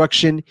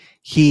destruction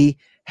he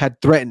had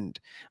threatened.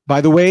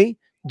 By the way,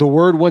 the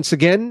word, once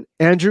again,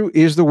 Andrew,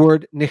 is the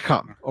word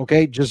necham.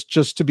 Okay,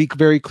 just to be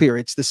very clear,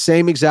 it's the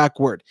same exact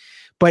word.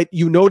 But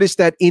you notice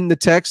that in the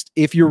text,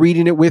 if you're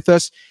reading it with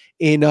us,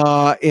 and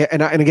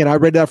again, I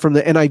read that from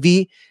the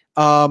NIV,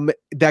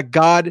 that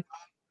God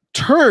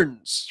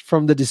turns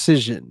from the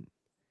decision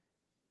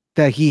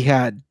that he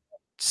had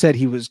said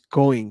he was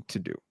going to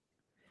do.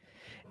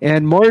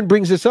 And Marin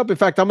brings this up. In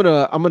fact, I'm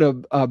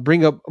gonna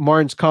bring up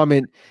Marin's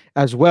comment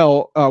as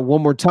well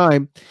one more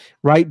time,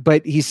 right?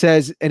 But he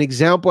says an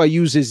example I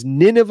use is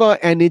Nineveh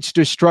and its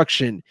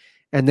destruction,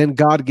 and then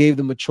God gave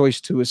them a choice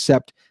to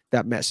accept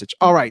that message.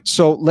 All right,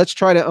 so let's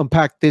try to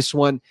unpack this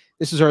one.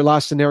 This is our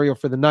last scenario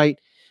for the night.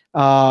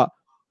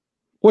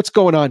 What's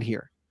going on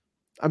here?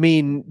 I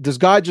mean, does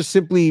God just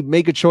simply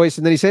make a choice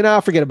and then he say, "Nah,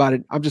 forget about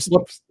it. I'm just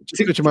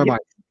switching my mind."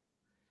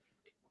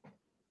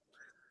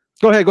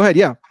 Go ahead.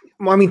 Yeah.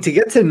 Well, I mean, to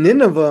get to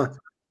Nineveh,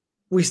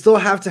 we still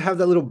have to have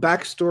that little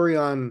backstory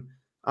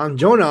on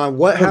Jonah, on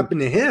what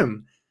happened to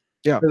him.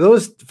 Yeah. For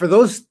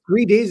those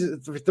 3 days,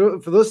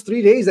 for those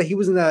 3 days that he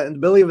was in the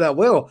belly of that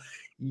whale,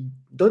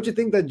 don't you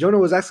think that Jonah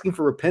was asking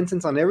for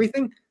repentance on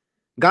everything?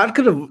 God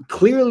could have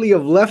clearly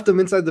have left him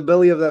inside the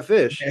belly of that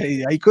fish.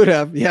 Yeah, he could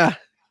have. Yeah,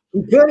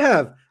 he could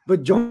have.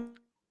 But Jonah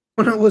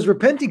was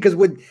repenting because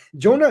with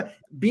Jonah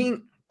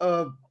being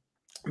a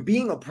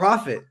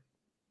prophet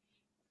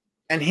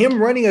and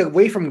him running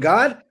away from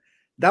God,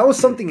 that was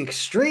something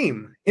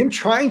extreme. Him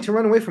trying to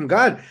run away from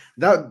God,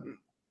 that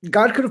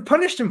God could have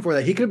punished him for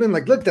that. He could have been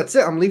like, "Look, that's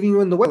it. I'm leaving you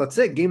in the well. That's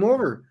it. Game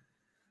over."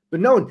 But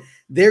no,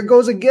 there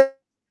goes again.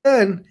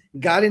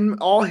 God in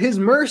all his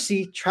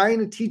mercy trying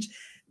to teach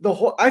the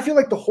whole. I feel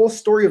like the whole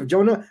story of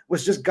Jonah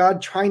was just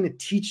God trying to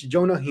teach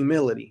Jonah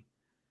humility.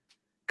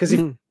 Because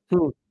if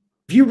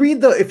you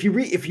read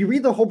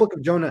the whole book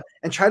of Jonah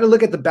and try to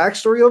look at the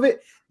backstory of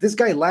it, this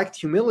guy lacked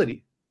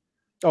humility.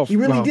 Oh, he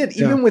really did.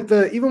 Even with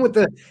the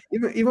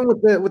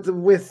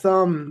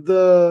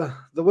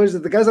what is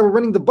it? The guys that were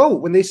running the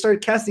boat when they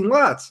started casting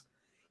lots,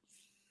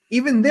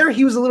 even there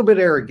he was a little bit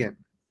arrogant.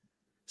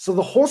 So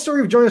the whole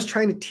story of Jonah is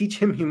trying to teach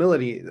him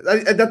humility.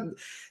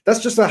 That's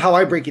just how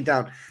I break it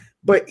down.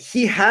 But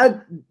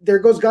there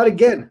goes God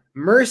again,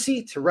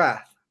 mercy to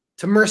wrath,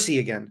 to mercy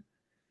again,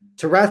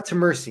 to wrath to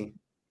mercy,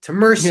 to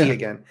mercy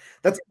again.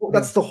 That's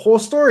the whole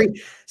story.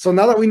 So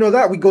now that we know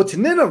that, we go to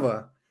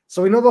Nineveh.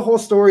 So we know the whole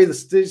story. The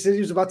city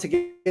was about to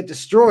get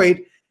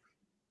destroyed,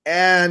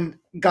 and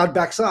God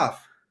backs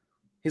off.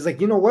 He's like,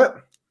 you know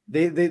what?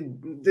 They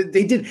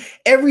did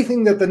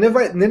everything that the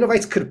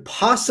Ninevites could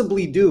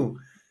possibly do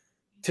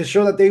to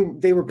show that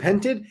they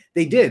repented.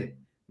 They did.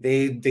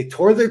 They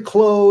tore their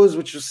clothes,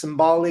 which was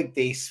symbolic.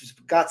 They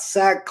got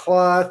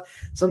sackcloth,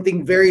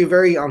 something very,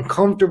 very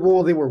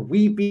uncomfortable. They were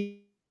weeping.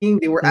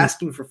 They were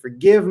asking for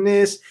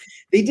forgiveness.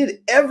 They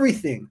did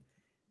everything.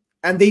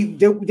 And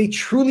they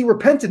truly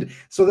repented.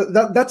 So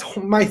that's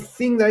my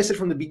thing that I said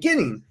from the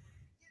beginning.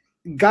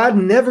 God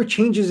never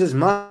changes his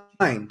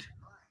mind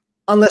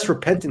unless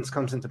repentance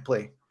comes into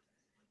play.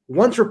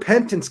 Once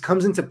repentance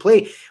comes into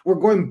play, we're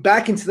going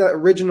back into that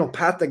original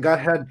path that God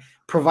had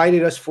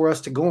provided us for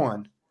us to go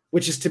on,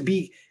 which is to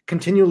be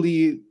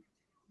continually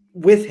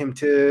with him,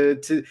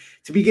 to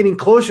be getting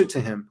closer to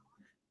him.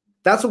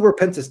 That's what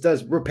repentance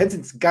does.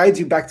 Repentance guides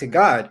you back to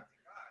God.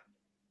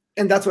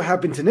 And that's what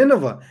happened to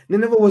Nineveh.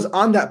 Nineveh was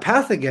on that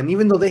path again,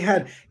 even though they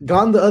had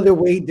gone the other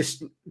way.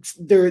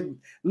 They're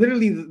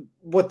literally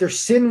what their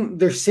sins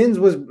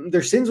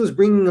was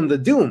bringing them the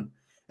doom,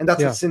 and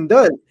that's what sin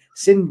does.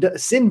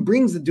 Sin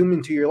brings the doom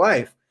into your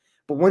life.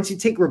 But once you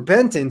take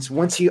repentance,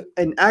 once you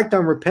enact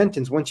on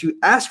repentance, once you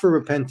ask for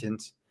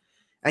repentance,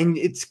 and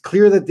it's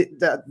clear that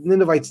that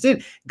Ninevites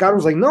did, God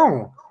was like,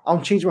 "No,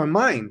 I'll change my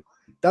mind."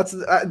 That's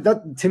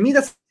that to me.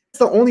 That's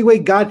the only way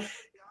God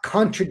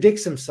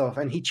contradicts himself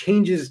and he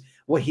changes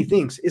what he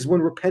thinks is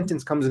when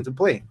repentance comes into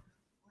play.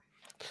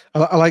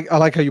 I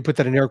like how you put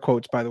that in air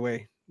quotes, by the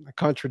way.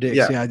 Contradicts.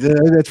 Yeah,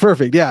 that's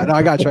perfect. Yeah, no,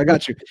 I got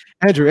you.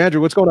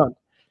 Andrew, what's going on?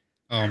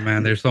 Oh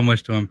man, there's so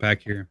much to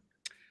unpack here.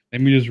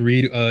 Let me just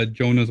read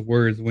Jonah's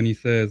words when he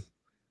says,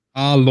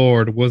 "Ah,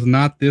 Lord, was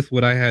not this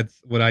what I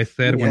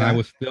said when I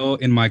was still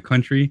in my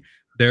country?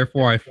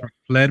 Therefore I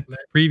fled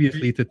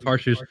previously to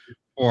Tarshish,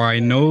 for I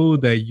know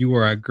that you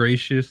are a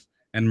gracious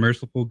and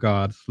merciful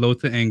God, slow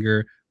to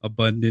anger,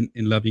 abundant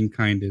in loving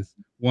kindness,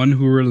 one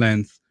who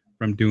relents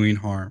from doing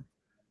harm."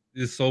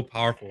 This is so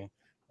powerful.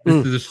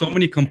 There's so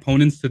many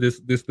components to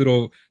this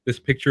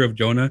picture of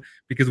Jonah,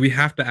 because we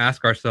have to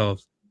ask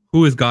ourselves,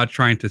 who is God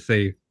trying to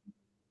save?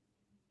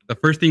 The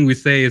first thing we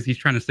say is he's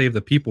trying to save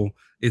the people.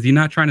 Is he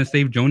not trying to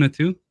save Jonah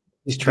too?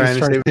 He's trying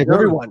to save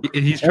everyone.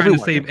 He's trying to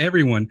save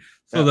everyone.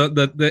 So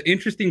the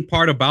interesting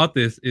part about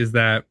this is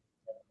that,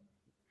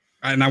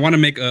 and I want to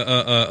make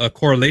a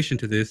correlation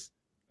to this,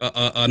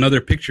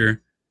 another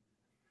picture.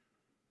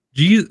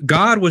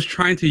 God was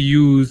trying to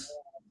use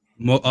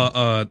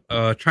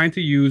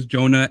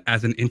Jonah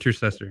as an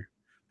intercessor,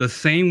 the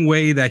same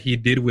way that he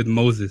did with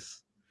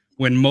Moses.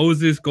 When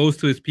Moses goes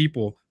to his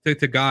people,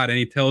 to God, and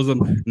he tells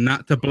them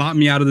not to blot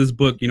me out of this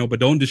book, but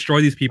don't destroy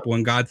these people.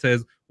 And God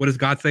says, what does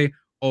God say?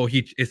 Oh,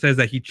 it says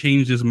that he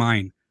changed his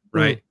mind,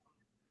 right?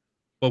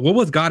 But what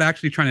was God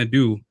actually trying to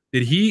do?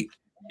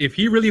 If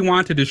he really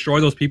wanted to destroy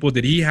those people,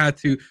 did he have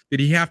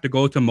to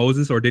go to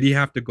Moses, or did he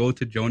have to go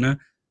to Jonah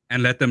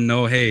and let them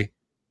know, hey,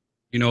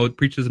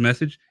 preach his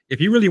message? If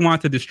he really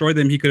wanted to destroy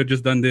them, he could have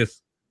just done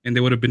this and they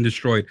would have been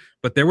destroyed.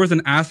 But there was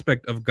an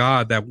aspect of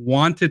God that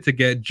wanted to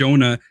get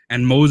Jonah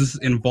and Moses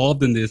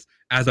involved in this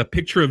as a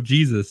picture of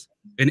Jesus,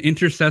 an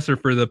intercessor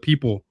for the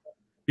people,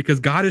 because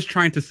God is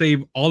trying to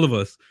save all of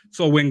us.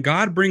 So when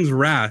God brings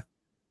wrath,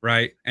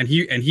 right, and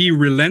he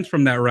relents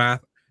from that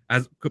wrath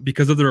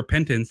because of the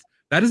repentance,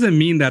 that doesn't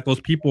mean that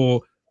those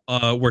people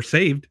were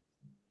saved.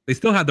 They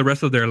still had the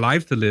rest of their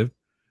lives to live,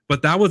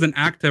 but that was an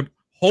act to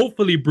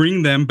hopefully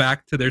bring them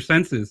back to their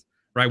senses,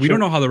 right? We don't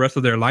know how the rest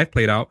of their life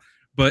played out,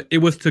 but it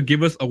was to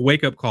give us a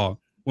wake-up call.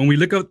 When we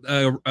look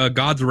at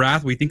God's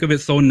wrath, we think of it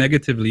so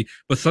negatively,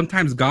 but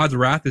sometimes God's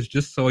wrath is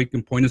just so he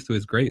can point us to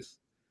his grace.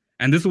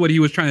 And this is what he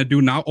was trying to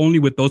do, not only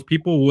with those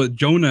people, with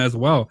Jonah as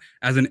well,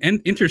 as an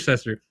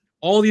intercessor.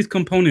 All these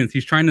components,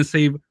 he's trying to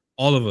save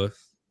all of us.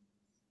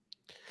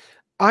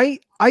 I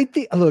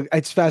think, look,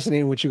 it's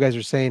fascinating what you guys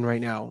are saying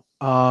right now.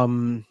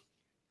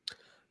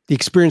 The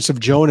experience of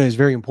Jonah is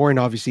very important,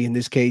 obviously, in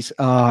this case,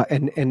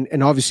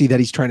 and obviously that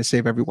he's trying to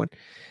save everyone.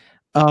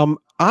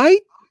 I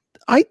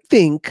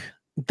think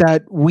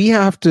that we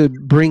have to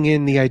bring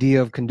in the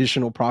idea of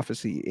conditional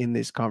prophecy in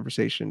this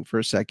conversation for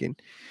a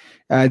second.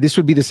 This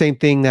would be the same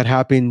thing that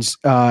happens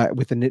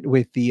with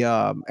the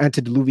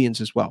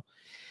antediluvians as well.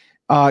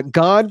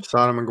 God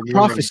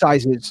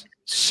prophesizes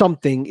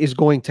something is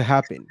going to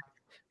happen,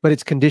 but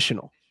it's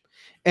conditional.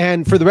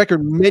 And for the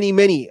record,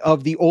 many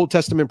of the Old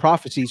Testament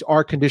prophecies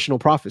are conditional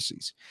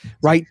prophecies,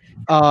 right?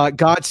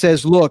 God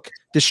says, look,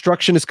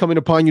 destruction is coming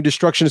upon you.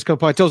 Destruction is coming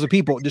upon you. Tells the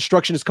people,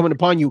 destruction is coming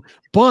upon you.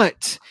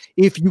 But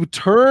if you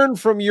turn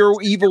from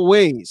your evil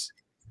ways,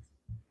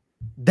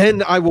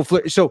 then I will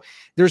flip. So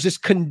there's this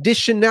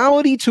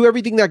conditionality to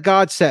everything that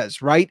God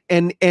says, right?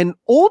 And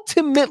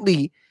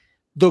ultimately,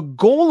 the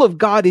goal of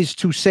God is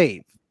to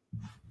save.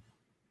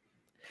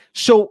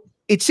 So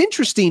it's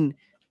interesting,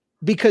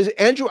 because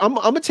Andrew, I'm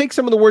going to take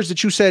some of the words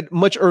that you said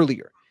much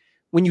earlier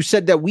when you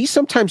said that we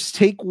sometimes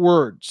take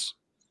words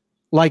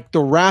like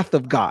the wrath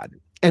of God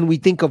and we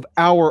think of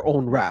our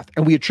own wrath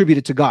and we attribute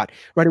it to God,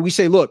 right? And we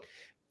say, look,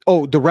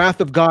 oh, the wrath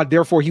of God,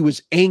 therefore he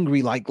was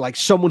angry like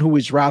someone who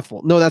is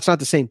wrathful. No, that's not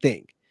the same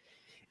thing.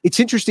 It's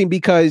interesting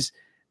because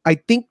I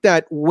think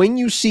that when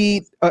you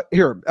see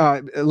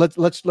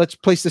let's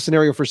place the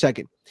scenario for a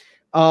second.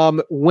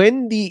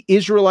 When the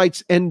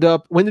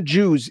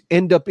Jews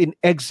end up in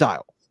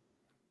exile,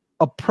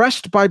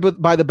 oppressed by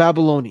the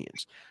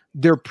Babylonians,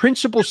 their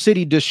principal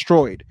city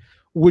destroyed,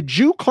 would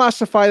you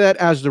classify that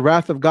as the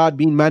wrath of God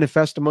being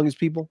manifest among his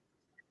people?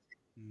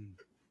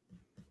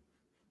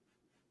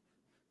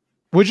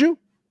 Would you?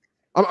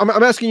 I'm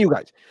asking you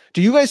guys.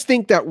 Do you guys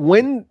think that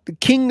when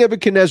King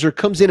Nebuchadnezzar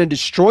comes in and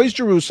destroys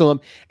Jerusalem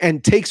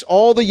and takes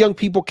all the young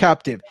people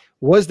captive,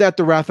 was that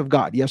the wrath of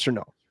God? Yes or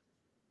no?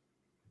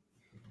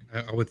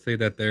 I would say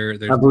that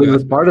there's I believe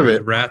it's part of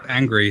it. Wrath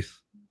and grace.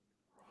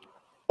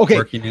 Okay.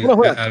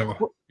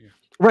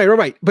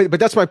 Right. But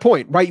that's my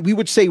point, right? We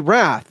would say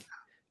wrath,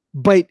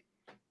 but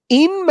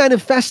in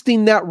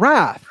manifesting that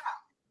wrath,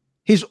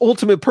 his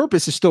ultimate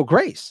purpose is still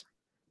grace.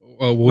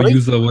 We'll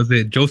use was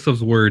it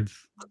Joseph's words?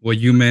 What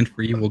you meant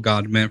for evil,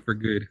 God meant for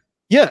good.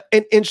 Yeah,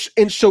 and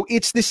so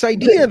it's this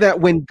idea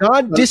that when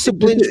God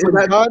disciplines,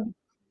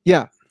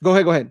 yeah. Go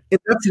ahead.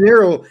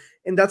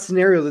 In that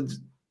scenario,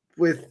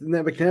 with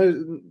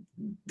Nebuchadnezzar,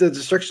 the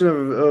destruction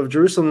of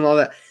Jerusalem and all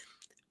that,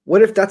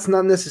 what if that's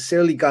not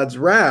necessarily God's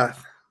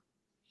wrath,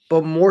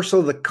 but more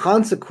so the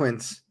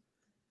consequence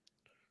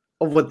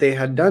of what they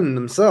had done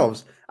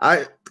themselves?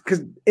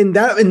 Because in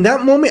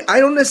that moment, I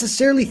don't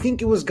necessarily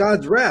think it was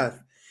God's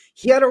wrath.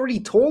 He had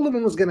already told them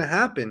what was going to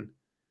happen.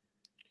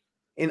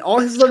 In all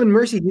his love and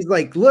mercy, he's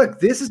like, look,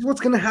 this is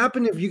what's going to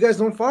happen if you guys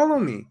don't follow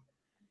me.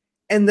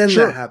 And then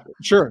that happened.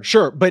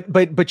 Sure. But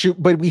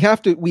we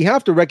have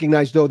to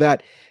recognize, though,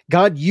 that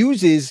God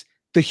uses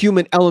the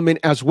human element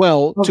as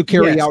well to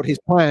carry out his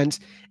plans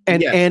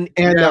and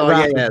that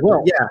wrath as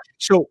well. Yeah.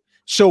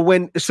 So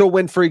when,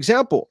 for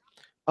example,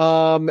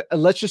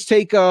 let's just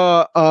take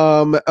the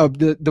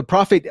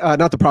prophet,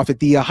 not the prophet,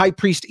 the high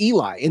priest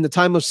Eli in the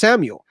time of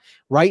Samuel,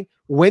 right?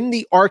 When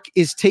the ark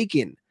is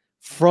taken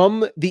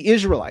from the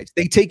Israelites,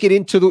 they take it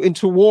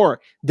into war.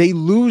 They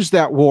lose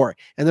that war,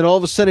 and then all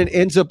of a sudden it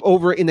ends up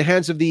over in the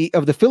hands of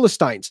the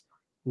Philistines.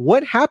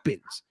 What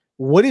happens?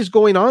 What is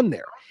going on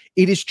there?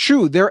 It is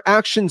true their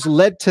actions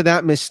led to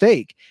that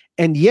mistake,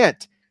 and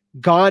yet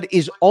God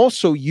is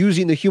also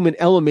using the human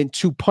element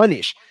to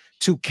punish,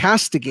 to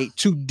castigate,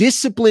 to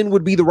discipline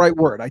would be the right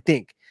word, I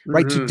think.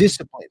 Right, to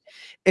discipline.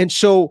 And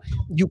so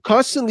you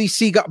constantly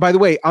see God. By the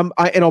way, and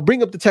I'll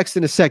bring up the text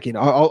in a second.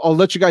 I'll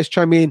let you guys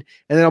chime in,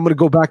 and then I'm going to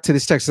go back to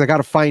this text. I got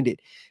to find it.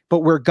 But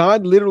where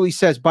God literally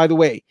says, by the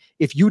way,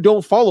 if you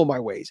don't follow my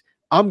ways,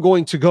 I'm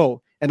going to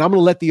go and I'm going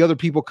to let the other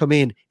people come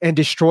in and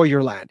destroy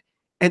your land.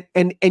 And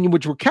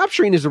what we're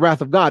capturing is the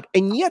wrath of God.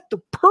 And yet the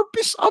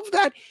purpose of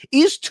that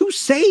is to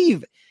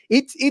save.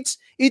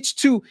 It's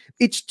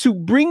to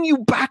bring you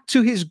back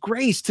to his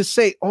grace, to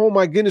say, oh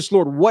my goodness,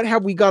 Lord, what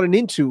have we gotten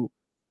into?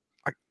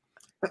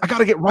 I got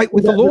to get right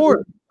with the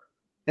Lord.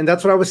 And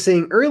that's what I was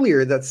saying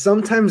earlier, that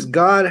sometimes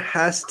God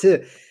has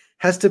to,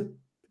 I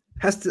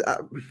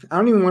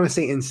don't even want to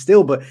say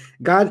instill, but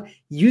God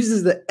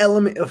uses the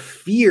element of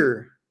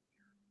fear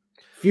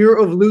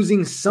of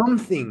losing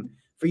something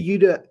for you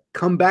to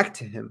come back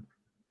to him.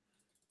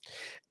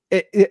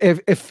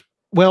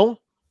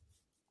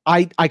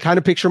 I kind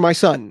of picture my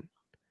son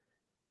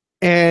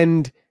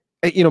and,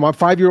 my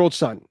 5-year-old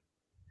son.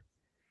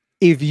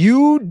 If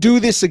you do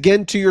this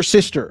again to your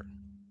sister,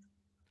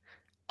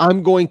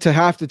 I'm going to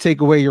have to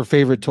take away your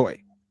favorite toy.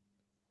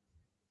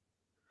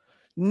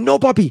 No,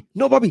 Bobby,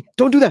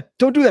 don't do that.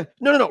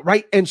 No,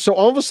 right? And so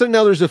all of a sudden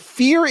now there's a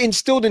fear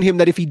instilled in him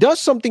that if he does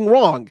something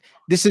wrong,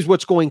 this is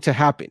what's going to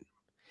happen.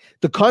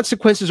 The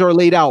consequences are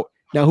laid out.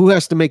 Now who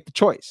has to make the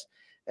choice?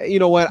 You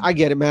know what? I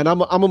get it, man. I'm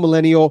a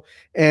millennial,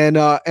 and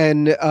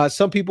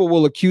some people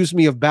will accuse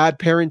me of bad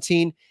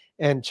parenting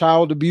and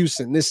child abuse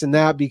and this and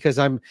that because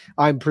I'm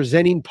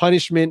presenting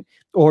punishment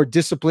or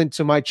discipline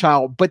to my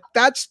child. But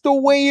that's the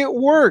way it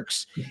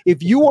works.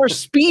 If you are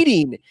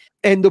speeding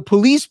and the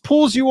police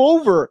pulls you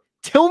over,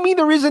 tell me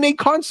there isn't a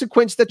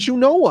consequence that you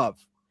know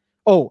of.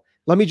 Oh,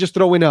 let me just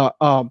throw in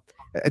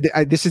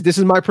this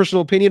is my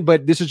personal opinion,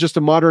 but this is just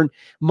a modern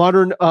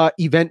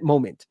event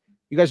moment.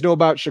 You guys know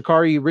about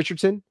Sha'Carri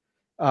Richardson,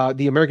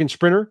 the American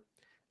sprinter?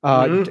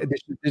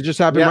 It just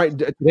happened right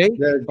today.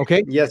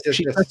 Okay. Yes.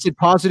 She tested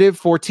positive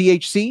for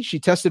THC. She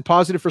tested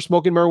positive for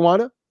smoking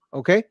marijuana.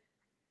 Okay.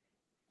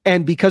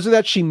 And because of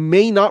that, she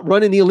may not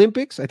run in the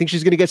Olympics. I think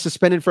she's going to get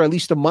suspended for at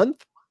least a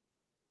month.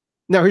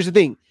 Now, here's the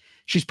thing.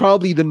 She's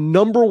probably the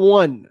number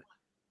one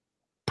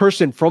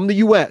person from the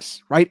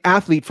U.S., right?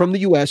 Athlete from the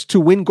U.S. to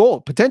win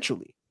gold,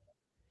 potentially.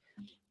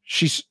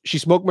 She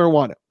smoked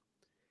marijuana.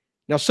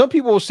 Now, some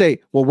people will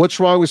say, well, what's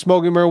wrong with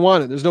smoking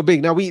marijuana? There's no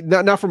big. Now,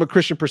 not from a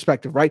Christian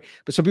perspective, right?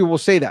 But some people will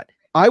say that.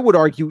 I would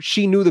argue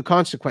she knew the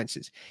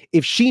consequences.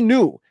 If she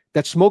knew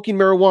that smoking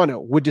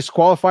marijuana would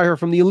disqualify her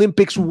from the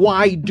Olympics,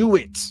 why do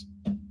it?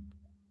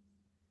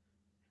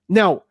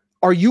 Now,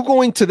 are you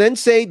going to then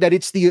say that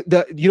it's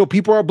the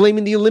people are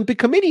blaming the Olympic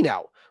Committee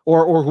now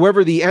or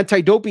whoever, the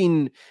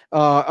anti-doping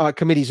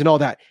committees and all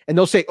that, and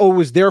they'll say, oh, it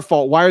was their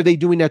fault. Why are they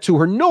doing that to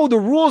her? No, the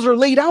rules are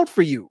laid out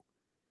for you.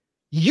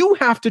 You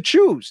have to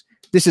choose.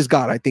 This is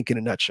God, I think, in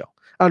a nutshell.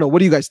 I don't know. What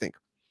do you guys think?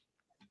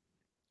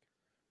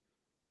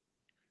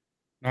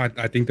 No,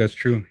 I think that's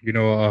true.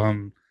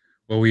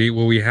 what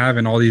we have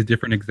in all these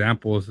different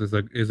examples is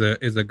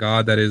a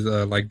God that is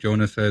like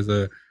Jonah says,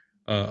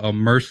 a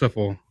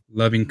merciful,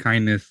 loving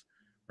kindness,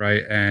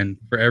 right? And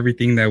for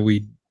everything that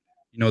we,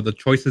 the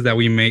choices that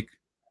we make,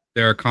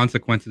 there are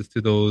consequences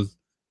to those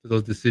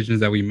decisions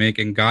that we make,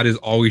 and God is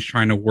always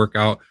trying to work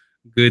out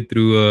good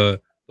through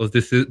those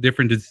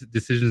different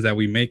decisions that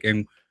we make,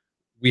 and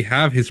we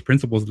have His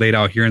principles laid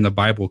out here in the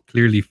Bible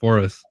clearly for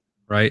us,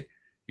 right?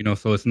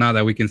 So it's not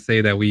that we can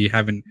say that we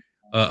haven't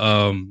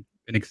an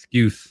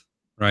excuse,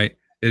 right?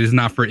 It is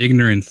not for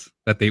ignorance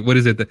that they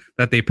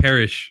that they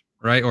perish,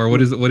 right? Or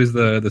what is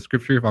the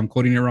scripture, if I'm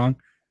quoting it wrong?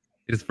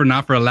 It is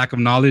not for a lack of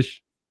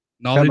knowledge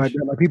that my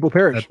people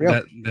perish,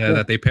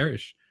 that they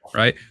perish,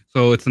 right?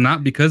 So it's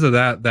not because of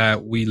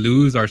that we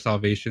lose our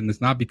salvation.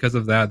 It's not because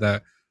of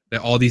that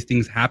all these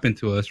things happen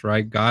to us,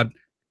 right? God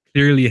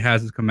clearly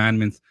has His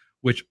commandments,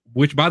 which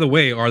by the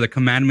way are the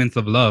commandments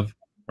of love,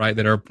 right?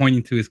 That are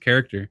pointing to His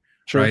character,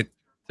 sure. Right?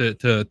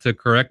 To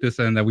correct us,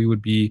 and that we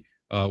would be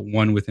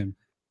one with Him.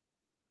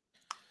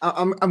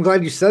 I'm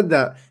glad you said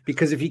that,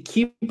 because if you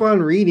keep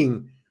on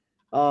reading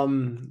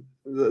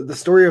the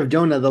story of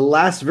Jonah, the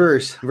last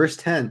verse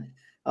 10,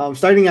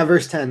 starting at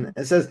verse 10,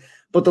 it says,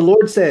 "But the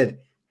Lord said,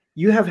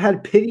 you have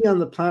had pity on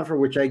the plant for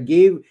which I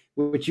gave,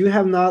 which you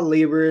have not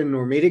labored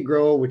nor made it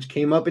grow, which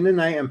came up in the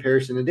night and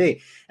perished in the day.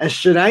 And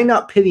should I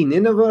not pity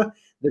Nineveh,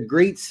 the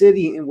great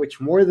city in which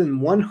more than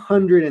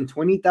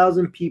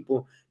 120,000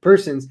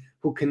 persons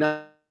who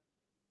cannot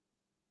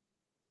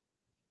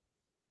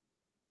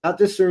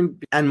discern,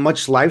 and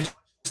much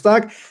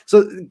livestock?"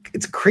 So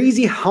it's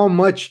crazy how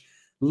much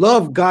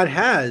love God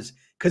has,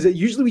 because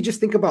usually we just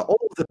think about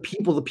the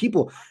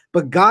people,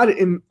 but God,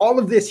 in all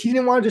of this, He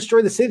didn't want to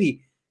destroy the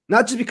city,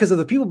 not just because of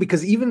the people,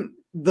 because even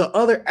the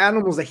other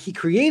animals that He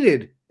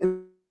created.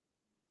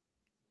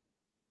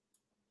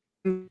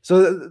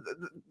 So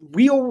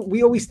we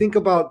always think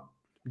about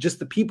just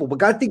the people, but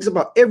God thinks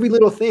about every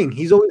little thing.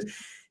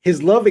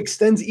 His love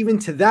extends even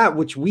to that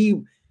which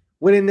we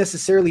wouldn't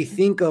necessarily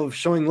think of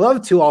showing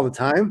love to all the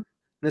time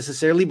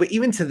necessarily, but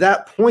even to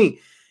that point,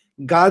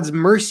 God's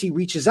mercy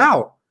reaches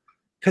out,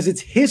 because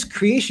it's His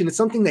creation. It's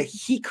something that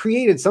He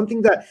created,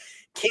 something that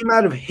came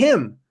out of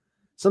Him,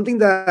 something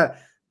that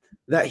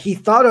He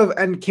thought of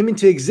and came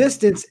into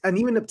existence. And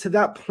even up to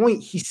that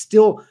point, he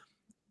still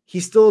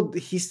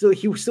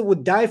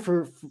would die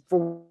for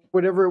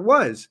whatever it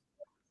was.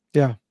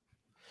 Yeah.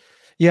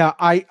 Yeah,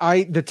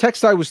 the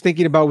text I was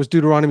thinking about was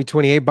Deuteronomy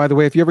 28. By the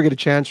way, if you ever get a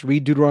chance,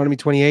 read Deuteronomy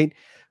 28.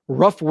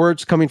 Rough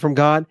words coming from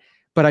God,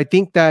 but I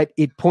think that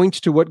it points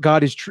to what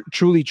God is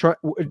truly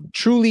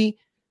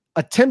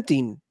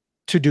attempting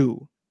to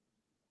do.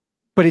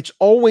 But it's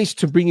always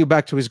to bring you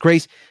back to His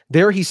grace.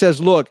 There He says,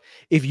 look,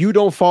 if you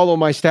don't follow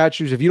my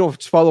statutes, if you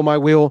don't follow my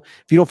will,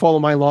 if you don't follow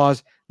my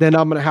laws, then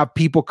I'm going to have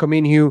people come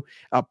in you.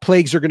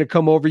 Plagues are going to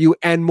come over you.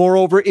 And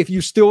moreover, if you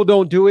still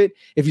don't do it,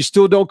 if you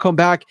still don't come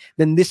back,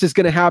 then this is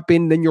going to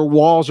happen. Then your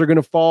walls are going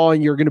to fall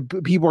and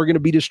people are going to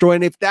be destroyed.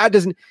 And if that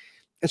doesn't,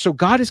 and so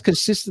God is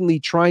consistently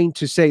trying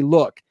to say,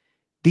 look,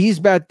 these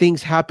bad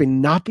things happen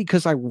not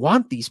because I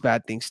want these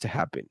bad things to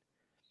happen,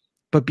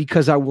 but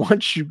because I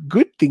want you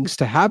good things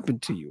to happen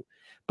to you.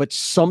 But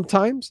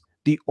sometimes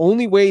the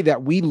only way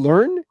that we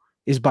learn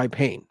is by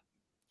pain,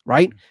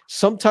 right?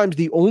 Sometimes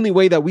the only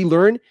way that we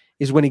learn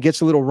is when it gets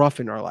a little rough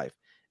in our life.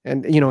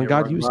 And, and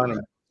God uses it.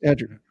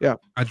 Andrew, yeah.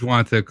 I just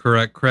wanted to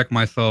correct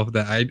myself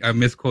that I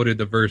misquoted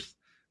the verse,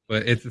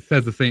 but it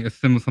says the same,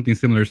 something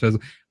similar. It says,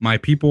 "My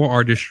people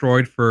are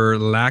destroyed for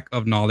lack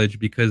of knowledge,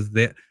 because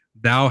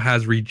thou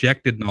hast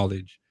rejected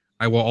knowledge.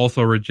 I will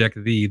also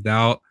reject thee.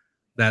 Thou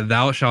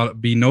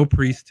shalt be no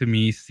priest to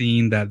me,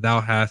 seeing that thou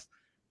hast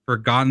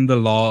forgotten the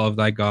law of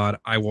thy God.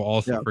 I will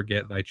also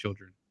forget thy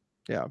children."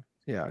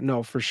 Yeah,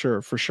 no, for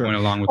sure. Going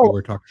along with what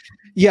we're talking.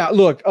 Yeah,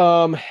 look,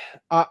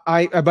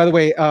 I by the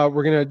way,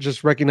 we're gonna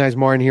just recognize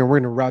Martin here. We're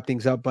gonna wrap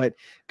things up, but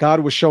God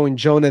was showing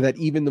Jonah that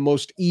even the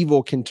most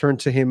evil can turn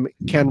to Him,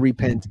 can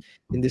repent.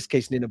 In this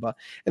case, Nineveh.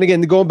 And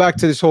again, going back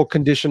to this whole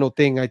conditional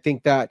thing, I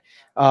think that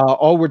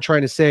all we're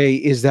trying to say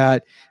is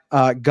that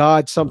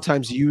God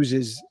sometimes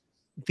uses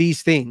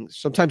these things,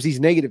 sometimes these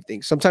negative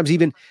things, sometimes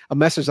even a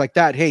message like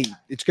that. Hey,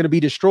 it's going to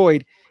be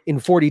destroyed in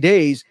 40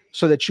 days,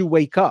 so that you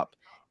wake up.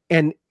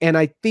 And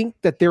I think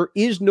that there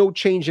is no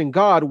change in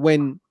God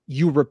when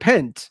you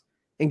repent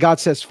and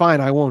God says,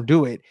 fine, I won't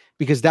do it,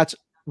 because that's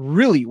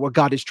really what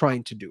God is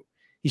trying to do.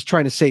 He's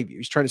trying to save you.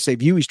 He's trying to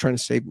save you. He's trying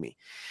to save me.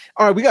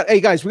 All right, hey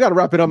guys, we got to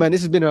wrap it up, man.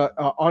 This has been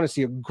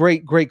honestly a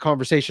great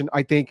conversation,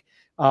 I think.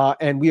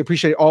 And we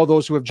appreciate all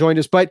those who have joined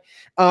us. But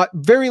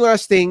very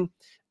last thing,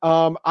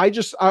 I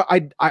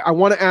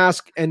want to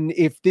ask, and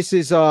if this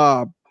is,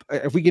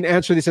 if we can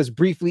answer this as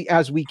briefly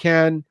as we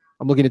can.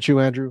 I'm looking at you,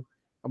 Andrew.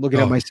 I'm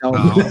looking at myself.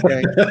 No.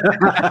 Okay.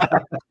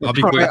 I'll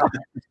be quick.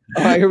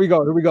 All right, here we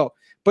go.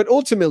 But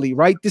ultimately,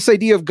 right, this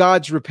idea of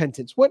God's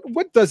repentance, what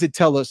does it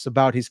tell us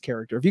about His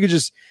character? If you could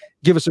just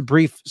give us a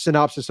brief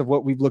synopsis of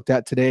what we've looked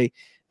at today,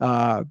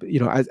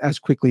 as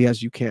quickly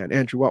as you can.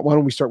 Andrew, why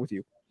don't we start with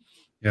you?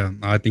 Yeah,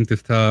 I think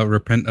this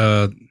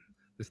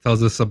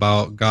tells us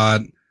about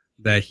God,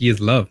 that He is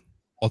love,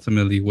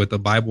 ultimately what the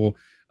Bible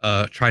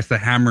tries to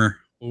hammer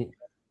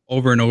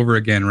over and over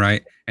again,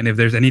 right? And if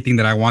there's anything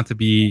that I want to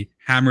be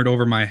hammered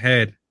over my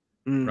head,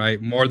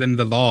 right, more than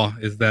the law,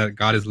 is that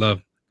God is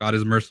love, God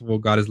is merciful,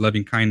 God is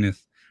loving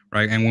kindness,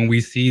 right? And when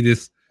we see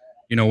this,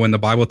 when the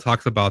Bible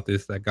talks about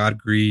this, that God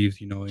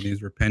grieves, in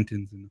his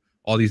repentance and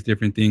all these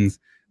different things,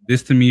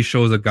 this to me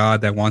shows a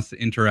God that wants to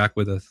interact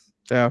with us.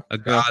 Yeah. A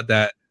God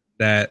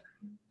that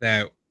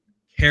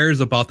cares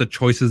about the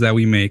choices that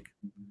we make,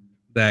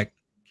 that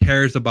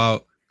cares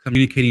about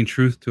communicating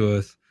truth to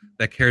us,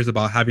 that cares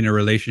about having a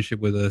relationship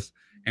with us,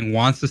 and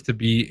wants us to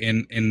be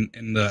in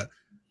the,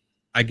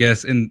 I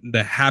guess, in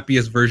the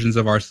happiest versions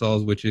of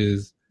ourselves, which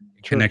is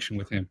connection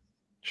with him.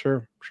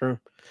 Sure.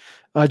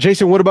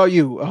 Jason, what about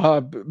you?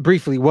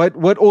 Briefly,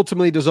 what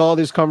ultimately does all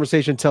this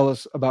conversation tell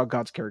us about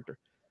God's character?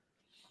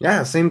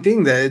 Yeah, same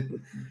thing. That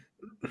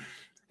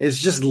it's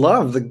just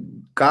love.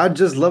 God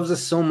just loves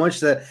us so much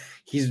that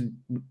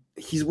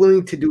he's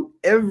willing to do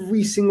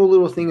every single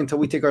little thing until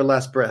we take our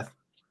last breath,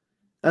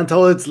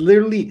 until it's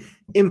literally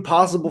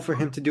impossible for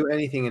him to do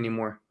anything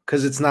anymore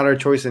because it's not our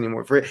choice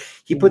anymore.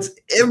 He puts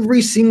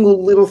every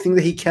single little thing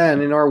that he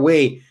can in our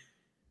way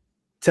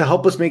to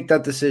help us make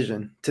that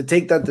decision, to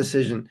take that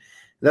decision.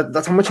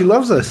 That's how much he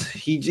loves us.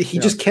 He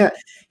just can't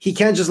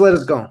just let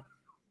us go.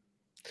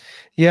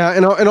 Yeah,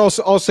 and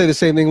I'll say the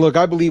same thing. Look,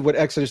 I believe what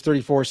Exodus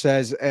 34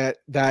 says,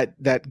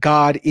 that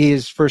God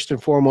is first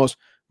and foremost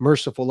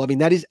merciful. I mean,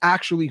 that is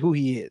actually who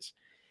he is.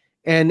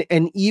 And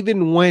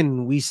even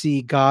when we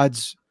see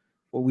God's,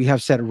 what we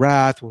have said,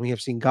 wrath, when we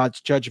have seen God's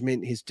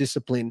judgment, his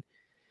discipline,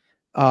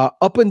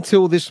 up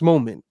until this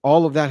moment,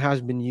 all of that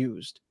has been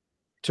used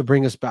to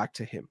bring us back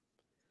to him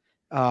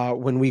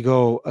when we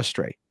go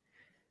astray.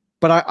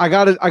 But I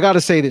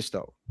gotta say this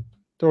though,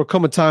 there will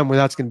come a time where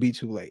that's going to be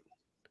too late.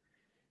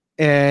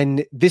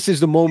 And this is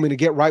the moment to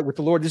get right with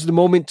the Lord. This is the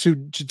moment to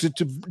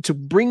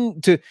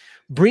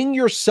bring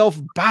yourself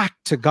back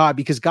to God,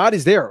 because God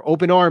is there,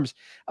 open arms.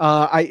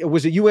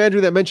 Was it you,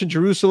 Andrew, that mentioned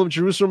Jerusalem,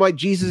 like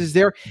Jesus is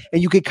there,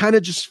 and you could kind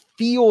of just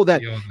feel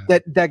that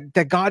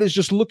God is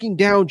just looking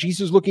down.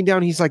 Jesus looking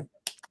down. He's like,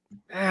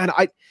 man,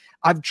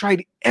 I've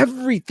tried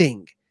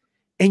everything,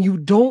 and you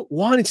don't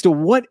want it still.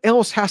 What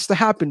else has to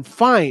happen?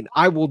 Fine,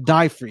 I will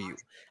die for you.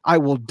 I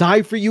will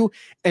die for you,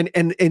 and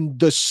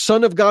the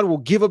Son of God will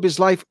give up his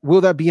life.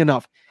 Will that be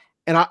enough?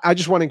 And I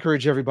just want to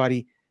encourage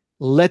everybody,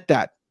 let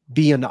that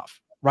be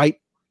enough, right?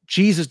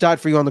 Jesus died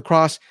for you on the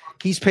cross.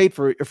 He's paid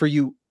for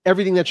you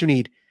everything that you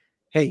need.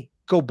 Hey,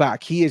 go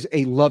back. He is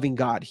a loving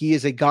God. He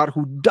is a God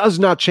who does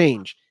not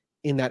change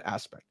in that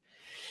aspect.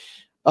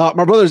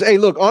 My brothers, hey,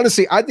 look,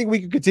 honestly, I think we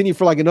could continue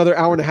for like another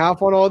hour and a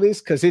half on all this,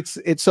 because it's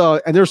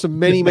and there's some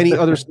many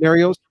other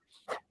scenarios.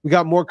 We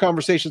got more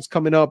conversations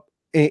coming up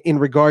in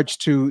regards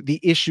to the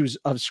issues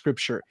of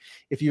Scripture.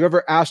 If you've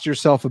ever asked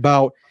yourself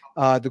about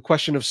the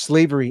question of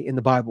slavery in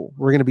the Bible,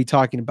 we're going to be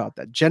talking about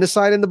that.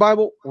 Genocide in the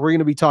Bible, we're going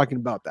to be talking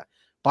about that.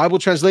 Bible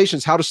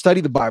translations, how to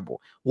study the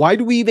Bible. Why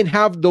do we even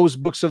have those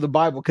books of the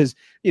Bible? Because,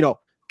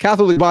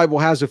 Catholic Bible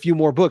has a few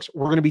more books.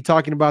 We're going to be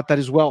talking about that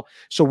as well.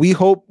 So we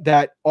hope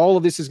that all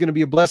of this is going to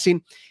be a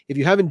blessing. If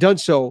you haven't done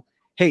so,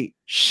 hey,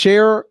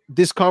 share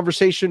this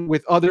conversation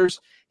with others.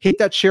 Hit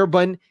that share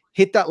button.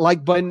 Hit that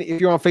like button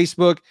if you're on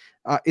Facebook.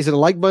 Is it a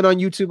like button on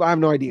YouTube? I have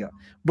no idea.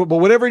 But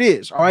whatever it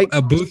is, all right.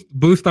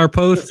 Boost our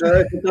posts.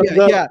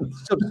 Yeah.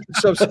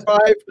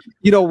 Subscribe.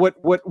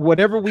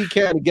 Whatever we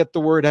can to get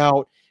the word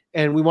out.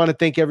 And we want to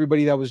thank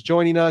everybody that was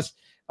joining us.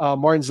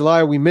 Martin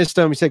Zelaya, we missed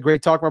him. He said,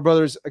 "Great talk, my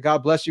brothers. God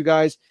bless you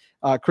guys."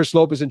 Chris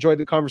Lopez enjoyed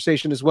the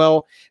conversation as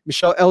well.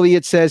 Michelle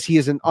Elliott says he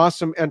is an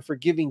awesome and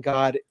forgiving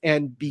God,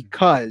 and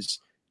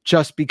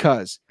just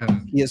because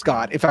he is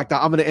God. In fact,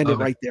 I'm going to end it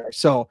right there.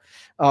 So,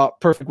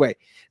 perfect way.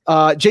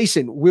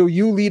 Jason, will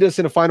you lead us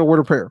in a final word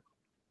of prayer?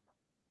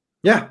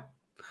 Yeah.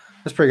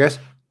 Let's pray, guys.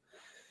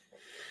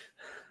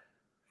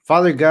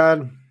 Father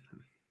God,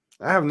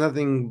 I have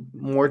nothing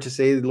more to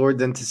say, Lord,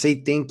 than to say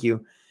thank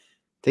you.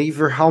 Thank you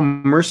for how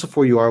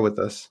merciful you are with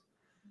us.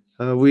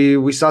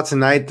 We saw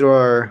tonight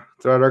throughout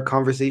our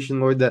conversation,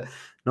 Lord, that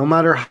no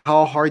matter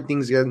how hard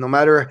things get, no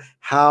matter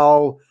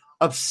how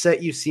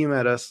upset you seem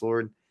at us,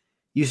 Lord,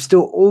 you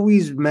still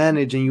always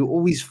manage and you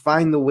always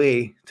find the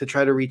way to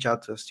try to reach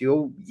out to us.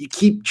 You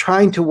keep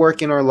trying to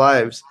work in our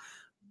lives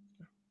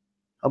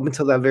up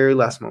until that very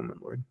last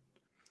moment, Lord.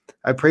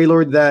 I pray,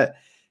 Lord, that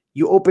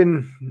you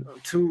open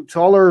to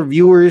all our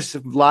viewers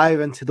live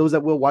and to those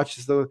that will watch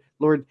this,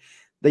 Lord,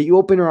 that you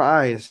open our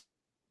eyes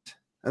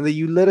and that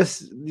you let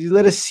us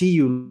see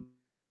you,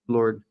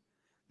 Lord.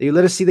 That you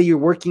let us see that you're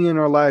working in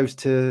our lives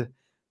to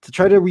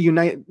try to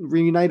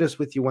reunite us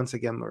with you once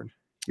again, Lord.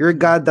 You're a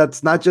God that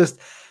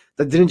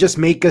didn't just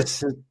make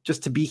us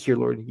just to be here,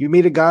 Lord. You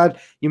made a God.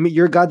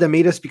 You're a God that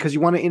made us because you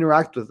want to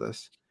interact with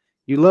us.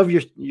 You love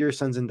your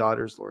sons and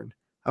daughters, Lord.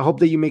 I hope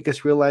that you make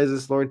us realize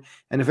this, Lord.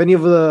 And if any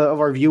of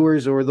our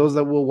viewers or those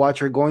that will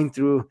watch are going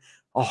through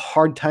a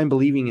hard time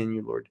believing in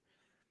you, Lord,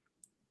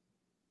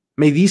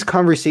 may these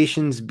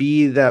conversations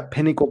be that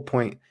pinnacle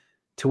point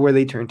to where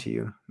they turn to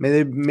you.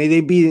 May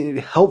they be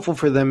helpful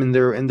for them in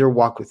their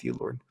walk with you,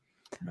 Lord.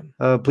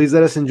 Please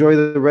let us enjoy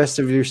the rest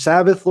of your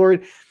Sabbath,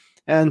 Lord.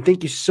 And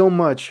thank you so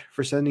much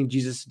for sending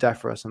Jesus to die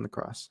for us on the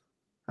cross.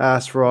 I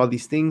ask for all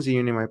these things in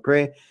your name I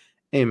pray.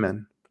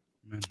 Amen.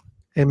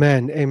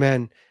 Amen.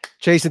 Amen.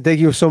 Jason, thank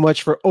you so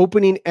much for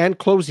opening and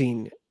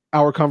closing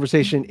our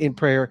conversation in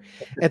prayer.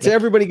 And to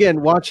everybody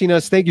again watching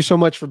us, thank you so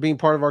much for being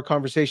part of our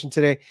conversation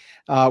today.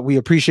 We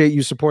appreciate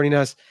you supporting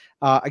us.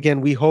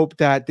 Again, we hope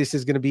that this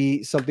is going to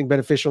be something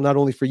beneficial, not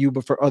only for you,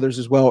 but for others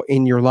as well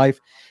in your life.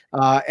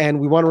 And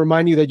we want to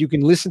remind you that you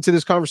can listen to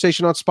this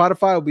conversation on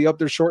Spotify. It'll be up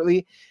there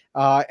shortly.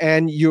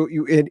 And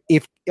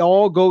if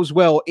all goes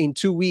well, in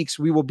 2 weeks,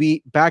 we will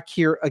be back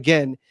here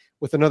again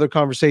with another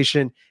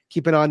conversation.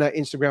 Keep an eye on that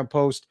Instagram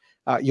post.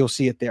 You'll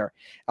see it there.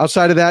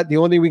 Outside of that, the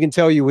only thing we can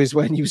tell you is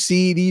when you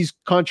see these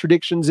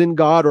contradictions in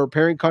God or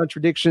apparent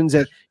contradictions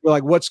and you're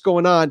like, what's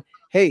going on?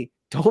 Hey,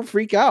 don't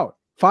freak out.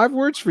 5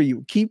 words for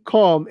you. Keep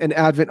calm and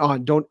Advent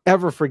on. Don't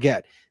ever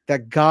forget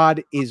that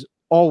God is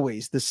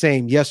always the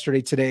same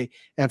yesterday, today,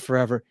 and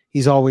forever.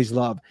 He's always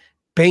love.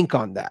 Bank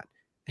on that.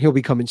 He'll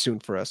be coming soon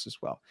for us as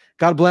well.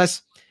 God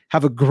bless.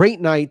 Have a great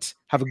night.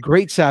 Have a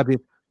great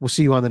Sabbath. We'll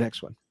see you on the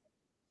next one.